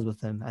flaws with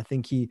him. I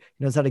think he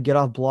knows how to get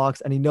off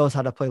blocks and he knows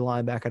how to play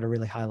linebacker at a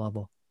really high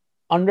level.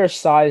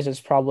 Undersized is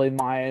probably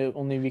my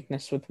only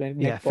weakness with Yeah,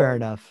 Nick fair Bolton.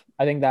 enough.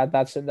 I think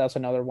that's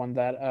another one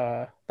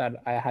that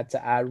I had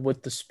to add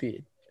with the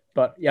speed.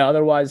 But yeah,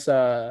 otherwise,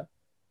 I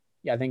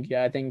think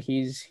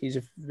he's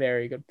a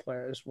very good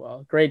player as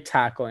well. Great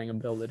tackling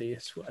ability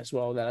as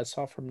well that I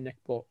saw from Nick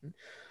Bolton.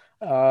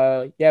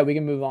 Yeah, we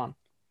can move on.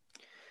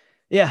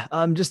 Yeah,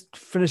 I'm just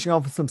finishing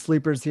off with some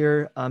sleepers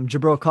here.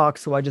 Jabril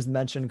Cox, who I just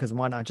mentioned, because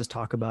why not just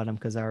talk about him?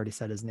 Because I already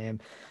said his name.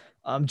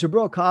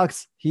 Jabril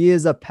Cox, he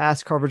is a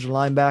pass coverage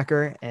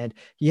linebacker, and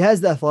he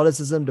has the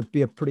athleticism to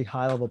be a pretty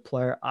high level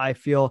player. I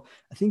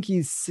think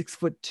he's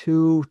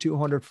 6'2",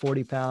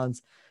 240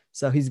 pounds.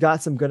 So he's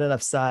got some good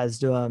enough size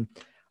to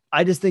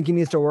I just think he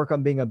needs to work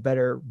on being a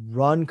better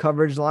run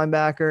coverage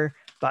linebacker.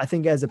 But I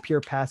think as a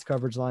pure pass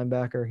coverage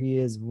linebacker, he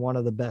is one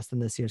of the best in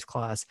this year's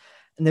class.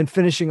 And then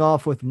finishing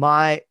off with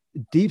my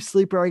deep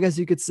sleeper, I guess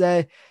you could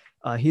say,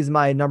 he's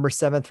my number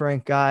 7th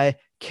ranked guy,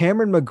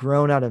 Cameron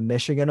McGrone out of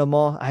Michigan.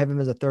 I have him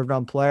as a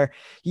 3rd-round player.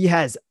 He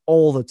has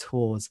all the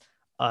tools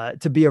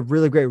to be a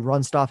really great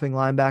run stopping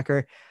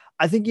linebacker.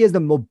 I think he has the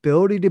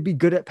mobility to be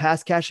good at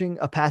pass catching,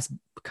 a pass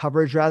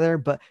coverage rather,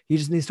 but he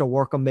just needs to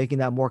work on making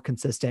that more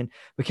consistent.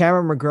 But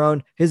Cameron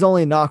McGrone, his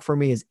only knock for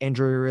me is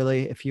injury,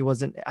 really. If he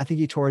wasn't, I think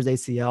he tore his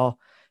ACL.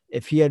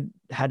 If he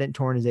hadn't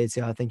torn his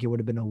ACL, I think he would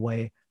have been a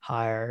way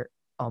higher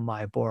on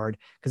my board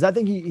because I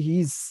think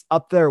he's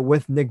up there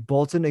with Nick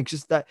Bolton. It's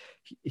just that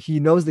he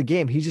knows the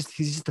game. He's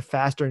just a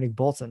faster Nick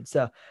Bolton.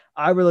 So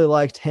I really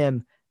liked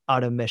him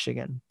out of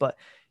Michigan. But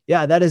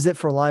yeah, that is it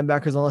for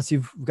linebackers. Unless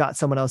you've got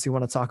someone else you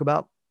want to talk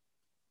about.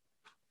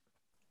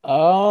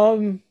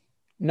 No,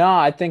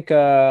 I think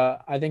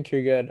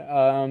you're good.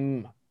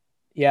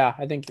 Yeah,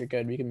 I think you're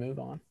good. We can move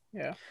on.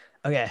 Yeah.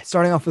 Okay,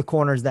 starting off with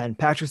corners then.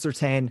 Patrick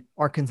Surtain,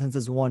 our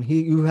consensus 1.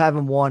 You have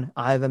him 1.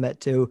 I have him at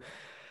 2.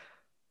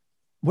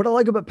 What I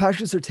like about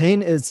Patrick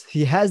Surtain is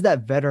he has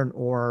that veteran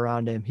aura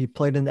around him. He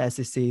played in the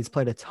SEC. He's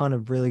played a ton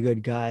of really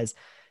good guys.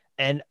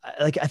 And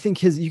like, I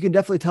think you can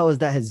definitely tell is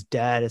that his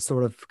dad has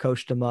sort of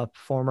coached him up,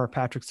 former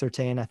Patrick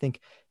Surtain. I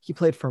think he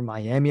played for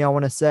Miami, I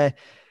want to say.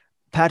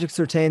 Patrick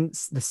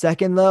Surtain, the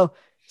second though,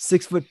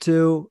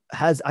 6'2",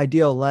 has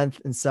ideal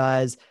length and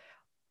size.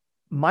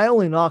 My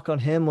only knock on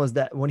him was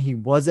that when he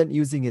wasn't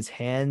using his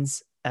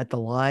hands at the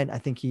line, I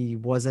think he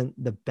wasn't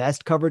the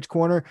best coverage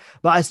corner,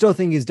 but I still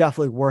think he's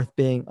definitely worth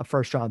being a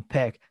 1st-round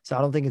pick. So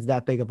I don't think it's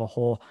that big of a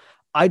hole.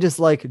 I just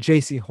like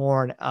JC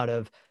Horn out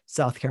of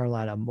South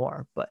Carolina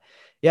more. But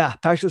yeah,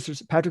 Patrick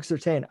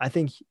Surtain, I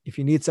think if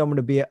you need someone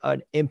to be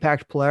an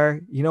impact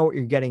player, you know what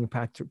you're getting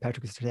Patrick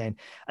Surtain.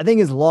 I think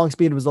his long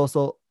speed was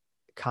also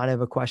kind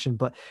of a question,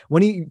 but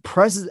when he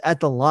presses at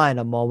the line,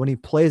 when he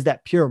plays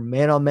that pure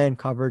man-on-man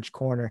coverage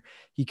corner,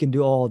 he can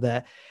do all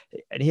that.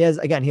 And he has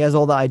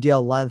all the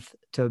ideal length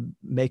to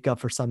make up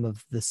for some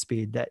of the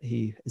speed that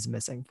he is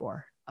missing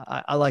for.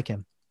 I like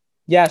him.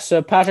 Yeah,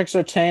 so Patrick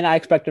Surtain, I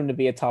expect him to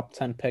be a top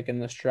 10 pick in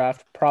this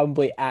draft,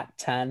 probably at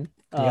 10.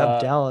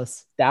 Yep,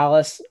 Dallas.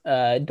 Dallas,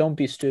 don't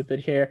be stupid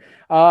here.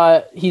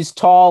 He's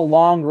tall,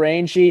 long,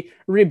 rangy.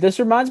 Reeb, this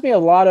reminds me a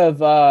lot of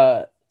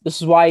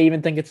this is why I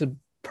even think it's a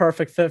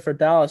perfect fit for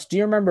Dallas. Do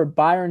you remember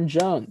Byron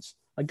Jones?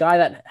 a guy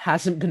that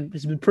has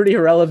been pretty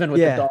irrelevant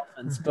with the Yeah.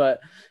 Dolphins, but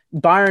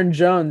Byron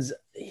Jones,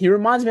 he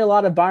reminds me a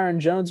lot of Byron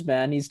Jones,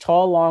 man. He's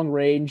tall, long,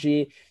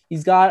 rangy.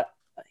 He's got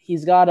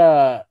he's got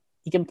a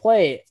he can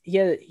play.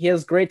 He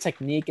has great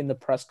technique in the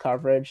press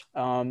coverage.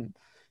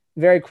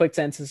 Very quick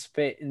to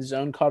anticipate in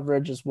zone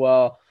coverage as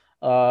well.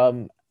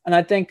 And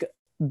I think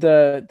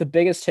the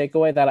biggest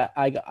takeaway that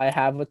I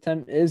have with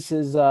him is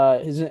his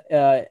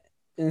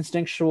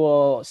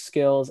instinctual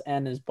skills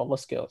and his ball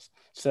skills.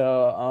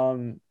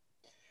 So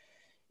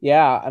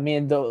yeah, I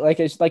mean, like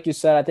you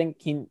said, I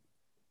think he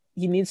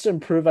needs to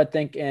improve. I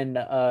think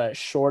in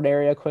short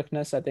area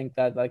quickness. I think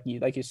that like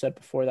you said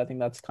before, I think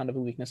that's kind of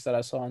a weakness that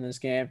I saw in this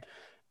game.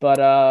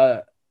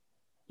 But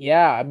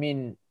yeah, I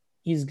mean,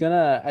 he's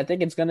gonna. I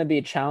think it's gonna be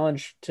a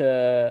challenge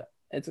to.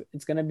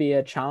 It's gonna be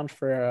a challenge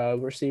for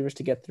receivers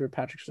to get through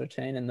Patrick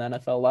Surtain in the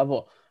NFL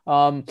level.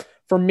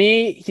 For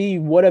me, he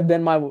would have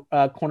been my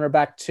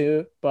cornerback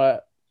two,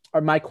 but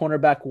or my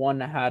cornerback one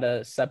had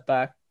a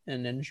setback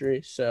and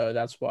injury, so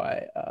that's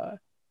why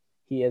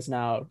he has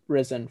now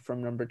risen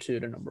from number two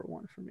to number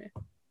one for me.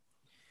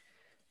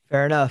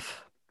 Fair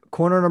enough.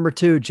 Corner number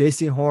two,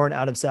 JC Horn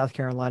out of South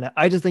Carolina.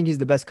 I just think he's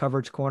the best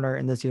coverage corner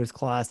in this year's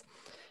class.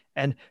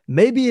 And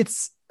maybe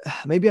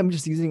I'm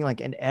just using like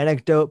an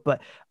anecdote,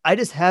 but I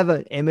just have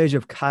an image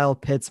of Kyle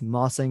Pitts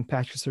mossing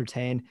Patrick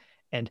Surtain.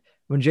 And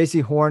when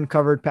JC Horn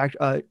covered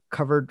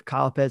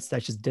Kyle Pitts,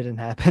 that just didn't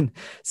happen.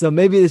 So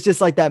maybe it's just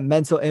like that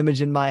mental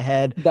image in my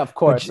head. Of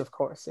course,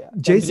 yeah.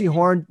 JC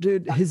Horn,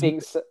 dude,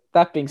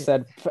 that being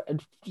said,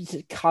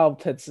 Kyle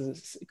Pitts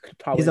is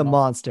probably he's a not.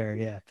 monster.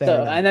 Yeah.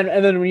 So, and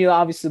then when you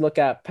obviously look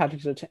at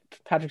Patrick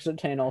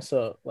Surtain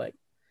also, like,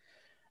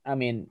 I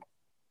mean,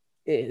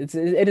 it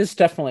is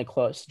definitely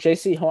close.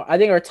 JC Horn, I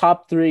think our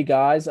top three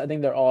guys, I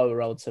think they're all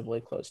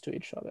relatively close to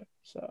each other.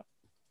 So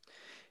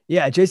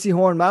yeah, JC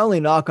Horn, my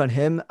only knock on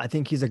him, I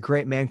think he's a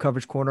great man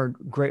coverage corner,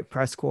 great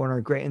press corner,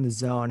 great in the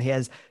zone. He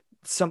has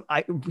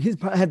he's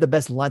probably had the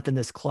best length in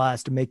this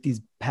class to make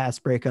these pass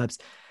breakups.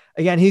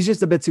 Again, he's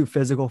just a bit too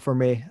physical for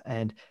me.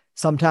 And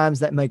sometimes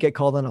that might get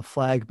called on a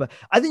flag, but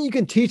I think you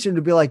can teach him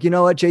to be like, you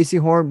know what, JC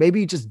Horn, maybe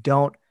you just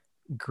don't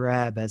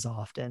grab as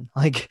often.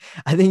 Like,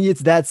 I think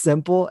it's that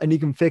simple and you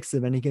can fix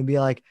him and he can be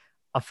like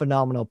a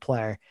phenomenal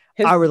player.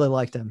 I really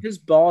liked him. His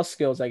ball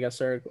skills, I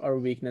guess, are a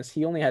weakness.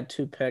 He only had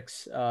 2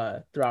 picks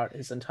throughout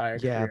his entire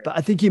Yeah, career. but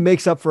I think he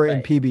makes up for it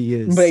in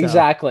PBUs. But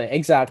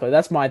exactly.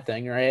 That's my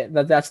thing, right?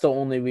 That's the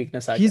only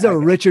weakness. He's a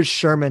Richard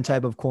Sherman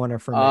type of corner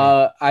for me.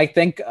 I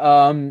think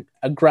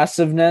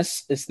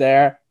aggressiveness is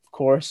there, of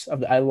course.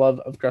 I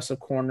love aggressive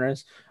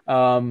corners.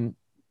 But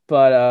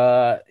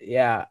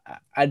yeah,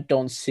 I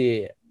don't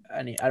see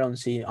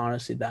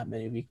honestly that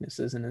many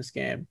weaknesses in this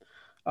game.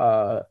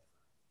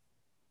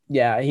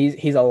 Yeah,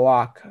 he's a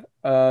lock.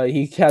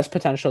 He has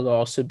potential to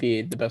also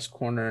be the best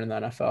corner in the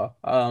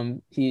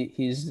NFL.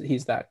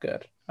 He's that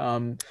good.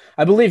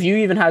 I believe you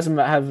even have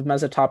him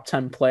as a top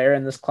 10 player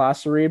in this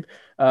class, Reeb.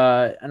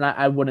 And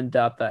I wouldn't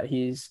doubt that.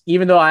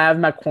 Even though I have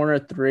him at corner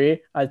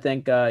 3, I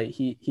think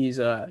he's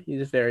a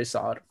very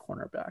solid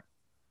cornerback.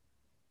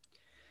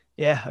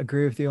 Yeah,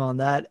 agree with you on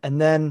that. And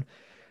then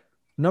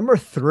number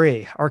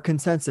 3, our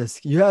consensus.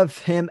 You have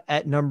him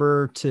at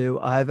number 2.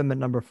 I have him at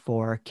number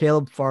 4.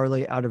 Caleb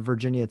Farley out of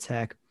Virginia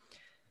Tech.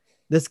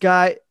 This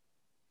guy,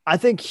 I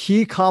think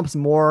he comps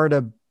more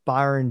to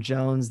Byron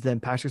Jones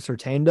than Patrick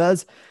Surtain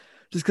does,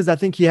 just because I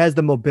think he has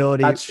the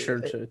mobility. That's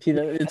true too.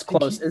 It's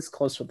close. It's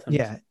close with him.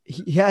 Yeah,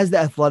 he has the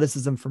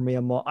athleticism for me.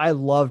 I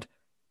loved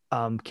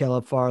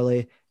Caleb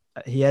Farley.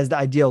 He has the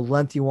ideal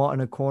length you want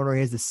in a corner. He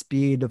has the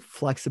speed, the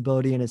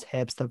flexibility in his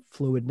hips, the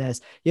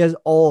fluidness. He has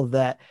all of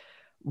that.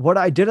 What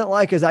I didn't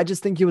like is I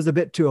just think he was a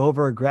bit too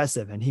over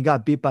aggressive and he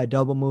got beat by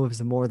double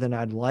moves more than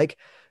I'd like.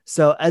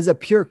 So as a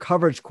pure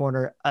coverage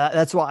corner,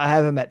 that's why I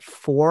have him at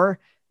 4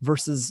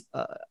 versus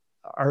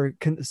our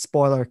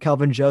spoiler.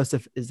 Kelvin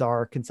Joseph is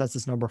our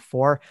consensus number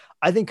 4.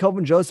 I think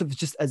Kelvin Joseph is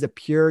just as a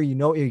pure, you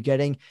know what you're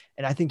getting.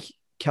 And I think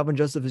Kelvin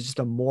Joseph is just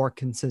a more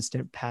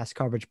consistent pass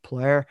coverage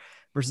player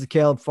versus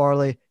Caleb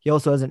Farley. He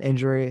also has an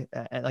injury,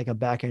 like a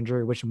back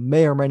injury, which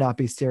may or may not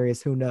be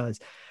serious. Who knows?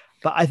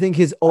 But I think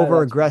his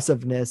over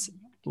aggressiveness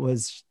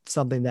was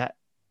something that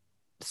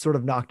sort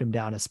of knocked him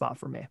down a spot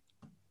for me.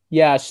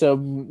 Yeah, so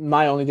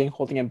my only thing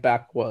holding him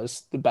back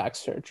was the back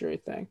surgery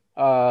thing.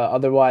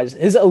 Otherwise,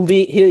 his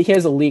he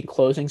has elite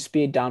closing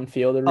speed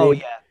downfield. Oh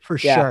yeah, for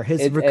sure.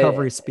 His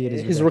recovery speed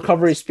is his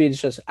recovery speed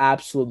is just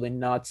absolutely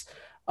nuts.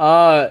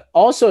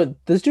 Also,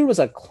 this dude was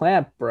a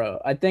clamp, bro.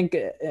 I think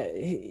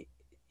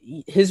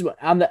his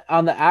on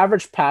the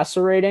average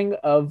passer rating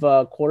of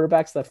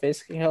quarterbacks that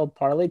face Caleb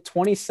Farley,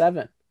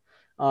 27.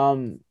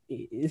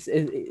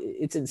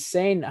 It's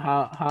insane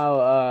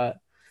how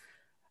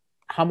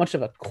much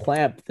of a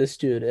clamp this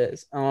dude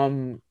is.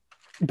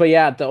 But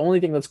yeah, the only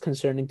thing that's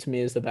concerning to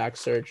me is the back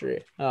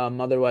surgery.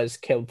 Otherwise,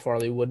 Caleb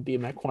Farley would be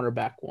my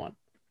cornerback 1.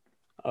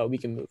 We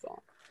can move on.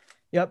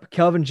 Yep,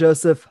 Kelvin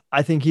Joseph.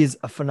 I think he's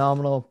a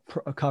phenomenal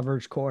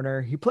coverage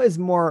corner. He plays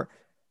more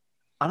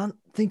I don't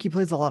think he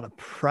plays a lot of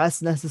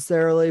press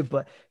necessarily,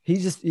 but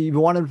you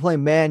want him to play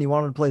man, you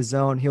want him to play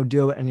zone, he'll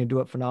do it and he'll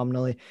do it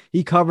phenomenally. He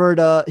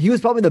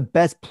was probably the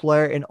best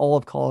player in all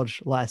of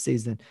college last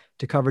season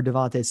to cover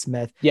Devontae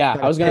Smith. Yeah,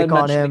 Got I a was gonna pick on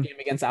mention the him. game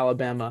against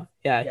Alabama.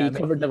 Yeah, Yeah, I he mean,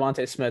 covered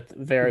Devontae Smith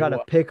you very got a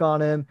well. pick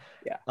on him.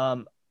 Yeah,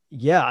 Um,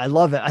 yeah, I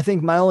love it. I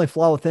think my only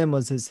flaw with him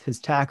was his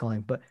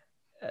tackling, but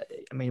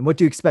I mean, what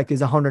do you expect?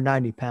 He's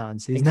 190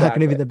 pounds. He's not going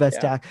to be exactly. the best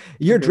Yeah, tackle.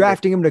 You're agreed.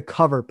 drafting him to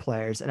cover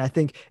players, and I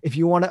think if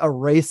you want to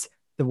erase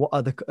the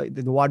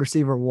wide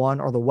receiver one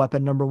or the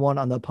weapon number one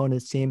on the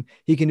opponent's team,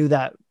 he can do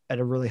that at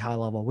a really high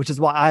level, which is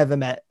why I have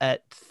him at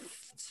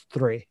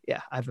 3.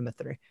 Yeah, I have him at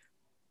 3.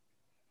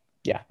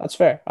 Yeah, that's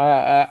fair.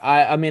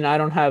 I mean, I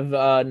don't have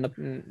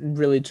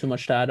really too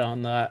much to add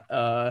on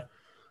that.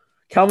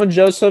 Calvin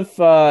Joseph,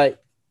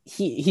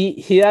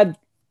 he had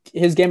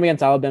his game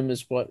against Alabama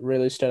is what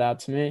really stood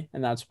out to me,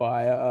 and that's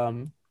why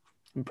I'm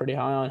pretty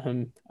high on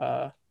him.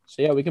 So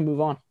yeah, we can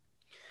move on.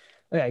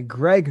 Okay,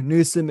 Greg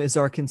Newsom is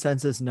our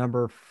consensus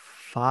number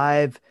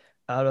 5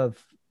 out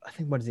of, I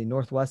think, what is he,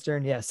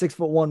 Northwestern? Yeah, 6'1",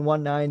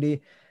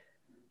 190.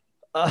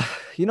 Uh,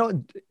 you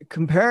know,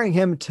 comparing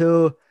him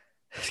to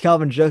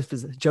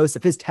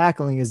Joseph, his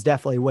tackling is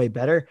definitely way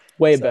better.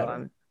 Way So better.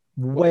 I'm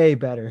Way way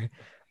better.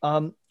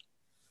 Um,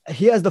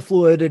 he has the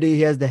fluidity,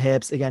 he has the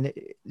hips. Again,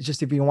 it's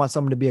just if you want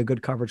someone to be a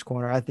good coverage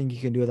corner, I think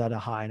you can do that at a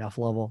high enough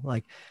level.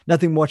 Like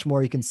nothing much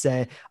more you can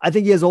say. I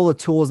think he has all the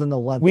tools and the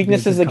length to be a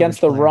weaknesses good against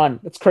coverage the player. run.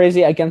 It's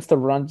crazy against the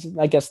runs.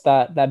 I guess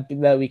that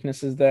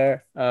weakness is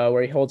there,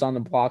 where he holds on the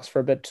blocks for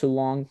a bit too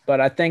long.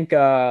 But I think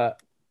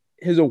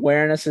his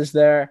awareness is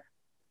there.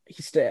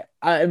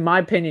 In my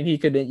opinion, he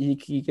could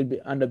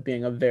end up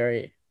being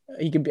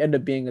end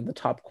up being at the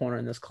top corner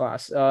in this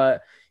class.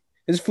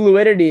 His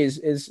fluidity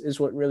is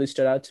what really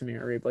stood out to me,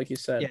 Reeb, like you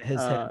said. Yeah,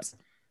 his hips.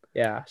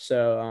 Yeah.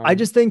 So I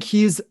just think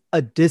he's a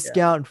yeah,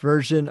 discount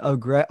version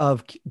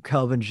of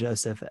Kelvin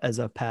Joseph as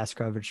a pass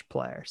coverage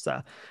player. So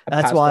a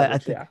that's pass why I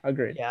coverage. think, Yeah,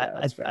 agreed. yeah, Yeah,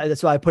 that's fair.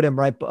 that's why I put him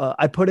right.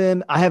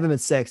 I have him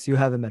at 6. You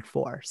have him at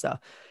 4. So, That's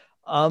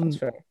um,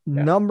 fair.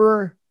 Yeah,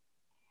 number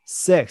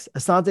 6,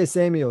 Asante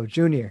Samuel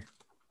Jr.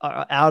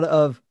 Out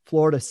of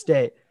Florida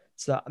State.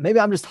 So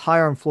maybe I'm just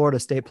higher on Florida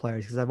State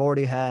players because I've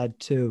already had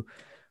 2.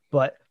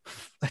 But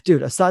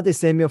dude, Asante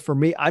Samuel for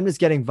me, I'm just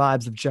getting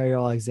vibes of Jerry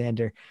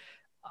Alexander.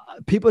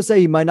 People say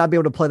he might not be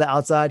able to play the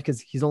outside because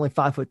he's only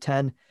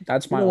 5'10".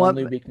 that's You my know what?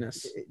 only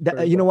weakness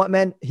for You know Ball. what,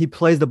 man? He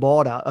plays the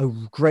ball at a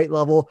great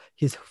level.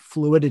 His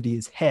fluidity,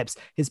 his hips,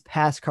 his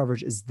pass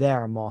coverage is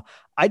there, Maul.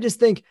 I just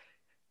think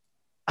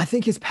I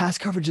think his pass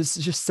coverage is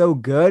just so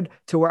good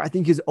to where I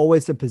think he's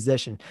always in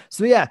position.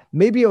 So yeah,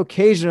 maybe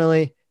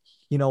occasionally,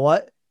 you know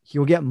what?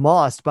 He'll get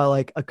mossed by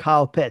like a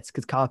Kyle Pitts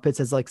because Kyle Pitts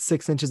has like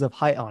 6 inches of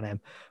height on him.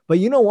 But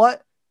you know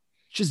what?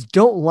 Just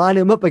don't line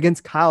him up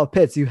against Kyle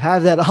Pitts. You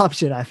have that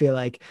option. I feel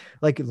like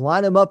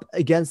line him up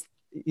against,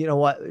 you know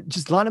what?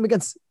 Just line him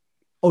against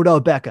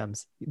Odell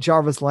Beckham's,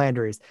 Jarvis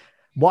Landry's,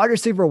 wide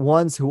receiver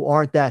ones who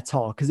aren't that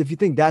tall. Because if you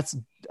think that's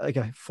like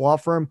a flaw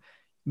for him,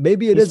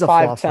 maybe it He's is a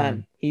flaw for 5'10.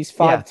 him. He's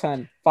Yeah.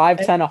 5'10.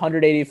 5'10,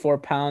 184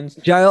 pounds.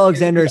 Jai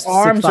Alexander His is six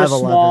arms are five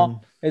small. 11.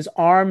 His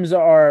arms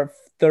are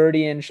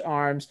 30-inch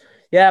arms.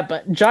 Yeah,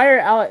 but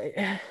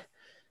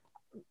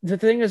the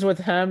thing is with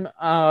him,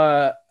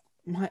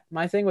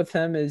 my thing with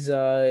him is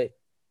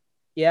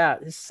yeah,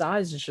 his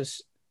size is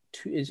just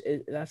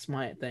that's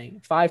my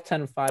thing. 5'10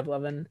 and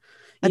 5'11,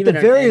 At the even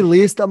an very inch.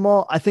 least,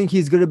 Amal, I think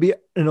he's going to be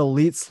an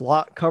elite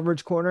slot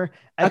coverage corner.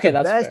 At Okay,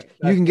 the that's best,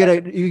 fair.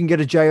 you can get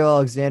a Jai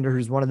Alexander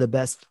who's one of the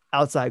best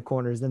outside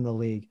corners in the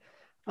league.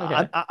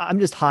 Okay. I'm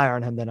just higher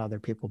on him than other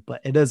people,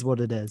 but it is what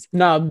it is.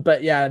 No,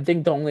 but yeah, I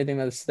think the only thing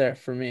that's there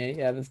for me,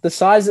 yeah, the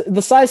size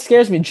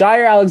scares me.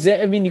 Jair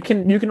Alexander. I mean, you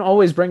can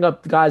always bring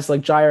up guys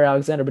like Jair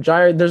Alexander, but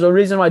there's a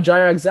reason why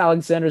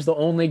Alexander is the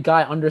only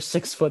guy under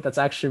 6 foot that's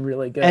actually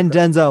really good, And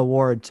right? Denzel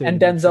Ward too, to And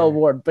be Denzel fair.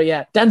 Ward. But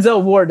yeah,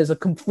 Denzel Ward is a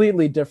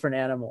completely different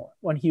animal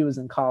when he was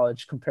in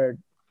college compared.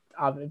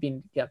 I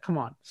mean, yeah, come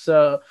on.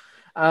 So,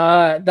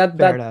 that Fair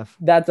that enough.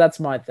 that's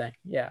my thing.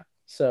 Yeah.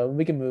 So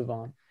we can move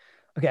on.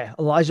 Okay,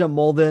 Elijah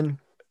Molden,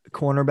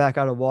 cornerback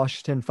out of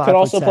Washington, Could five foot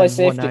also play 10,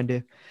 safety.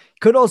 190.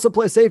 Could also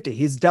play safety.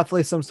 He's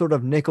definitely some sort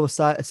of nickel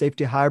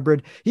safety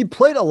hybrid. He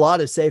played a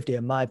lot of safety,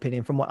 in my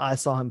opinion, from what I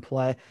saw him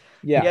play.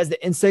 He Yeah. has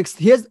the instincts.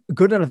 He has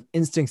good enough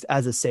instincts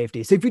as a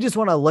safety. So if you just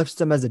want to lift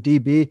him as a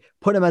DB,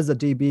 put him as a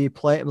DB,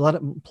 let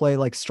him play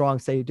like strong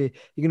safety.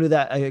 You can do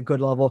that at a good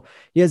level.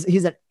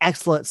 He's an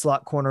excellent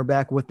slot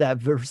cornerback with that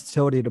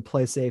versatility to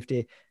play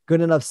safety.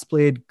 Good enough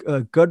speed,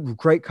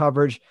 great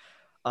coverage.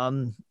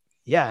 Um,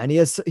 yeah, and he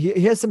has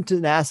some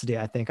tenacity.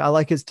 I think I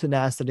like his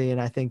tenacity,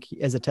 and I think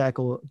as a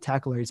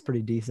tackler, he's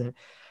pretty decent.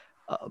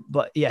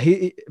 But yeah,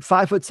 he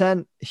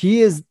 5'10".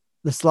 He is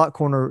the slot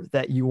corner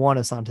that you want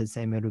Asante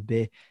Samuel to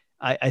be.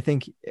 I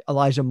think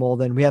Elijah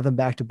Molden. We have him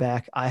back to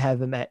back. I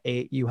have him at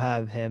 8. You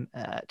have him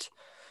at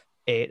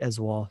 8 as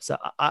well. So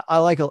I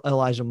like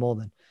Elijah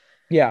Molden.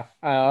 Yeah,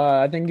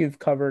 I think you've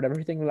covered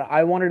everything that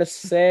I wanted to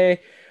say.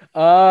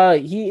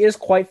 He is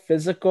quite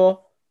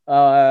physical.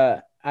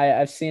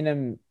 I've seen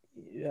him.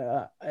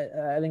 Yeah,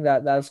 I think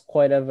that that's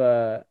quite of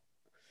a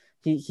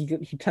he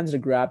tends to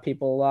grab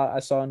people a lot. I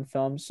saw in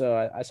film,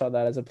 so I saw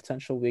that as a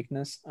potential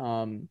weakness.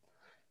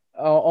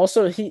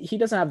 Also he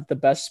doesn't have the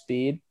best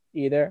speed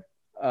either.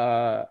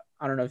 I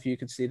don't know if you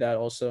could see that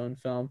also in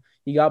film.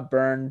 He got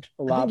burned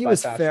a I think lot he by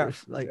was faster fair.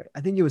 Like receiver.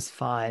 I think he was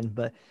fine,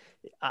 but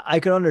I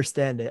could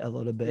understand it a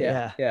little bit.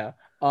 Yeah, Yeah.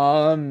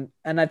 yeah.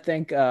 And I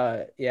think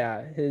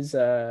yeah, his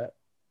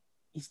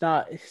he's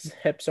not his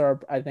hips are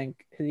I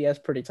think he has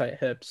pretty tight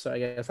hips, so I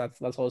guess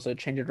that's also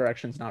change of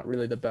direction's not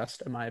really the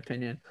best in my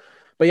opinion.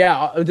 But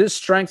yeah, his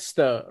strengths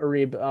though,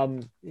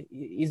 Arib,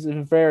 he's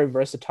a very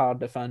versatile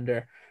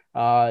defender.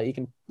 He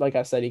can, like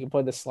I said, he can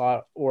play the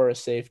slot or a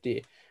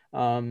safety.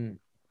 Um,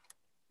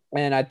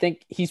 and I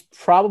think he's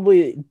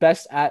probably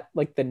best at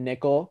like the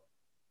nickel,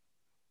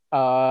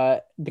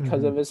 because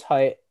Hmm. of his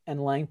height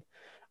and length.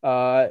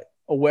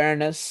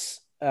 Awareness,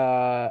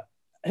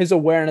 his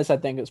awareness, I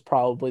think, is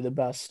probably the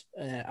best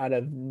out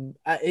of.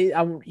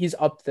 He's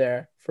up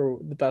there for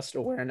the best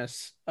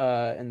awareness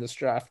in this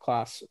draft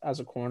class as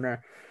a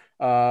corner.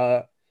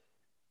 Uh,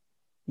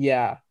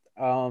 yeah,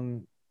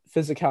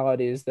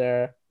 physicality is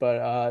there,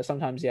 but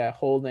sometimes yeah,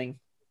 holding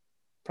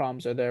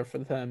problems are there for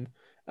them.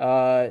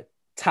 Uh,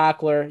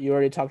 Tackler, you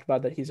already talked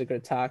about that he's a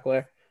good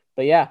tackler,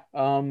 but yeah,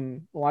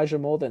 Elijah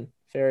Molden,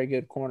 very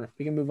good corner.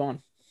 We can move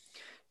on.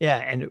 Yeah,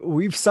 and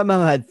we've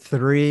somehow had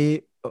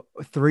three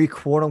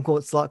quote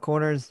unquote slot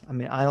corners. I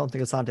mean, I don't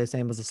think Asante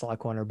Samuel's a slot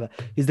corner, but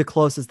he's the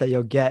closest that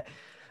you'll get.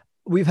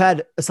 We've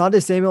had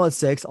Asante Samuel at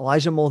 6,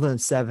 Elijah Molden at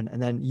 7,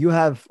 and then you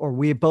have, or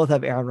we both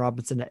have Aaron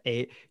Robinson at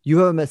 8. You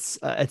have him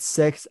at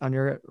 6 on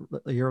your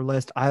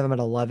list. I have him at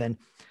 11.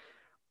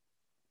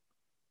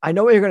 I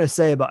know what you're going to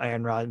say about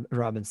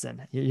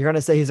Robinson. You're going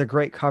to say he's a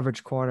great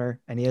coverage corner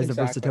and he has the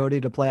Exactly.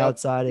 versatility to play Yep.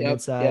 outside and Yep.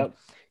 inside. Yep.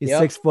 He's Yep.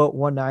 6 foot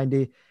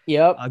 190,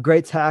 Yep. a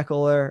great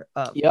tackler.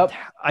 Yep.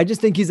 I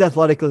just think he's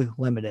athletically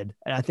limited,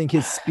 and I think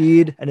his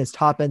speed and his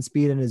top end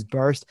speed and his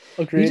burst,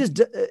 he Agreed. just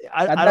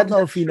I don't know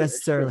if That's he true.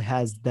 It's true. necessarily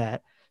has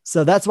that.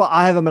 So that's why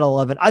I have him at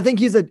 11. I think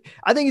he's a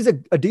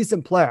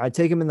decent player. I'd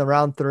take him in the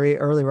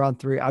early round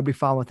 3. I'd be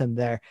fine with him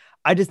there.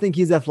 I just think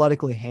he's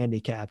athletically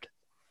handicapped.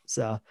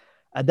 So at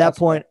that That's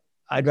fair. point,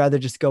 I'd rather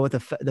just go with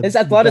His the better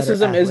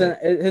athleticism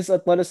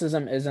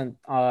athlete. isn't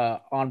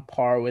on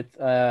par with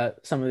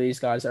some of these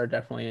guys that are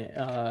definitely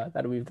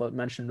that we've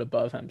mentioned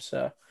above him.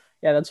 So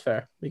yeah, that's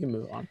fair. We can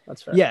move on.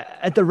 That's fair. Yeah,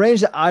 at the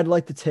range that I'd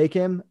like to take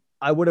him,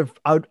 I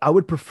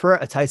would prefer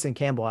a Tyson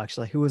Campbell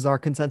actually, who was our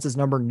consensus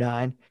number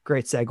 9.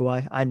 Great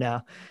segue, I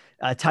know.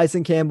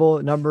 Tyson Campbell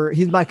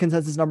he's my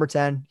consensus number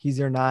 10. He's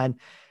your 9.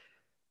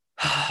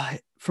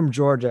 From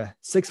Georgia,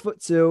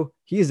 6'2".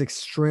 He is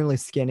extremely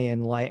skinny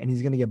and light, and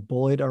he's going to get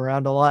bullied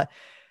around a lot.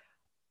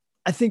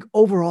 I think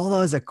overall,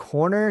 though, as a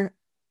corner,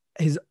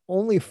 his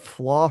only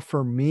flaw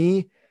for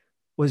me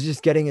was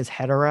just getting his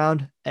head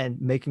around and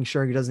making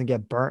sure he doesn't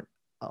get burnt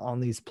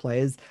on these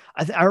plays.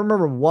 I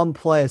remember one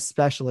play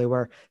especially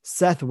where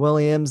Seth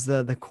Williams,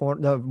 the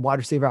wide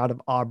receiver out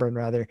of Auburn,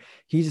 rather,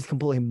 he just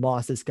completely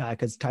mossed this guy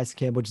because Tyson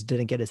Campbell just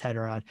didn't get his head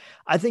around.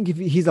 I think if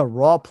he's a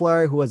raw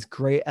player who has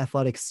great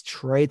athletic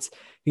traits,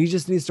 he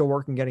just needs to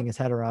work on getting his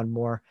head around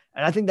more.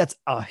 And I think that's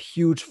a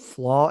huge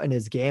flaw in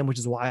his game, which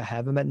is why I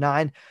have him at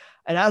 9.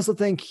 And I also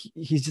think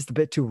he's just a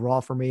bit too raw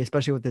for me,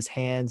 especially with his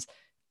hands,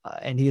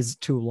 and he is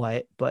too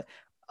light. But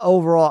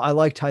overall, I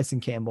like Tyson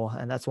Campbell,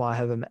 and that's why I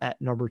have him at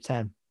number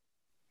 10.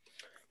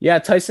 Yeah,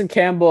 Tyson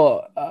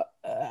Campbell.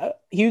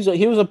 He was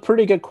a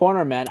pretty good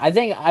corner, man. I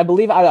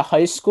believe out of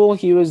high school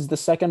he was the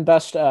second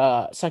best,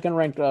 second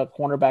ranked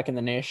cornerback in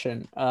the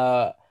nation.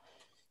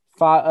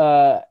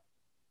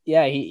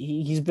 Yeah,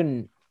 he's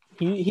been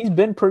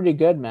pretty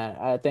good, man.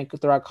 I think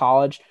throughout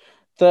college,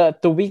 the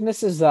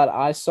weaknesses that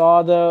I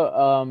saw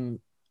though,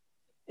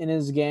 in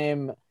his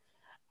game,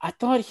 I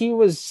thought he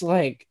was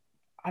like,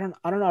 I don't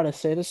know how to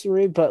say this,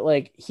 Reed, but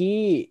like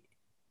he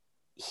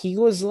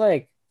was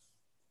like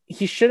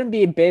he shouldn't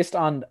be based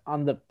on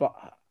the.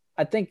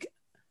 I think,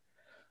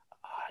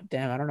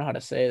 damn, I don't know how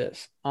to say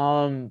this.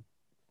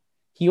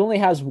 He only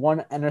has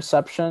one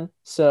interception,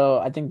 so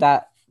I think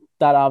that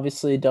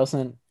obviously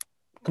doesn't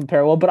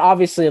compare well. But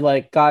obviously,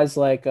 like guys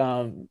like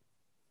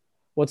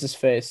what's his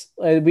face?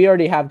 We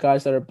already have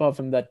guys that are above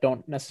him that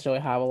don't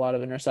necessarily have a lot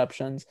of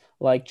interceptions,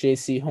 like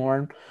J.C.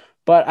 Horn.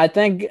 But I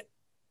think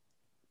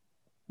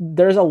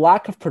there's a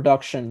lack of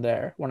production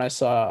there when I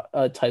saw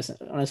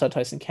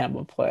Tyson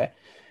Campbell play,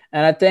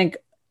 and I think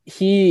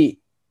he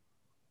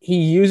he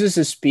uses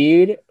his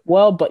speed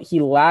well, but he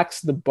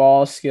lacks the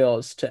ball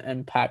skills to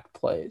impact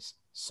plays.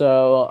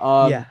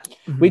 So Yeah.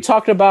 we Mhm.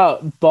 talked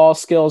about ball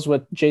skills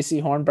with J.C.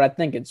 Horn, but I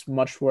think it's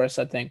much worse.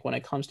 I think when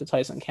it comes to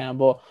Tyson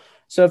Campbell.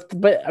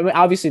 But I mean,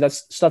 obviously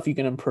that's stuff you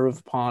can improve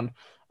upon.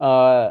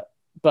 Uh,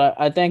 but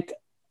I think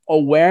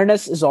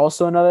awareness is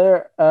also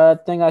another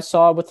thing I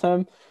saw with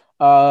him.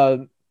 Uh,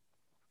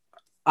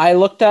 I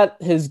looked at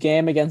his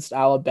game against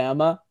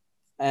Alabama,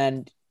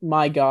 and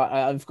my God,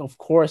 of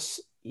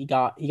course he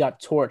got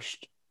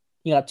torched.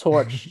 He got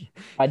torched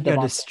by He got Devontae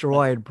Smith.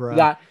 destroyed, He bro.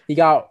 got he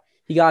got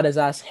he got his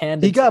ass He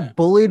handed to him. got He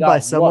bullied by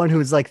got someone whooped.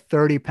 who's like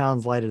 30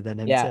 pounds lighter than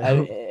him Yeah,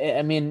 too.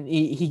 I mean,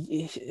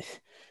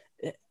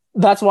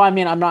 that's why I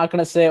mean I'm not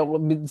gonna say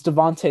it's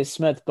Devonte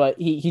Smith, but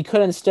he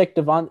couldn't stick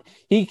Devon.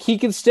 He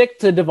could stick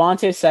to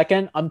Devonte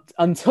second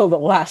until the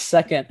last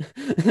second,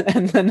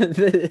 and then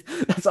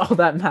that's all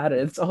that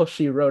mattered. It's all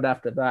she wrote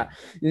after that.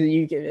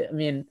 I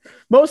mean,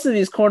 most of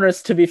these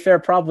corners, to be fair,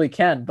 probably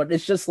can, but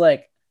it's just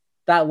like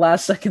that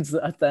last seconds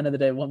at the end of the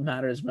day what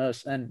matters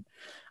most. And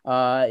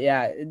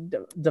yeah,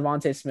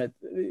 Devonte Smith,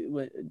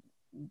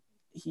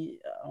 he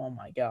oh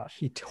my gosh,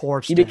 He he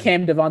torched him.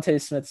 became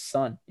Devonte Smith's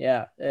son.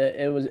 Yeah,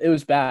 it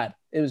was bad.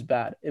 It was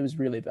bad. It was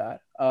really bad.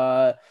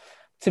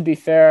 To be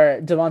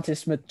fair, Devonte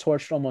Smith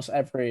torched almost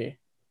every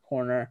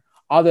corner,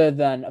 other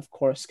than of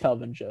course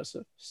Kelvin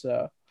Joseph.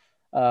 So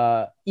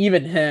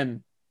even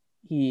him,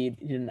 he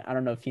didn't. I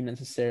don't know if he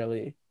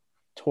necessarily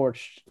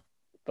torched,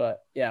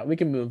 but yeah, we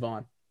can move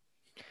on.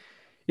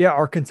 Yeah,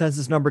 our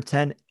consensus number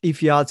 10,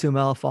 Ifeatu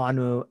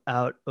Melifonwu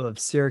out of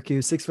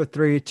Syracuse,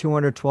 6'3",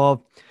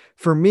 212.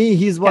 For me,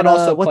 he's Can what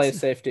also play what's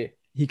safety.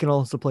 he can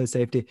also play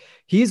safety.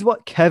 He's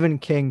what Kevin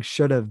King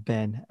should have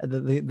been.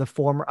 The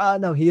former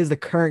no, he is the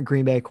current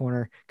Green Bay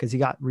corner because he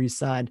got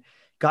re-signed.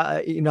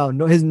 Got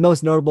his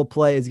most notable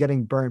play is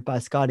getting burnt by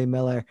Scotty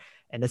Miller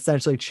and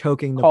essentially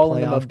choking the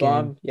Calling him a playoff game.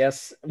 bum.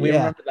 Yes, we Yeah.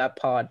 remember that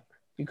pod.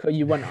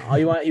 You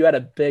had a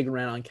big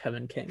rant on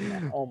Kevin King,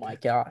 man. Oh my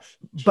gosh.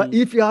 But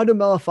Jeez. Ifeatu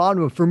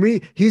Melifonwu, for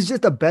me, he's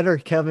just a better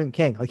Kevin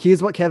King. Like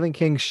he's what Kevin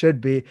King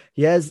should be.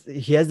 He has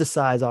the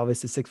size,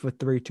 obviously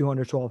 6'3",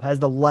 212. Has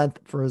the length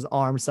for his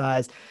arm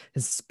size,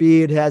 his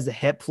speed, has the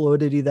hip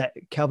fluidity that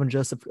Kevin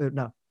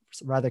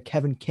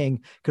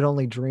King could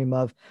only dream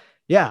of.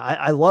 Yeah,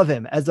 I love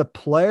him as a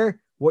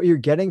player. What you're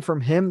getting from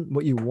him,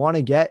 what you want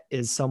to get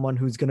is someone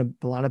who's going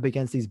to line up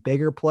against these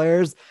bigger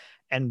players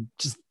and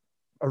just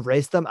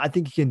erase them. I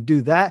think he can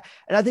do that.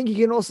 And I think he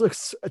can also,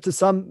 to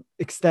some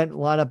extent,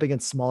 line up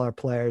against smaller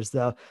players,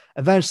 though.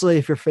 Eventually,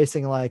 if you're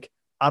facing, like,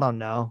 I don't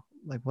know,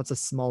 like, what's a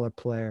smaller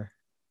player?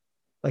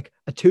 Like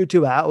a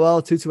Tutu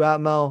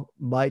Atwell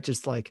might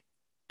just, like,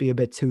 be a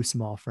bit too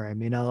small for him,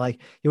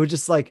 like, he would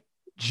just, like,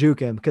 juke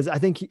him. Because I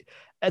think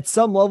at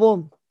some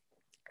level,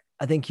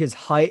 I think his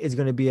height is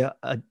going to be a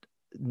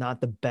not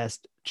the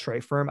best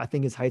trait for him. I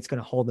think his height's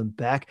going to hold him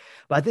back.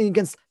 But I think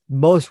against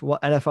most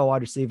NFL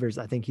wide receivers,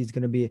 I think he's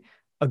going to be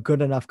a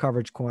good enough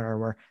coverage corner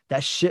where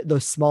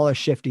those smaller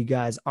shifty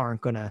guys aren't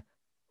going to,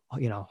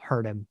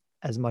 hurt him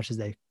as much as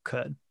they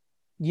could.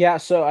 Yeah,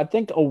 so I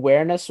think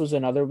awareness was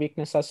another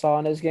weakness I saw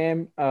in his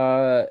game.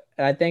 And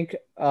I think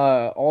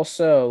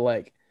also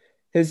like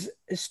his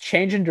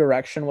change in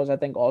direction was I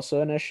think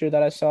also an issue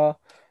that I saw.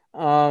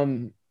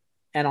 Um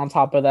and on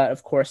top of that,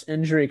 of course,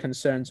 injury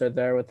concerns are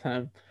there with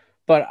him.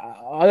 But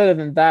other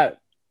than that,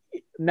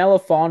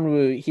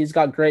 Melifonwu, he's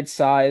got great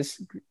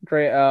size,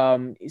 great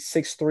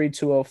 6'3",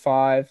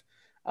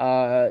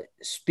 205.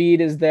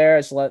 Speed is there,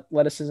 his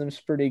athleticism is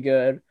pretty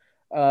good.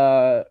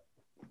 But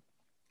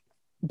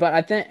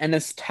I think, and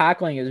his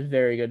tackling is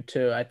very good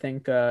too. I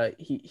think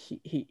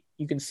he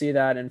you can see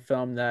that in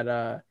film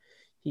that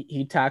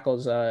he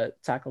tackles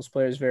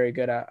players very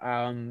good at.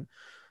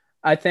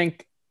 I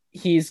think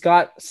he's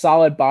got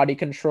solid body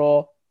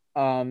control.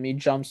 He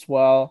jumps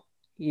well.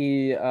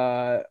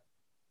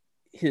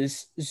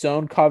 His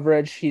zone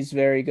coverage, he's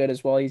very good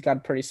as well. He's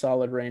got pretty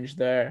solid range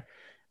there.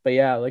 But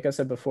yeah, like I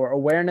said before,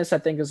 awareness I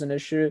think is an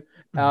issue.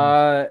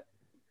 Mm-hmm.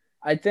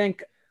 I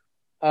think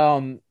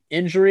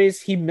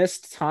injuries, he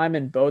missed time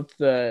in both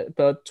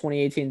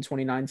 2018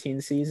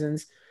 2019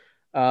 seasons.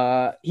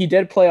 He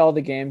did play all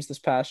the games this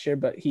past year,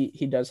 but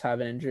he does have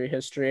an injury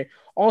history.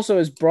 Also,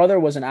 his brother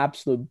was an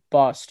absolute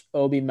bust,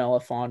 Obi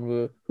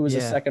Melifonwu, who was a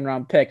Yeah. second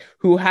round pick,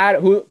 who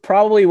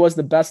probably was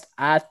the best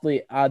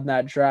athlete on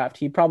that draft.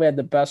 He probably had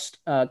the best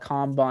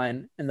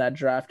combine in that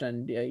draft,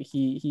 and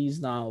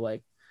he's now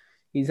like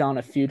he's on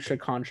a future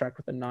contract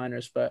with the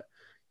Niners, but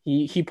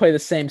he played the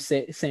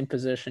same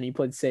position. He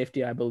played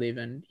safety, I believe,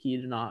 and he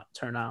did not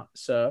turn out.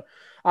 So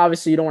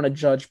obviously, you don't want to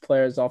judge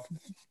players off of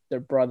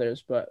their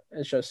brothers, but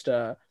it's just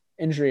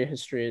injury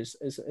history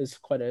is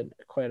quite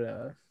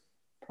a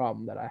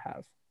problem that I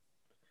have.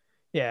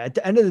 Yeah, at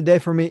the end of the day,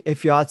 for me,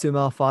 Ifeatu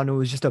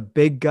Melifonwu is just a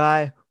big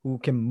guy who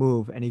can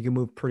move, and he can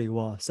move pretty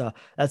well. So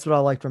that's what I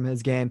like from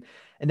his game.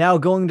 And now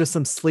going to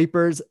some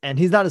sleepers, and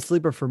he's not a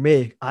sleeper for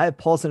me. I have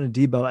Paulson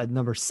Adebo at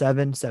number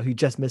 7, so he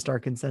just missed our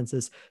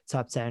consensus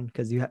top 10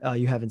 because you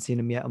haven't seen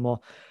him yet.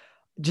 Amal.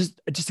 Just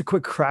a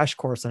quick crash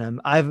course on him.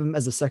 I have him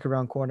as a second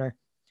round corner.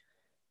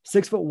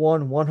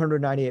 6'1",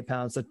 198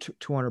 pounds, so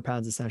 200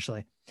 pounds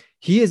essentially.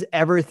 He is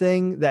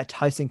everything that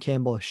Tyson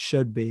Campbell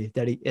should be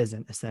that he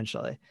isn't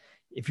essentially.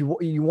 If you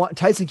want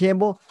Tyson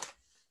Campbell,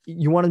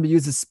 you want him to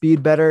use his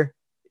speed better.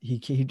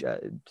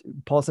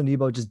 Paulson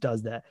Debo just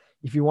does that.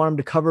 If you want him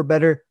to cover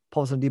better,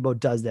 Paulson Debo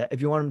does that.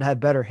 If you want him to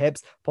have better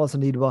hips,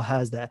 Paulson Debo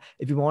has that.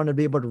 If you want him to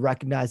be able to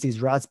recognize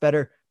these routes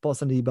better,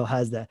 Paulson Debo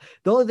has that.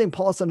 The only thing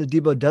Paulson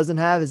Debo doesn't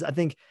have is I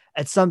think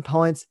at some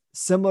points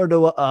similar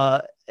to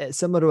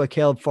a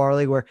Caleb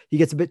Farley where he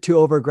gets a bit too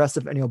over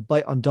aggressive and he'll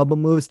bite on double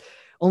moves.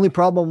 Only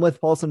problem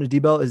with Paulson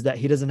Adebo is that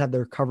he doesn't have the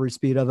recovery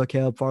speed of a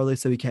Caleb Farley,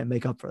 so he can't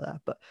make up for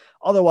that. But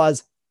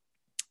otherwise,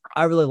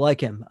 I really like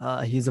him.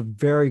 He's a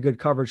very good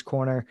coverage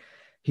corner.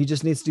 He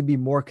just needs to be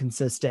more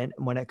consistent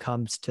when it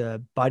comes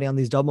to biting on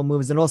these double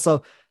moves. And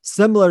also,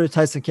 similar to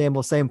Tyson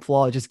Campbell, same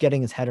flaw, just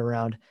getting his head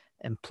around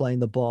and playing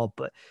the ball.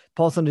 But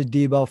Paulson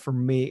Adebo, for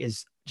me,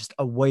 is just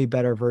a way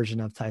better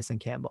version of Tyson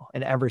Campbell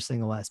in every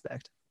single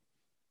aspect.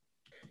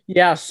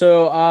 Yeah,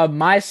 so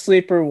my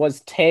sleeper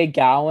was Tay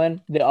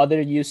Gowan, the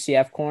other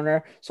UCF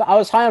corner. So I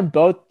was high on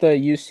both the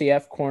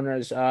UCF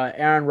corners,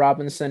 Aaron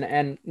Robinson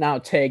and now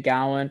Tay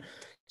Gowan.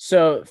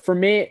 So for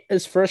me,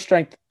 his first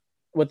strength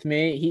with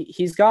me,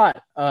 he's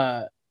got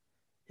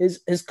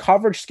his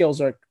coverage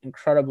skills are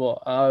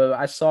incredible.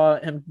 I saw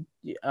him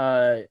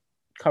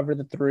cover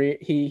the three.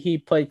 He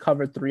played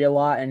cover three a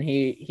lot, and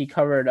he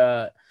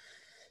covered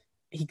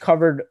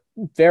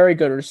very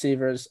good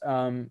receivers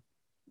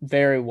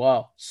very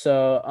well.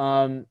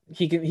 So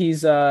he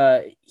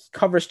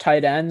covers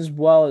tight ends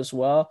well as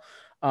well.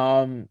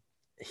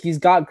 He's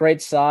got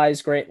great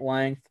size, great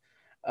length.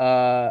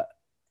 And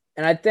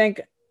I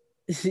think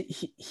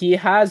he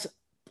has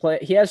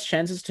he has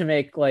chances to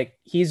make, like,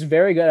 he's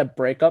very good at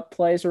breakup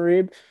plays,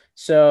 Reeb.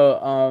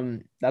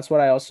 So that's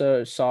what I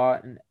also saw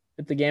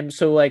at the game.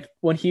 So like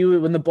when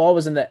the ball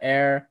was in the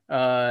air,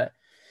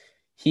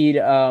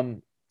 he'd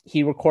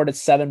he recorded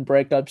 7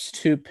 breakups,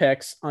 2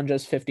 picks on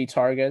just 50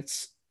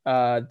 targets.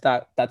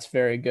 That's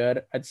very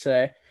good, I'd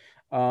say.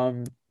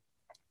 Um,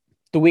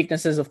 the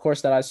weaknesses, of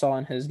course, that I saw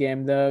in his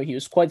game, though, he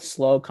was quite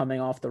slow coming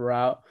off the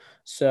route.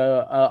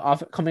 So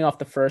coming off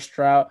the first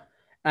route,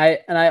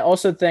 I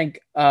also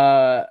think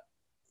that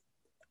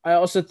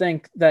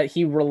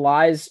he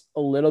relies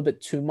a little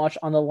bit too much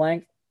on the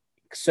length.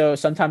 So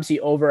sometimes he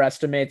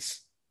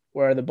overestimates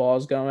where the ball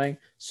is going.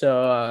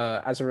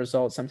 So as a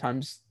result,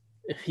 sometimes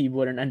he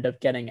wouldn't end up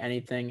getting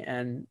anything,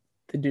 and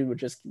the dude would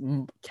just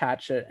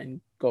catch it and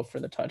go for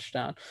the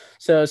touchdown.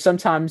 So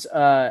sometimes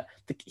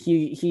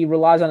he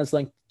relies on his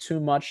length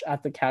too much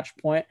at the catch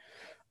point.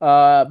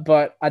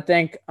 But I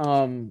think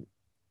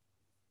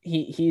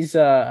he's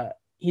a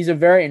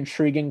very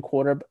intriguing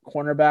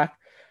cornerback.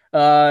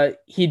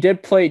 He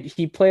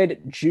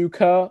played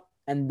JUCO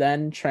and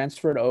then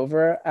transferred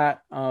over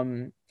at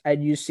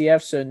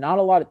UCF, so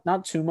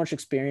not too much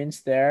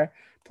experience there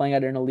playing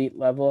at an elite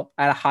level,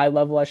 at a high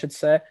level, I should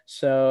say.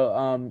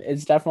 So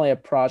it's definitely a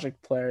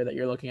project player that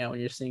you're looking at when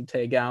you're seeing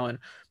Tay Gowan,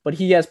 but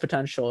he has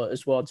potential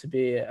as well to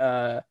be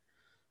a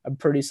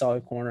pretty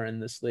solid corner in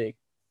this league.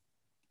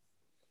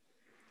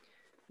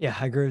 Yeah,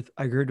 I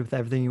agreed with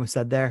everything you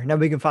said there. Now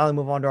we can finally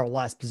move on to our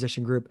last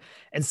position group.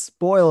 And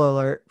spoiler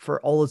alert for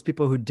all those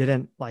people who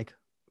didn't like,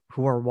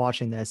 who are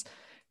watching this,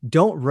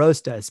 don't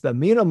roast us. But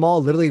me and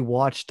Amal literally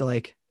watched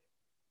like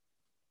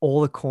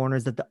all the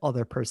corners that the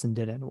other person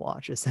didn't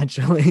watch,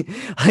 essentially.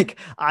 Like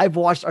I've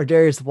watched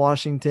Ardarius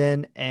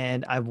Washington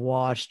and I've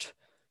watched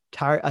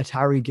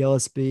Tyree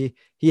Gillespie.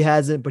 He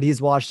hasn't, but he's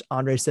watched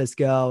Andre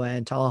Cisco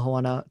and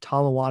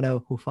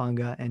Talawano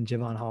Hufanga and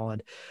Javon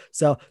Holland.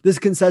 So this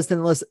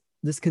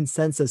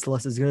consensus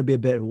list is going to be a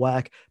bit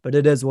whack, but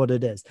it is what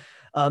it is.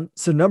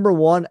 So number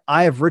one,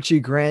 I have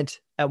Richie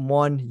Grant at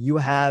 1. You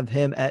have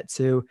him at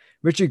 2.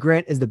 Richie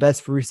Grant is the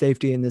best free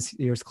safety in this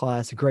year's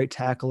class. A great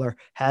tackler,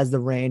 has the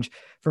range.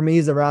 For me,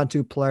 he's a round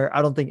 2 player.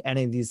 I don't think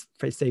any of these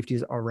free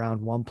safeties are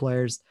round 1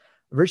 players.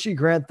 Richie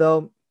Grant,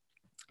 though,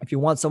 if you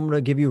want someone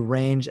to give you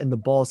range and the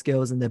ball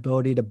skills and the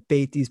ability to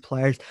bait these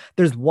players,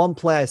 there's one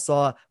play I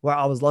saw where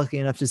I was lucky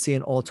enough to see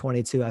an all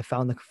 22. I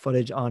found the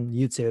footage on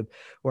YouTube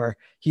where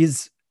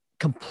he's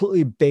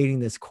completely baiting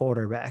this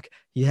quarterback.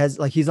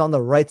 He's on the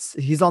right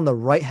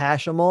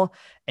hash all,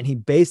 and he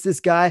baits this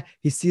guy.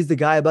 He sees the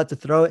guy about to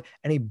throw it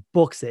and he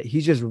books it. He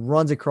just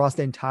runs across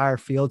the entire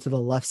field to the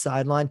left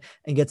sideline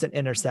and gets an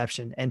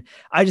interception. And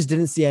I just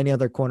didn't see any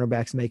other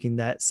cornerbacks making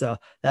that. So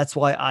that's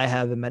why I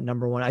have him at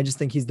number 1. I just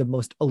think he's the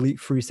most elite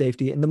free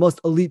safety and the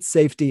most elite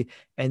safety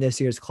in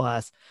this year's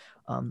class.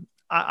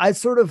 I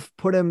sort of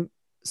put him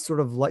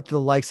sort of like to the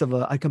likes of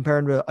I compare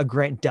him to a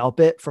Grant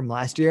Delpit from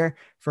last year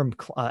from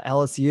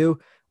LSU,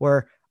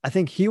 where I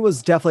think he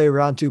was definitely a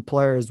round 2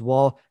 player as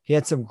well. He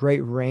had some great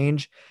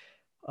range.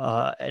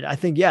 And I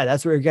think, yeah,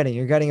 that's what you're getting.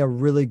 You're getting a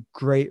really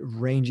great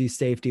rangy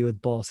safety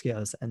with ball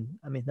skills. And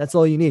I mean, that's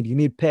all you need. You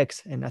need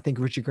picks. And I think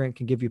Richie Grant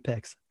can give you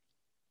picks.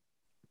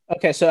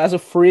 Okay, so as a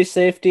free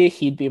safety,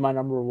 he'd be my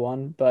number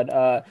 1.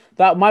 But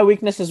that my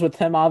weakness is with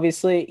him.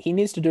 Obviously, he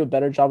needs to do a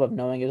better job of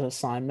knowing his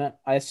assignment.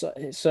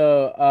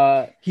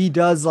 He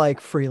does like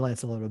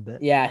freelance a little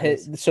bit. Yeah.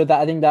 So that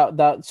I think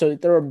that so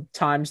there were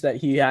times that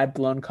he had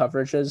blown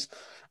coverages.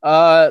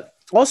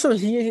 Also,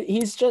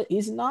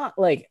 he's not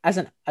like as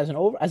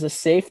a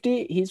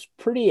safety, he's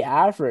pretty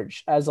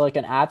average as like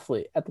an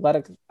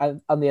athletic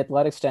on the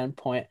athletic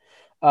standpoint.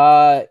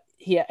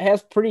 He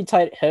has pretty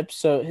tight hips,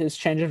 so his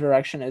change of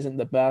direction isn't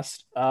the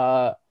best.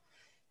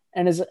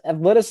 And his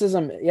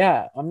athleticism,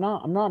 yeah, I'm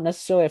not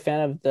necessarily a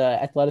fan of the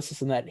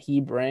athleticism that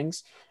he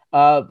brings.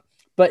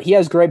 But he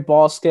has great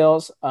ball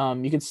skills.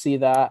 You can see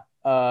that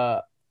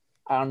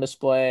on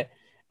display.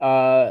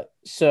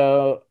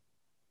 So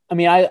I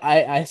mean,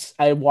 I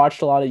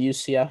watched a lot of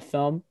UCF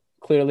film,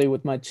 clearly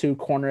with my two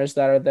corners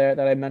that are there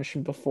that I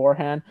mentioned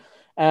beforehand.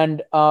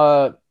 And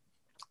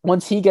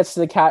once he gets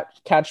to the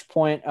catch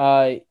point,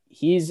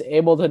 he's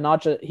able to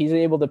not just he's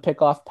able to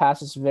pick off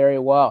passes very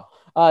well.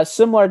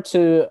 Similar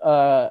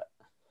to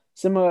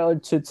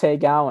Tay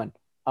Gowan.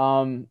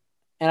 And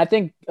I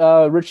think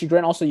Richie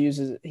Grant also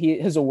uses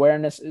his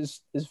awareness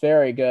is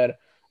very good.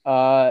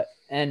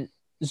 And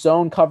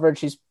zone coverage,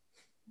 he's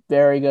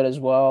very good as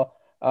well.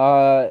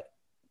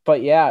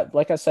 But yeah,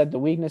 like I said, the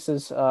weakness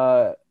is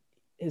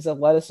his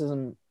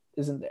athleticism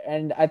isn't there.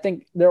 And I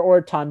think there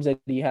are times that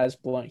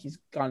he's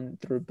gone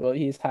through, but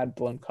he's had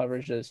blown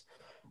coverages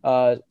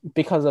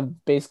because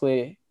of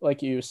basically,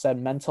 like you said,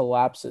 mental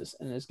lapses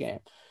in his game.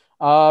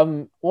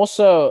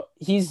 Also,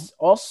 he's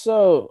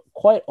also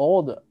quite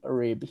old,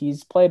 Arib.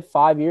 He's played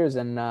 5 years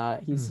and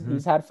Mhm.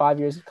 he's had 5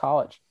 years of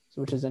college,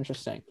 which is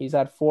interesting. He's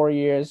had 4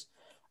 years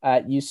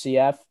at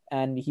UCF,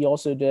 and he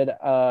also did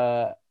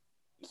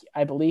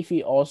I believe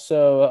he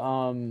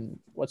also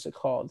what's it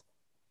called?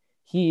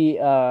 He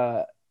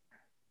I'm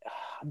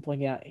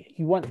blanking out.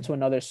 He went to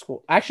another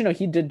school. Actually, no,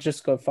 he did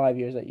just go 5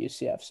 years at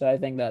UCF. So I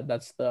think that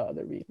that's the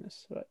other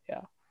weakness. But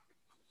yeah.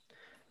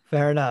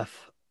 Fair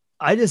enough.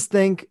 I just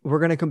think we're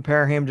going to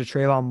compare him to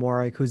Trayvon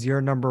Moore, who's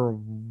your number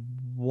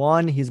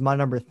one. He's my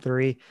number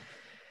three.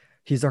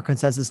 He's our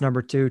consensus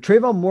number two.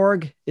 Trayvon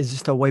Morg is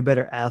just a way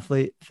better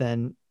athlete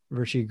than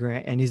Richie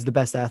Grant, and he's the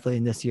best athlete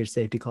in this year's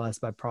safety class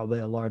by probably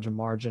a larger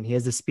margin. He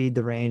has the speed,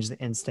 the range, the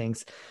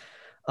instincts.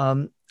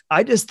 Um,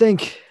 I just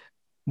think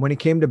when it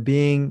came to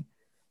being,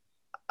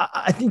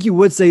 I think you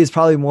would say he's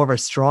probably more of a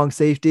strong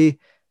safety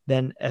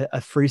than a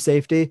free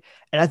safety.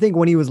 And I think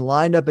when he was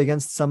lined up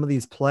against some of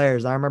these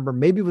players, I remember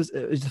maybe it was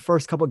the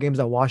first couple of games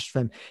I watched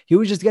him, he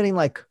was just getting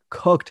like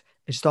cooked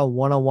just on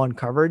one-on-one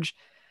coverage.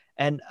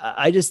 And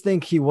I just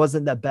think he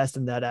wasn't the best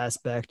in that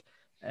aspect.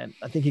 And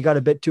I think he got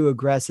a bit too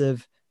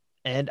aggressive.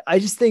 And I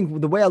just think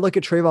the way I look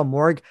at Trayvon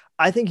Morg,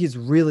 I think he's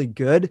really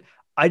good.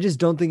 I just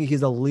don't think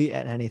he's elite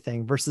at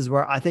anything versus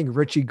where I think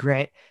Richie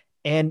Grant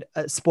and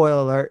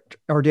spoiler alert,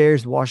 or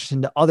Darius Washington,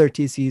 the other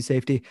TCU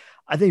safety.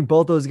 I think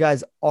both those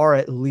guys are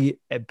elite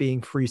at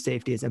being free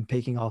safeties and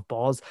picking off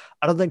balls.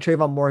 I don't think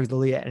Trayvon Moore is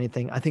elite at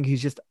anything. I think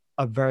he's just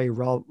a very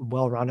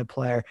well-rounded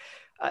player.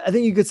 I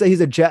think you could say he's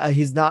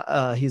not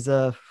a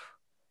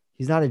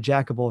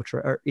jack of all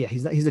trades. Yeah,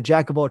 he's a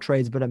jack of all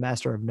trades, but a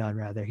master of none.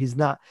 Rather, he's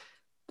not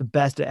the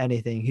best at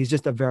anything. He's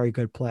just a very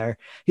good player.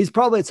 He's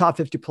probably a top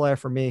 50 player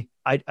for me.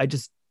 I'm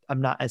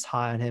not as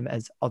high on him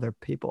as other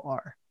people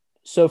are.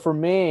 So for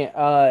me,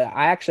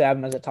 I actually have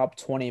him as a top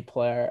 20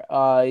 player.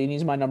 And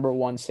he's my number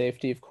one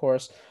safety, of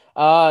course.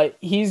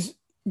 He's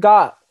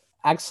got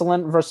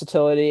excellent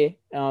versatility.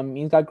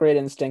 He's got great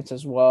instincts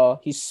as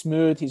well. He's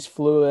smooth. He's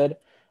fluid.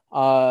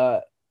 Uh,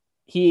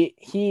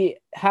 he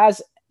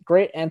has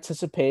great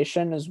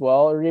anticipation as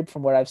well, Reed,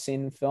 from what I've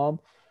seen in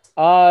film.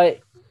 Uh,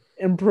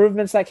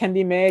 Improvements that can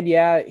be made.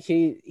 Yeah,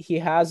 he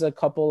has a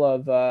couple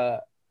of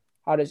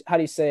how do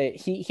you say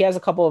he has a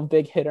couple of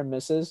big hit or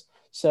misses.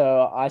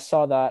 So I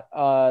saw that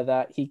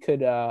that he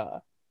could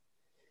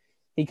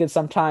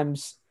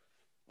sometimes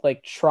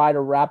like try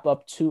to wrap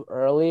up too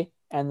early,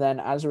 and then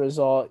as a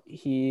result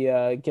he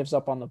gives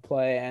up on the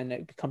play and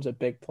it becomes a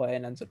big play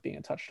and ends up being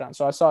a touchdown.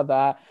 So I saw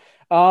that.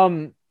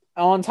 On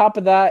top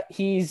of that,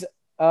 his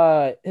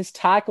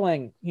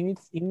tackling, he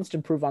needs to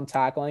improve on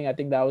tackling. I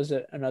think that was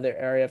another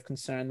area of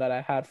concern that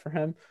I had for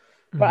him.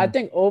 But I Mhm.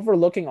 think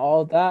overlooking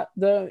all of that,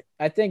 though,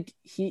 I think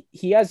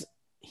he's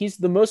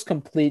the most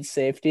complete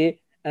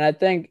safety, and I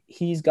think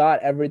he's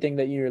got everything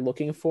that you're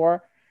looking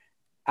for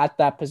at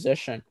that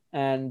position.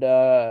 And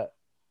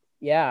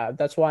yeah,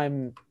 that's why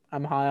I'm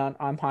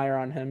higher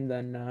on him.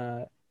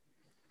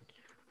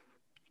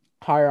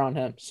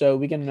 So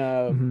we can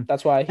Mhm.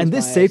 that's why And he's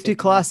this my safety safety nine.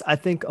 class, I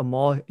think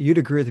Amal, you'd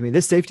agree with me.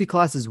 This safety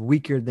class is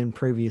weaker than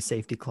previous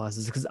safety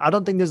classes because I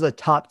don't think there's a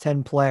top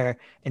 10 player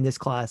in this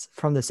class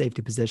from the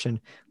safety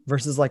position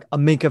versus like a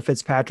Minka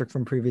Fitzpatrick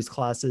from previous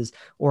classes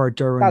or a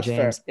Derwin That's fair.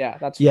 James. Yeah,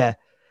 that's Yeah. fair.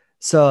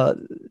 So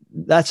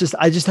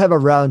I just have a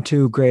round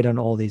two grade on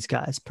all these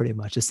guys, pretty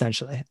much,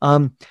 essentially.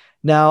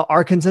 Now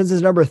our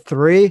consensus number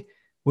three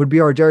would be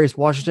our Darius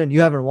Washington.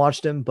 You haven't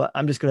watched him, but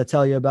I'm just gonna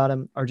tell you about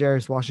him. Our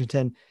Darius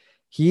Washington.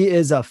 He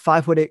is a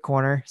 5'8"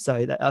 corner,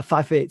 sorry, a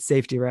 5'8"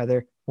 safety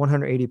rather,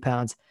 180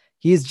 pounds.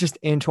 He's just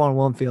Antoine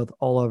Winfield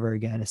all over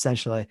again,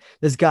 essentially.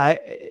 This guy,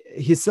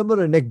 he's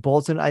similar to Nick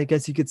Bolton, I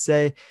guess you could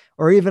say,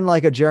 or even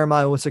like a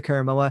Jeremiah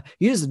Owusu-Koramoah.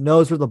 He just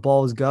knows where the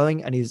ball is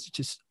going, and he's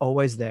just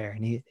always there.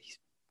 And he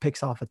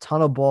picks off a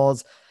ton of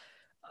balls.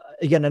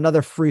 Again,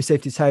 another free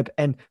safety type.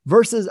 And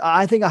versus,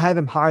 I think I have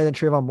him higher than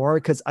Trayvon Moore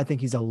because I think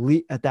he's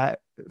elite at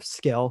that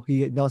skill.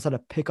 He knows how to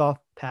pick off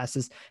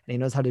passes and he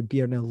knows how to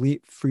be an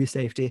elite free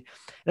safety.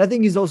 And I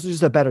think he's also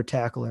just a better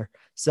tackler.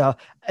 So,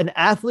 an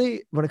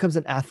athlete, when it comes to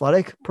an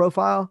athletic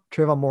profile,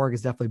 Trayvon Moore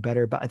is definitely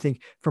better. But I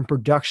think from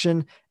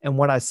production and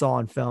what I saw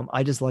on film,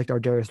 I just liked our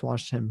Darius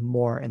Washington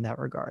more in that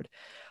regard.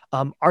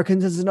 Our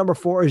consensus number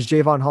four is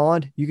Javon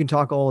Holland. You can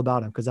talk all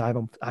about him because I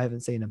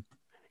haven't seen him.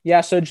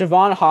 Yeah, so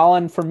Javon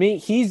Holland, for me,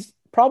 he's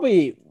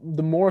probably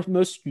the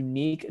most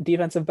unique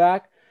defensive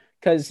back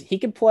because he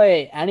could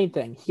play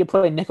anything. He could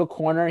play nickel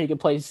corner. He could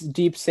play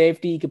deep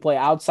safety. He could play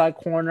outside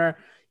corner.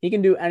 He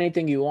can do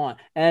anything you want,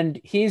 and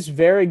he's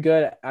very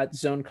good at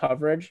zone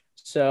coverage.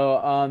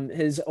 So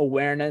his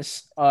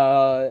awareness,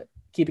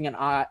 keeping an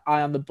eye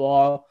on the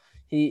ball,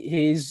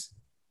 he's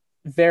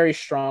very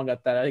strong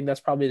at that. I think that's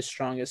probably his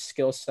strongest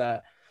skill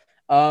set.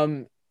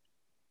 Um,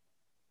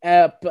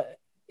 but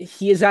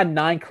he has had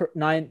nine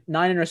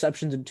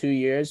interceptions in 2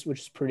 years,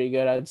 which is pretty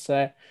good, I'd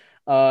say.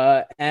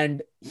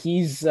 And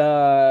he's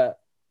very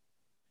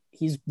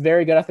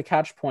good at the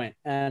catch point,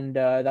 and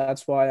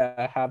that's why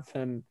I have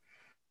him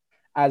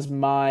as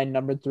my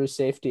number three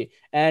safety.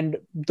 And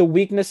the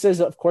weaknesses,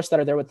 of course, that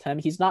are there with him,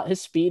 his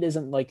speed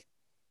isn't like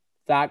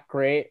that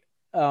great.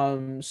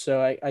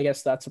 So I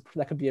guess that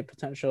could be a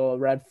potential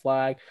red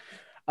flag.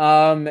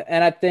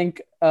 And I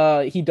think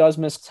he does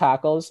miss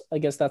tackles. I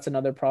guess that's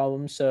another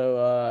problem.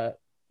 So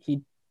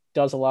he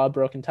does a lot of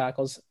broken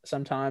tackles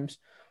sometimes.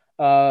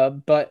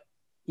 But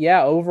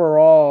yeah,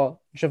 overall,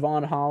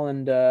 Javon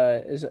Holland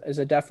is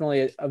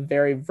definitely a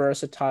very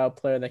versatile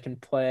player that can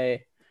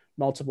play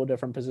multiple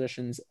different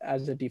positions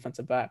as a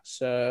defensive back.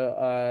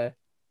 So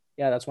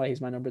yeah, that's why he's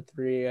my number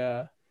three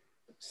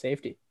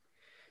safety.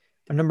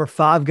 A number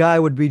 5 guy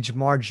would be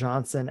Jamar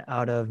Johnson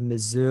out of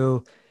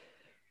Mizzou.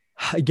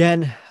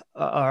 Again,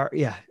 or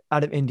yeah,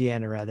 out of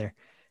Indiana rather.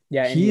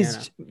 Yeah, Indiana.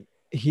 He's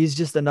he's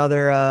just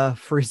another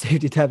free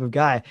safety type of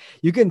guy.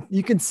 You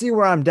can see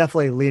where I'm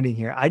definitely leaning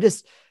here. I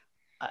just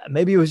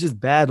maybe it was just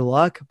bad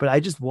luck, but I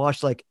just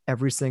watched like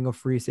every single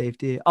free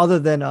safety other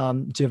than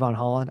Javon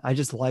Holland. I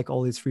just like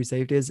all these free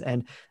safeties,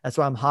 and that's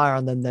why I'm higher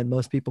on them than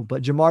most people.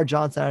 But Jamar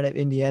Johnson out of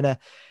Indiana,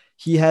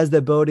 he has the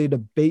ability to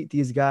bait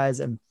these guys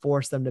and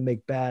force them to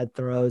make bad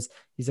throws.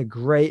 He's a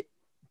great,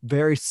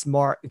 very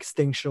smart,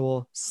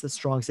 instinctual,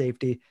 strong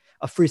safety,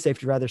 a free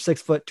safety rather,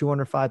 6 foot,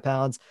 205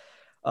 pounds.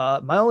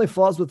 My only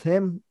flaws with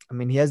him, I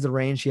mean, he has the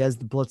range, he has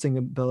the blitzing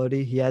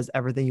ability, he has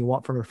everything you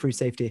want from a free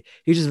safety.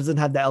 He just doesn't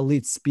have that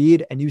elite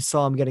speed, and you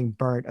saw him getting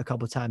burnt a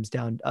couple of times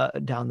down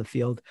the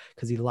field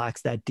because he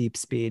lacks that deep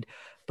speed.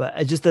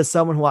 But just as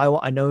someone who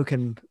I know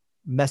can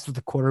mess with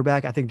the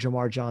quarterback, I think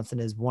Jamar Johnson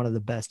is one of the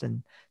best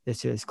in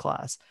this year's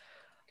class.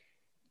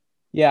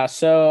 Yeah,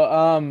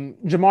 so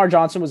Jamar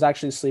Johnson was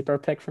actually a sleeper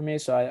pick for me,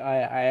 so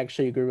I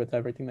actually agree with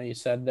everything that you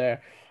said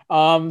there.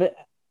 Um,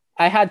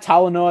 I had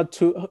Talanoa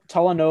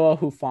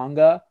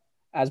Hufanga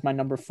as my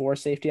number four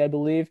safety, I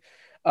believe.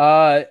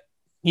 Uh,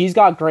 he's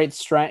got great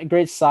strength,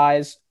 great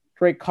size,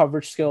 great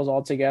coverage skills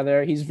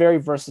altogether. He's very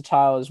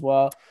versatile as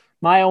well.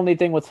 My only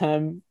thing with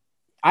him,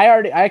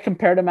 I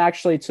compared him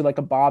actually to like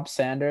a Bob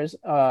Sanders.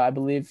 I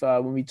believe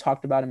when we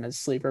talked about him as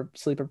sleeper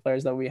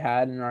players that we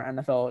had in our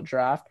NFL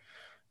draft.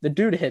 The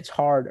dude hits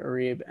hard,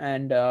 Arib,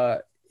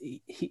 and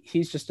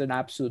he's just an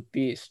absolute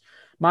beast.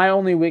 My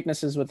only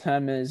weaknesses with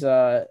him is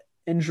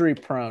injury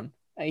prone.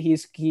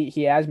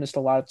 He has missed a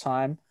lot of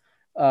time,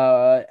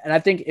 and I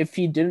think if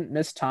he didn't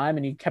miss time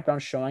and he kept on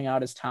showing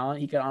out his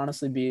talent, he could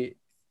honestly be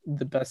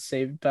the best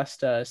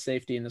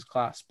safety in this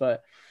class.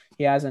 But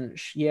he hasn't.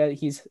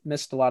 He's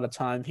missed a lot of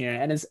time here,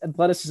 and his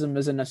athleticism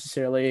isn't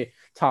necessarily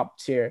top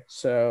tier.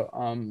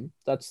 So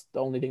that's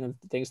the only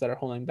things that are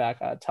holding back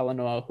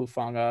Talanoa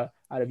Hufanga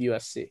out of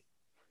USC.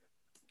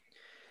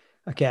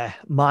 Okay,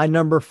 my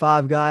number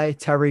 5 guy,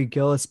 Terry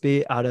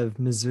Gillespie out of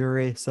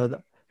Missouri.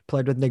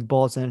 Played with Nick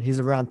Bolton. He's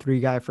a round 3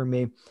 guy for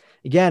me.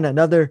 Again,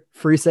 another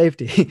free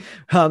safety.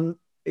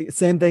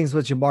 Same things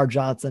with Jamar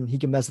Johnson. He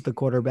can mess with the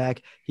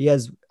quarterback.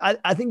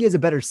 I think he has a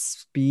better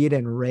speed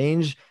and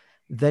range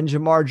than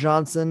Jamar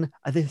Johnson.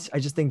 I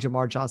just think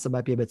Jamar Johnson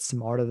might be a bit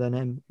smarter than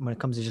him when it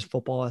comes to just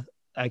football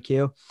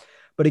IQ.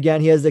 But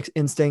again, he has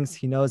instincts.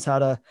 He knows how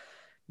to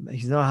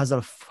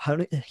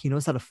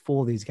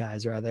fool these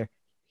guys rather.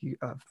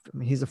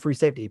 He's a free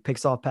safety. He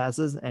picks off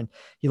passes and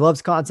he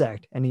loves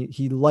contact, and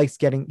he likes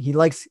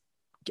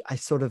I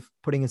sort of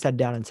putting his head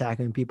down and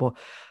tackling people.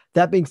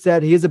 That being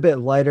said, he is a bit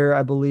lighter.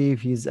 I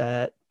believe he's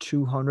at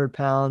 200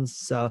 pounds.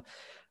 So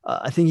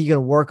I think he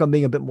can work on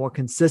being a bit more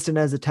consistent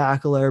as a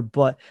tackler,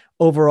 but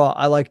overall,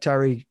 I like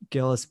Tyree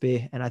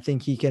Gillespie, and I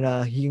think he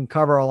can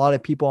cover a lot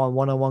of people on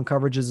one-on-one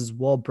coverages as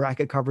well,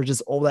 bracket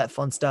coverages, all that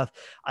fun stuff.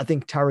 I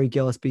think Tyree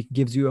Gillespie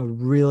gives you a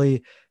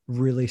really,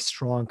 really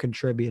strong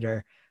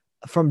contributor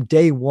from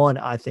day one.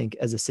 I think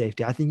as a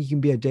safety, I think he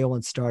can be a day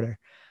one starter.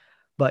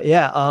 But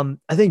yeah,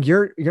 I think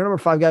your number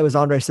 5 guy was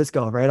Andre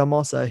Cisco, right? I'm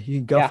also you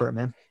can go Yeah, for it,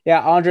 man.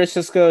 yeah. Andre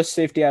Cisco,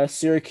 safety out of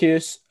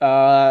Syracuse.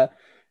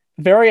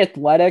 Very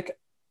athletic.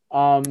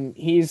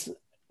 He's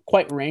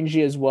quite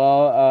rangy as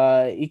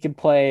well. He can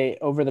play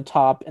over the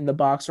top in the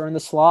box or in the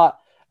slot.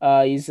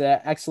 He's an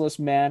excellent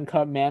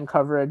man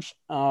coverage.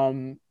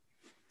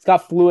 He's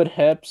got fluid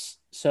hips,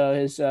 so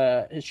his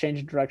change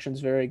of direction is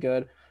very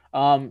good.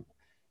 Um,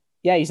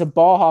 yeah, he's a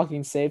ball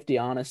hawking safety,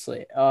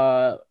 honestly.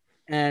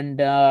 And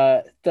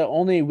the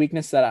only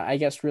weakness that I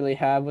guess really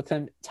have with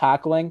him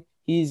tackling,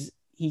 he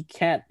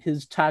can't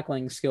his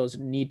tackling skills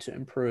need to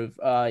improve.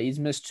 He's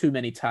missed too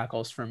many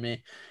tackles for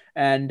me,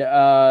 and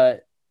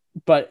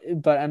but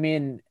I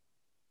mean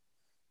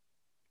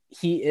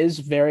he is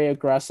very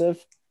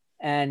aggressive,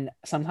 and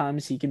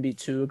sometimes he can be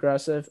too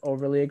aggressive,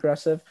 overly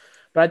aggressive.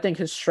 But I think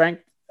his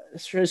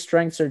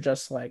strengths are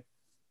just like,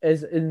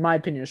 is in my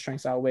opinion, his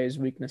strengths outweighs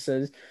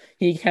weaknesses.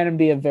 He can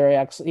be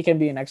he can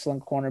be an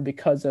excellent corner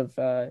because of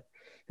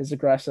his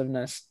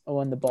aggressiveness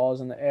when the ball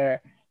is in the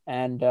air,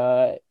 and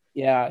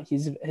yeah,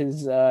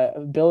 his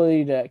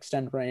ability to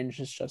extend range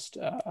is just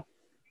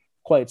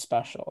quite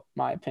special, in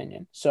my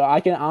opinion. So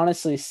I can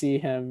honestly see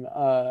him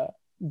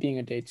being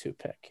a day 2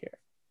 pick here.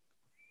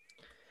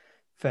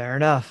 Fair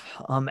enough.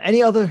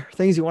 Any other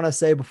things you want to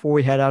say before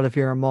we head out of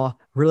here, Amal?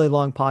 Really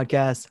long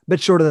podcast, a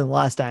bit shorter than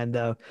last time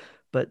though,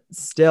 but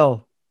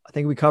still, I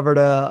think we covered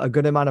a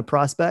good amount of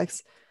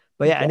prospects.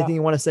 But yeah, Yeah. anything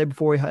you want to say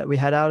before we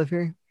head out of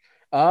here?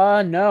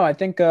 No, I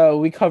think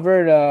we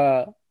covered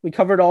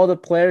all the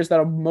players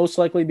that'll most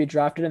likely be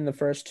drafted in the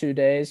first 2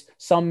 days.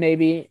 Some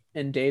maybe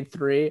in day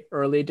 3,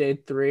 early day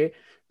 3,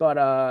 but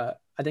I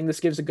think this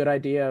gives a good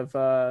idea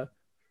of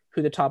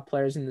who the top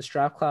players in this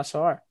draft class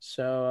are.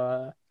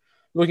 So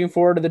looking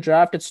forward to the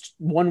draft. It's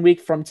 1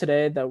 week from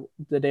today,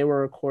 the day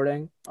we're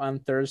recording on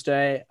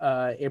Thursday,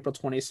 April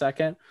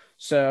 22nd.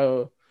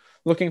 So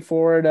looking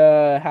forward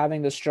to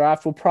having this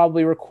draft. We'll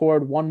probably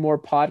record one more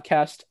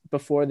podcast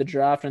before the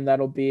draft, and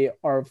that'll be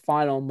our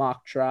final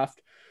mock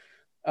draft.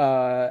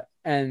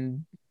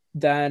 And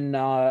then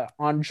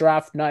on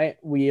draft night,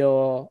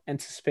 we'll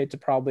anticipate to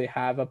probably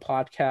have a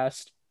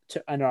podcast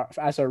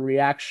as a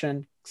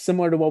reaction,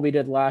 similar to what we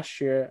did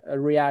last year, a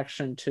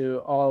reaction to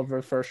all of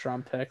our first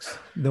round picks.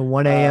 The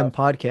 1 a.m.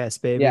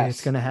 podcast, baby. It's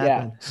Yes, gonna yeah.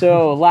 happen.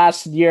 So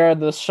last year,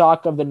 the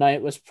shock of the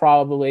night was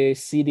probably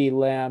CD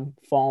Lamb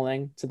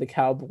falling to the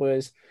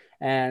Cowboys,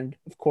 and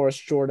of course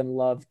Jordan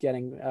Love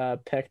getting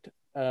picked,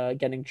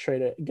 getting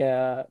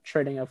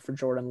trading up for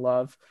Jordan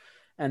Love,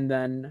 and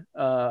then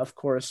of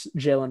course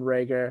Jalen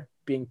Reagor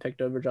being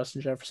picked over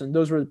Justin Jefferson.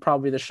 Those were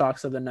probably the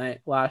shocks of the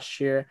night last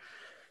year.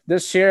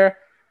 This year,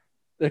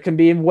 there can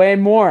be way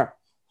more.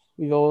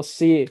 We will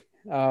see.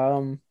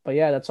 But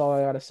yeah, that's all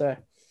I gotta say.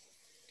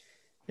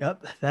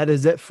 Yep, that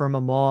is it from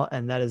Amal,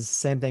 and that is the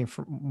same thing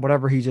from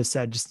whatever he just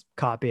said. Just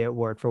copy it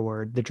word for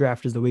word. The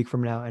draft is the week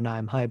from now, and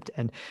I'm hyped.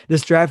 And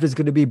this draft is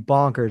going to be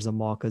bonkers,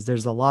 Amal, because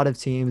there's a lot of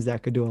teams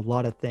that could do a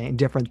lot of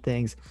different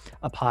things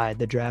up high at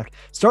the draft.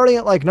 Starting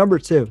at like number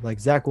 2, like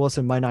Zach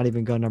Wilson might not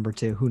even go number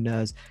 2. Who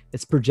knows?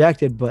 It's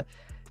projected, but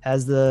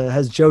has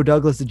Joe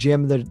Douglas, the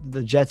GM of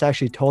the Jets,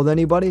 actually told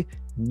anybody?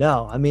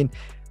 No. I mean,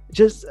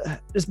 just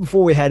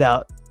before we head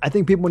out, I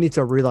think people need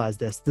to realize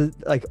this.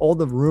 Like all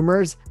the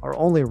rumors are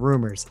only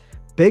rumors.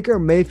 Baker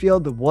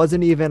Mayfield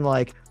wasn't even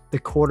like the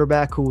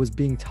quarterback who was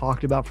being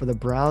talked about for the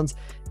Browns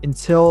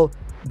until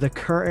the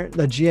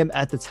GM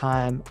at the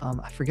time.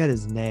 I forget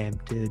his name,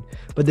 dude,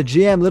 but the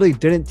GM literally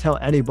didn't tell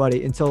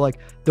anybody until like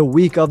the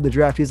week of the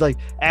draft. He's like,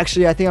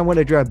 actually, I think I'm going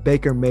to draft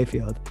Baker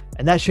Mayfield.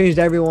 And that changed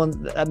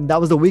everyone. That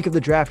was the week of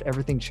the draft.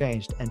 Everything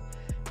changed. And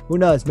who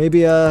knows?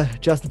 Maybe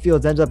Justin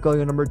Fields ends up going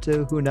to number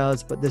 2. Who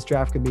knows? But this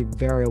draft could be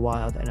very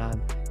wild, and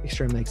I'm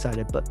extremely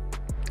excited. But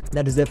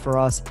that is it for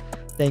us.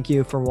 Thank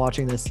you for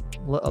watching this.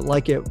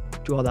 Like it,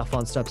 do all that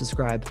fun stuff.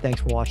 Subscribe.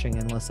 Thanks for watching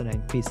and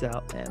listening. Peace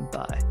out and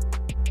bye.